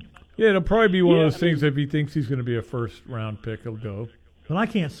going. Yeah, it'll probably be one of those things. If he thinks he's going to be a first-round pick, he'll go. But I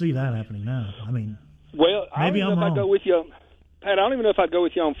can't see that happening now. I mean, maybe I'm wrong. I'd go with you. Pat, I don't even know if I'd go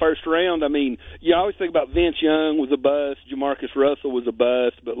with you on first round. I mean, you always think about Vince Young was a bust, Jamarcus Russell was a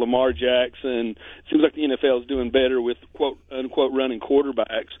bust, but Lamar Jackson, it seems like the NFL is doing better with quote-unquote running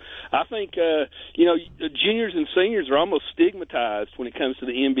quarterbacks. I think, juniors and seniors are almost stigmatized when it comes to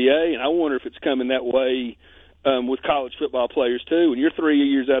the NBA, and I wonder if it's coming that way with college football players too. When you're 3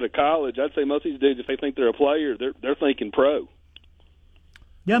 years out of college, I'd say most of these dudes, if they think they're a player, they're thinking pro.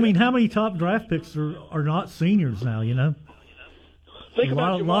 Yeah, I mean, how many top draft picks are not seniors now, Think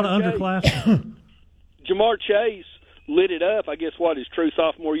about a lot of underclassmen. Jamar Chase lit it up, I guess, his true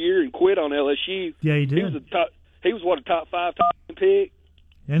sophomore year and quit on LSU. Yeah, he did. He was a top 5 pick?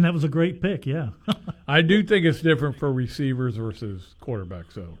 And that was a great pick, yeah. I do think it's different for receivers versus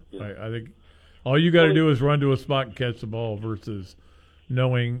quarterbacks, though. Yeah. I think all you got to do is run to a spot and catch the ball versus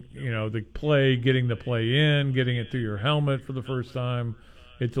knowing, the play, getting the play in, getting it through your helmet for the first time.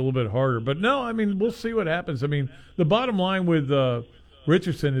 It's a little bit harder. But, no, I mean, we'll see what happens. I mean, the bottom line with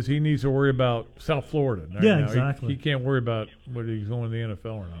Richardson is he needs to worry about South Florida. Right now. Exactly. He can't worry about whether he's going to the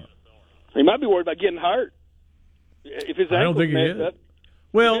NFL or not. He might be worried about getting hurt. If his I don't think he is. Up,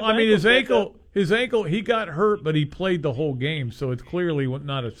 well, I mean, his ankle, he got hurt, but he played the whole game, so it's clearly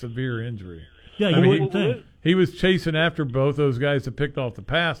not a severe injury. Yeah, you wouldn't think. He was chasing after both those guys that picked off the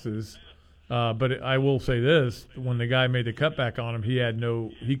passes. But I will say this: when the guy made the cutback on him,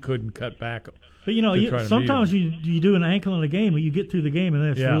 he couldn't cut back. But sometimes you do an ankle in a game, and you get through the game, and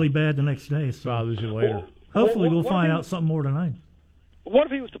then it's really bad the next day. So bothers you later. Hopefully, we'll find out something more tonight. What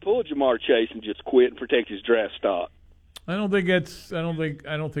if he was to pull Jamar Chase and just quit and protect his draft stock? I don't think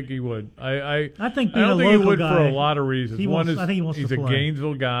he would. I think I don't think he would guy, for a lot of reasons. One is he's a play.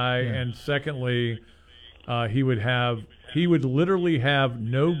 Gainesville guy, and secondly, he would literally have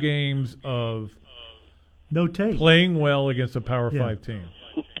no games of no tape playing well against a Power 5 team.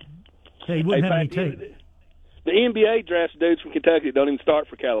 Yeah, he wouldn't have any tape. The NBA drafts dudes from Kentucky that don't even start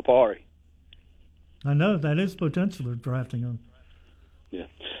for Calipari. I know that is potential of drafting them. Yeah.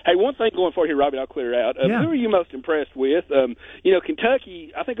 Hey, one thing going forward here, Robbie, I'll clear it out. Who are you most impressed with?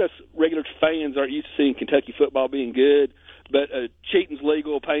 Kentucky, I think us regular fans aren't used to seeing Kentucky football being good, but cheating's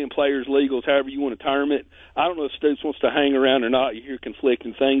legal, paying players legal, however you want to term it. I don't know if Stoops wants to hang around or not. You hear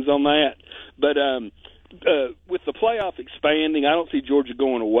conflicting things on that. But with the playoff expanding, I don't see Georgia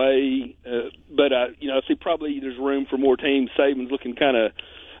going away, but I see probably there's room for more teams. Saban's looking kind of.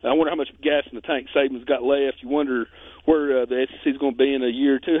 I wonder how much gas in the tank Saban's got left. You wonder where the SEC is going to be in a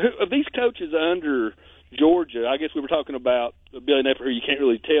year or two. Of these coaches under Georgia, I guess we were talking about Billy Napier, who you can't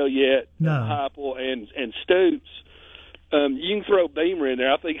really tell yet. No. Heupel and Stoops. You can throw Beamer in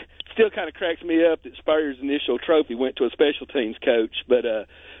there. I think still kind of cracks me up that Spurrier's initial trophy went to a special teams coach. But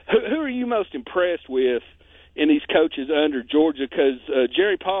who are you most impressed with in these coaches under Georgia? Because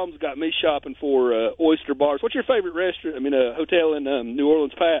Jerry Palm's got me shopping for oyster bars. What's your favorite restaurant? Hotel in New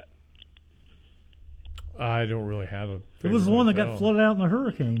Orleans, Pat? I don't really have a. It was the one that got flooded out in the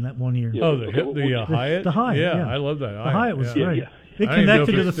hurricane that one year. Oh, the Hyatt. The Hyatt. Yeah, Yeah, I love that. The Hyatt was yeah. great. Yeah. It I don't know if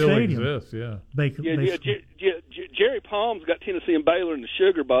connected to it the still stadium. exists, yeah. Jerry Palm's got Tennessee and Baylor in the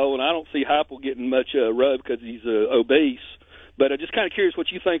Sugar Bowl, and I don't see Heupel getting much rub because he's obese. But I'm just kind of curious what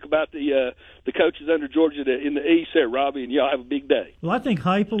you think about the coaches under Georgia in the East there, Robbie, and y'all have a big day. Well, I think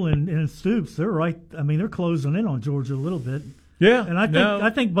Heupel and Stoops, they're right. I mean, they're closing in on Georgia a little bit. Yeah, and I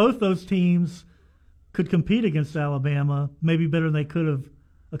think both those teams could compete against Alabama maybe better than they could have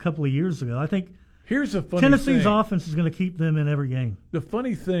a couple of years ago. I think here's a funny Tennessee's thing. offense is going to keep them in every game. The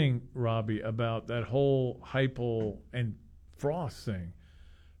funny thing, Robbie, about that whole Heupel and Frost thing,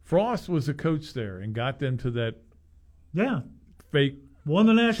 Frost was a coach there and got them to that fake won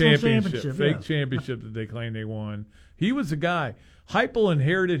the national championship. Fake championship that they claimed they won. He was the guy. Heupel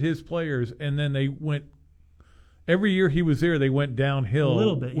inherited his players, and then they went. Every year he was there, they went downhill a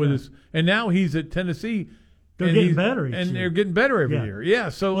little bit. with his, and now he's at Tennessee. They're getting better each and year. they're getting better every year. Yeah,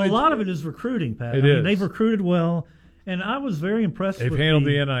 so a lot of it is recruiting, Pat. It is. They've recruited well, and I was very impressed. They've with handled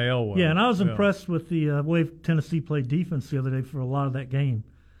the NIL well. Yeah, and I was impressed with the way Tennessee played defense the other day for a lot of that game.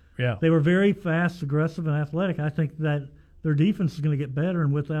 Yeah, they were very fast, aggressive, and athletic. I think that their defense is going to get better,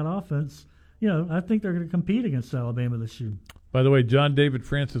 and with that offense, I think they're going to compete against Alabama this year. By the way, John David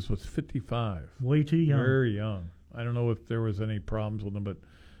Francis was 55. Way too young. Very young. I don't know if there was any problems with him, but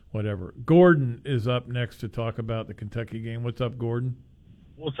whatever. Gordon is up next to talk about the Kentucky game. What's up, Gordon?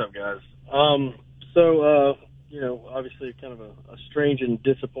 What's up, guys? Obviously kind of a strange and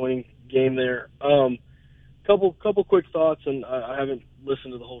disappointing game there. Couple quick thoughts, and I haven't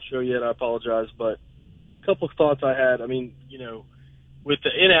listened to the whole show yet. I apologize, but a couple of thoughts I had. With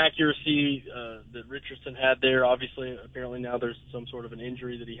the inaccuracy that Richardson had there, obviously, apparently now there's some sort of an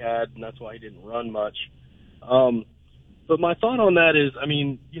injury that he had, and that's why he didn't run much. But my thought on that is,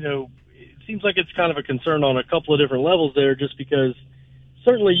 it seems like it's kind of a concern on a couple of different levels there, just because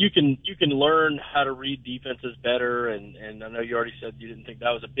certainly you can learn how to read defenses better, and I know you already said you didn't think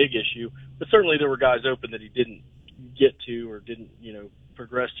that was a big issue, but certainly there were guys open that he didn't get to or didn't,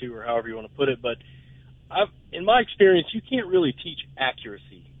 progress to, or however you want to put it. But in my experience, you can't really teach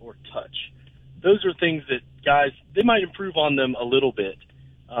accuracy or touch. Those are things that guys, they might improve on them a little bit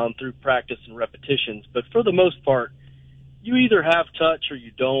through practice and repetitions, but for the most part, you either have touch or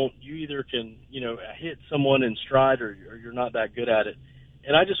you don't. You either can, hit someone in stride or you're not that good at it.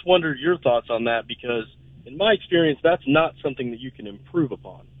 And I just wondered your thoughts on that, because in my experience, that's not something that you can improve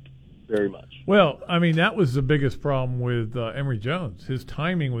upon very much. Well, that was the biggest problem with Emory Jones. His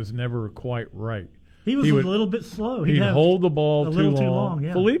timing was never quite right. He was a little bit slow. He'd hold the ball too long.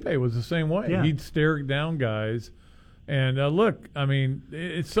 Yeah. Felipe was the same way. Yeah. He'd stare down guys. And look,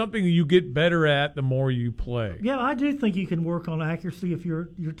 it's something you get better at the more you play. Yeah, I do think you can work on accuracy if your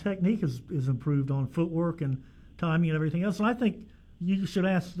technique is improved on footwork and timing and everything else. And I think you should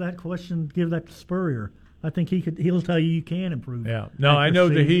ask that question, give that to Spurrier. I think he'll tell you can improve. Yeah. No, I know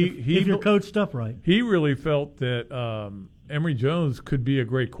that if you're coached up right. He really felt that Emory Jones could be a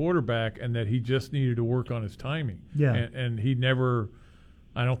great quarterback, and that he just needed to work on his timing. Yeah. And he never.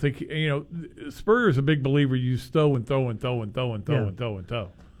 I don't think Spurrier's a big believer. You throw and throw and throw and throw and throw and throw and throw.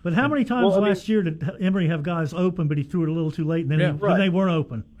 But how many times last year did Emory have guys open, but he threw it a little too late, and then they weren't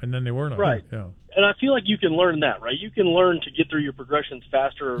open? And then they weren't right. open. Yeah. And I feel like you can learn that, right? You can learn to get through your progressions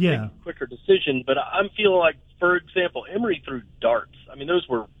faster or make a quicker decision. But I'm feeling like, for example, Emory threw darts. Those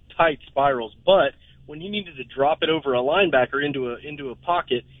were tight spirals. But when he needed to drop it over a linebacker into a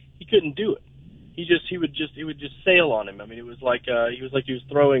pocket, he couldn't do it. It would just sail on him. It was like he was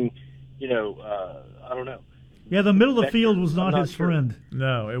throwing, I don't know. Yeah, the middle of the field was not his friend.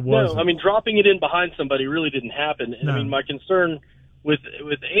 No, it wasn't. No, dropping it in behind somebody really didn't happen. And my concern with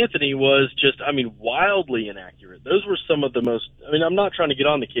Anthony was just, wildly inaccurate. Those were some of the most. I'm not trying to get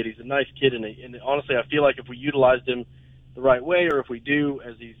on the kid. He's a nice kid, and honestly, I feel like if we utilized him the right way, or if we do,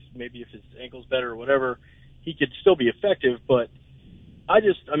 if his ankle's better or whatever, he could still be effective. But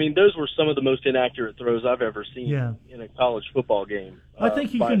those were some of the most inaccurate throws I've ever seen Yeah. in a college football game. I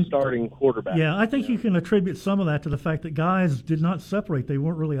think you by can a starting quarterback. Yeah, I think you can attribute some of that to the fact that guys did not separate; they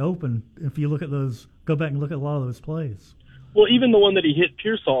weren't really open. If you look at those, go back and look at a lot of those plays. Well, even the one that he hit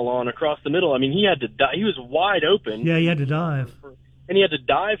Pearsall on across the middle, I mean, he had to die. He was wide open. Yeah, he had to dive. And he had to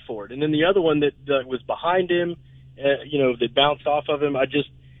dive for it. And then the other one that was behind him, that bounced off of him, I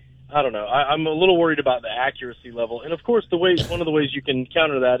don't know. I'm a little worried about the accuracy level. And, of course, one of the ways you can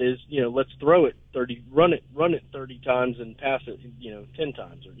counter that is, let's throw it 30, run it 30 times and pass it, 10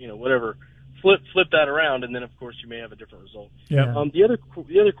 times or, whatever. Flip that around, and then, of course, you may have a different result. Yeah. The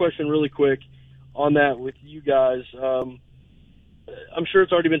other question really quick on that with you guys, I'm sure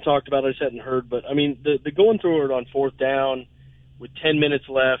it's already been talked about. I just hadn't heard. But, I mean, the going through it on fourth down with 10 minutes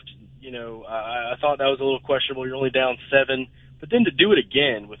left, I thought that was a little questionable. You're only down 7. But then to do it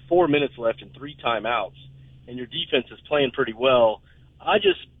again with 4 minutes left and 3 timeouts, and your defense is playing pretty well, I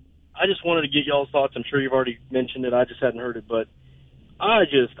just wanted to get y'all's thoughts. I'm sure you've already mentioned it. I just hadn't heard it. But I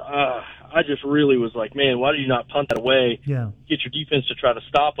just really was like, man, why did you not punt that away? Yeah. Get your defense to try to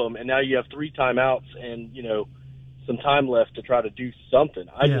stop them, and now you have 3 timeouts and, some time left to try to do something.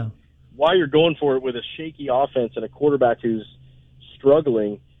 Why you're going for it with a shaky offense and a quarterback who's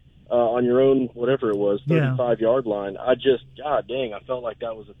struggling on your own, whatever it was, 35-yard line. God dang, I felt like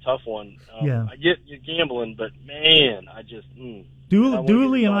that was a tough one. I get you gambling, but man,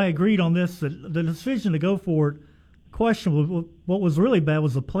 Dooley and I agreed on this, that the decision to go for it, questionable. What was really bad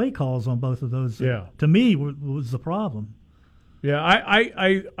was the play calls on both of those. Yeah. To me, was the problem. Yeah,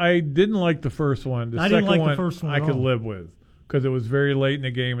 I didn't like the first one. The second one, the first one I could live with because it was very late in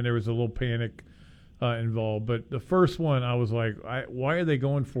the game and there was a little panic involved. But the first one, I was like, why are they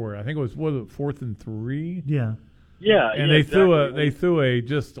going for it? I think it was 4th and 3. Yeah. Yeah. And they threw a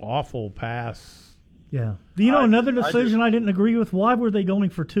just awful pass. Yeah. Another decision I didn't agree with? Why were they going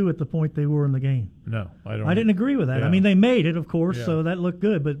for 2 at the point they were in the game? No, I didn't agree with that. Yeah. I mean, they made it, of course, so that looked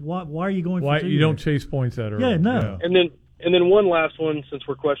good. But why are you going for 2? You don't chase points that early. Yeah, no. Yeah. And then one last one, since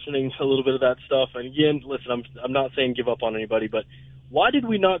we're questioning a little bit of that stuff. And again, listen, I'm not saying give up on anybody, but why did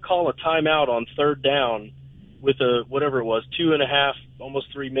we not call a timeout on third down with whatever it was, 2.5,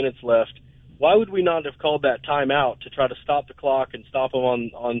 almost 3 minutes left? Why would we not have called that timeout to try to stop the clock and stop them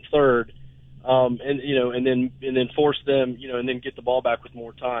on third, and then force them, and then get the ball back with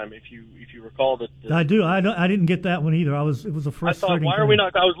more time? If you recall that. I do. I didn't get that one either. It was a frustrating. I thought, why are we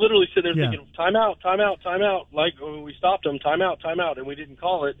not? I was literally sitting there thinking, timeout. Like we stopped them, timeout, and we didn't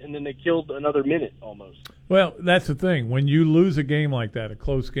call it, and then they killed another minute almost. Well, that's the thing. When you lose a game like that, a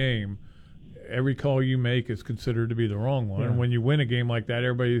close game, every call you make is considered to be the wrong one. Yeah. And when you win a game like that,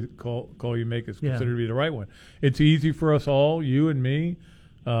 every call you make is considered to be the right one. It's easy for us all, you and me,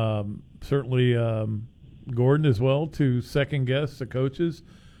 certainly Gordon as well, to second guess the coaches.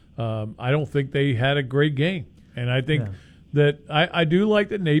 I don't think they had a great game, and I think that I do like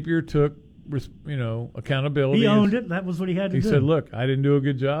that Napier took accountability. He owned it. That was what he had to do. He said, "Look, I didn't do a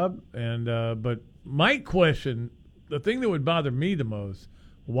good job," and but my question, the thing that would bother me the most,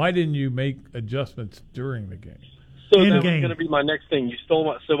 why didn't you make adjustments during the game? So that was going to be my next thing. You stole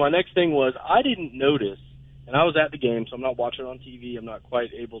my. So my next thing was I didn't notice. And I was at the game, so I'm not watching it on TV. I'm not quite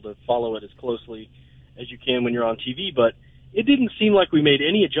able to follow it as closely as you can when you're on TV. But it didn't seem like we made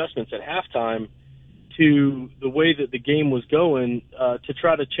any adjustments at halftime to the way that the game was going to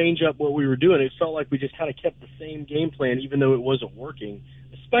try to change up what we were doing. It felt like we just kind of kept the same game plan, even though it wasn't working,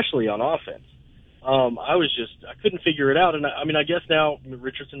 especially on offense. I couldn't figure it out. And I guess now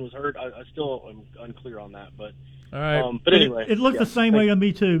Richardson was hurt. I still am unclear on that, but. All right. But anyway, it looked the same way to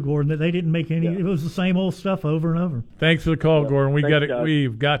me too, Gordon. That they didn't make any. It was the same old stuff over and over. Thanks for the call, Gordon.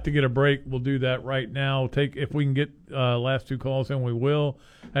 We've got to get a break. We'll do that right now. If we can get last 2 calls in, we will.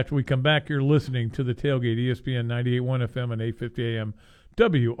 After we come back, you're listening to the Tailgate, ESPN 98.1 FM and 850 AM,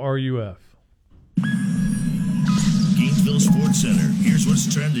 WRUF. Gainesville Sports Center. Here's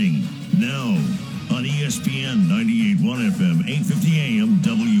what's trending now on ESPN 98.1 FM, 850 AM,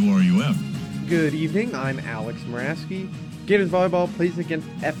 WRUF. Good evening, I'm Alex Moraski. Gators Volleyball plays against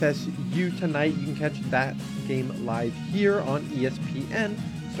FSU tonight. You can catch that game live here on ESPN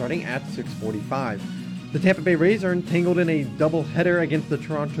starting at 6:45. The Tampa Bay Rays are entangled in a doubleheader against the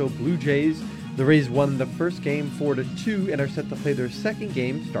Toronto Blue Jays. The Rays won the first game 4-2 and are set to play their second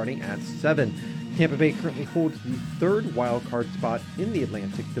game starting at 7. Tampa Bay currently holds the 3rd wild card spot in the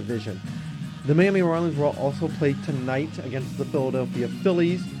Atlantic Division. The Miami Marlins will also play tonight against the Philadelphia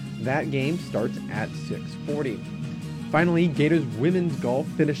Phillies. That game starts at 6:40. Finally, Gators women's golf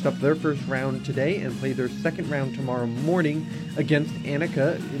finished up their first round today and play their second round tomorrow morning against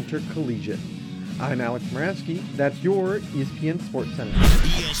Annika Intercollegiate. I'm Alex Moraski. That's your ESPN Sports Center.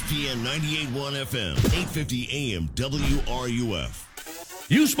 ESPN 98.1 FM, 850 AM, WRUF.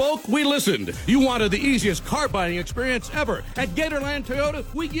 You spoke, we listened. You wanted the easiest car buying experience ever. At Gatorland Toyota,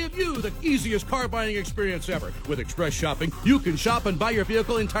 we give you the easiest car buying experience ever. With Express Shopping, you can shop and buy your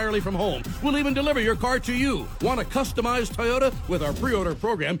vehicle entirely from home. We'll even deliver your car to you. Want a customized Toyota? With our pre-order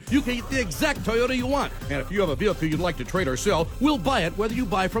program, you can get the exact Toyota you want. And if you have a vehicle you'd like to trade or sell, we'll buy it whether you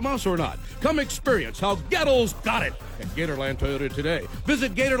buy from us or not. Come experience how Gatto's got it at Gatorland Toyota today.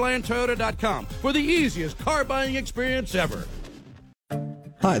 Visit GatorlandToyota.com for the easiest car buying experience ever.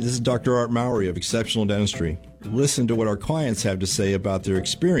 Hi, this is Dr. Art Mowry of Exceptional Dentistry. Listen to what our clients have to say about their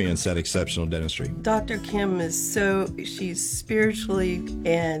experience at Exceptional Dentistry. Dr. Kim she's spiritually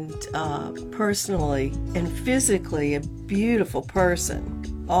and personally and physically a beautiful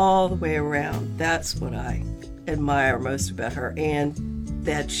person all the way around. That's what I admire most about her, and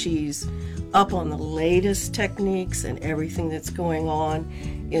that she's up on the latest techniques and everything that's going on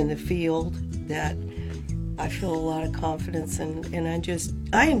in the field. That I feel a lot of confidence and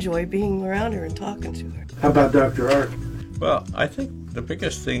I enjoy being around her and talking to her. How about Dr. Art? Well, I think the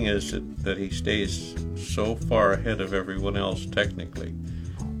biggest thing is that he stays so far ahead of everyone else technically.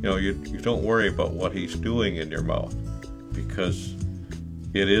 You know, you don't worry about what he's doing in your mouth because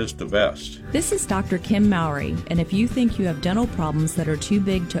it is the best. This is Dr. Kim Mowry, and if you think you have dental problems that are too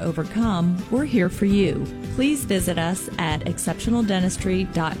big to overcome, we're here for you. Please visit us at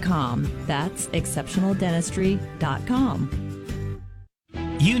exceptionaldentistry.com. That's exceptionaldentistry.com.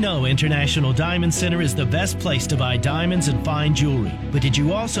 You know International Diamond Center is the best place to buy diamonds and fine jewelry. But did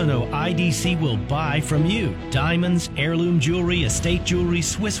you also know IDC will buy from you? Diamonds, heirloom jewelry, estate jewelry,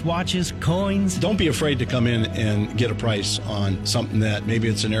 Swiss watches, coins. Don't be afraid to come in and get a price on something that maybe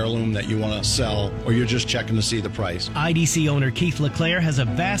it's an heirloom that you want to sell, or you're just checking to see the price. IDC owner Keith LeClaire has a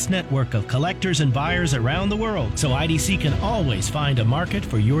vast network of collectors and buyers around the world, so IDC can always find a market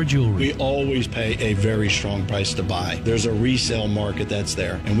for your jewelry. We always pay a very strong price to buy. There's a resale market that's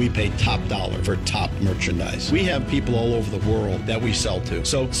there, and we pay top dollar for top merchandise. We have people all over the world that we sell to.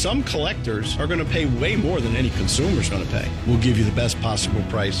 So some collectors are going to pay way more than any consumer's going to pay. We'll give you the best possible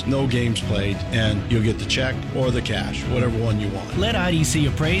price, no games played, and you'll get the check or the cash, whatever one you want. Let IDC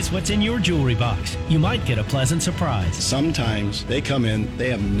appraise what's in your jewelry box. You might get a pleasant surprise. Sometimes they come in, they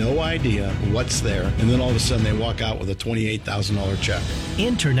have no idea what's there, and then all of a sudden they walk out with a $28,000 check.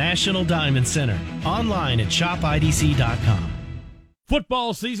 International Diamond Center. Online at shopidc.com.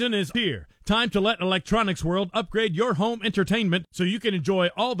 Football season is here. Time to let Electronics World upgrade your home entertainment so you can enjoy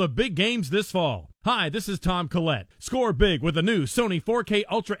all the big games this fall. Hi, this is Tom Collette. Score big with a new Sony 4K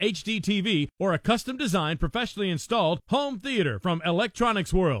Ultra HD TV or a custom-designed, professionally installed home theater from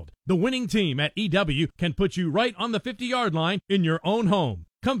Electronics World. The winning team at EW can put you right on the 50-yard line in your own home.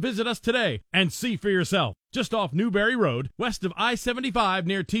 Come visit us today and see for yourself. Just off Newberry Road, west of I-75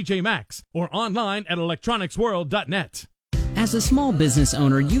 near TJ Maxx, or online at electronicsworld.net. As a small business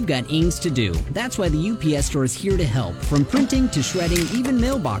owner, you've got ings to do. That's why the UPS Store is here to help. From printing to shredding, even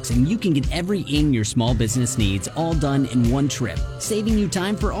mailboxing, you can get every ing your small business needs all done in one trip, saving you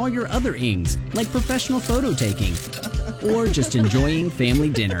time for all your other ings, like professional photo taking or just enjoying family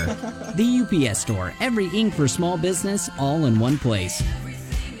dinner. The UPS Store, every ing for small business, all in one place.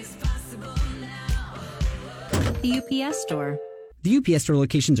 The UPS Store. The UPS Store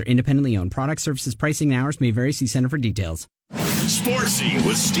locations are independently owned. Product, services, pricing, and hours may vary. See Center for details. Sports Scene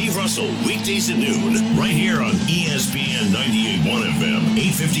with Steve Russell, weekdays at noon, right here on ESPN 98.1 FM,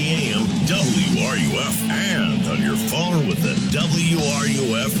 850 AM, WRUF, and on your phone with the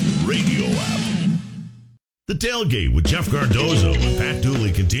WRUF radio app. The Tailgate with Jeff Cardozo and Pat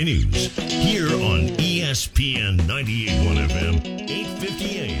Dooley continues here on ESPN 98.1 FM,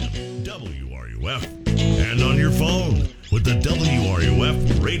 850 AM, WRUF, and on your phone with the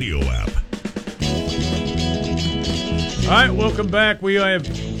WRUF radio app. All right, welcome back. We have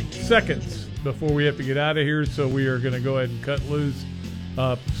seconds before we have to get out of here, so we are going to go ahead and cut loose.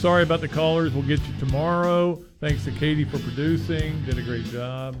 Sorry about the callers. We'll get you tomorrow. Thanks to Katie for producing. Did a great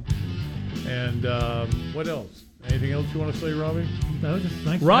job. And what else? Anything else you want to say, Robbie? No, just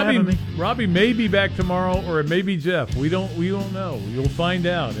thanks for having me. Robbie may be back tomorrow, or it may be Jeff. We don't know. You'll find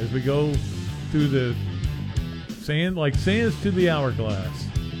out as we go through the sands to the hourglass.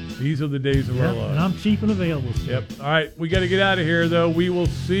 These are the days of our lives. And I'm cheap and available. So. Yep. All right. We got to get out of here, though. We will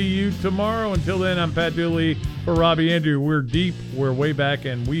see you tomorrow. Until then, I'm Pat Dooley for Robbie Andrew. We're deep. We're way back,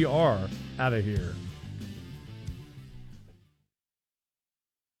 and we are out of here.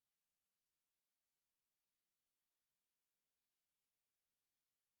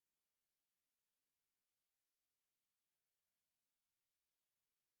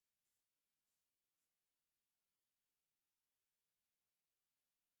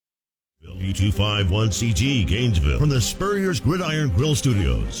 E251CG Gainesville. From the Spurrier's Gridiron Grill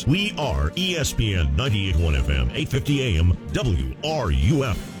Studios, we are ESPN 98.1 FM, 850 AM,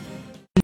 WRUF.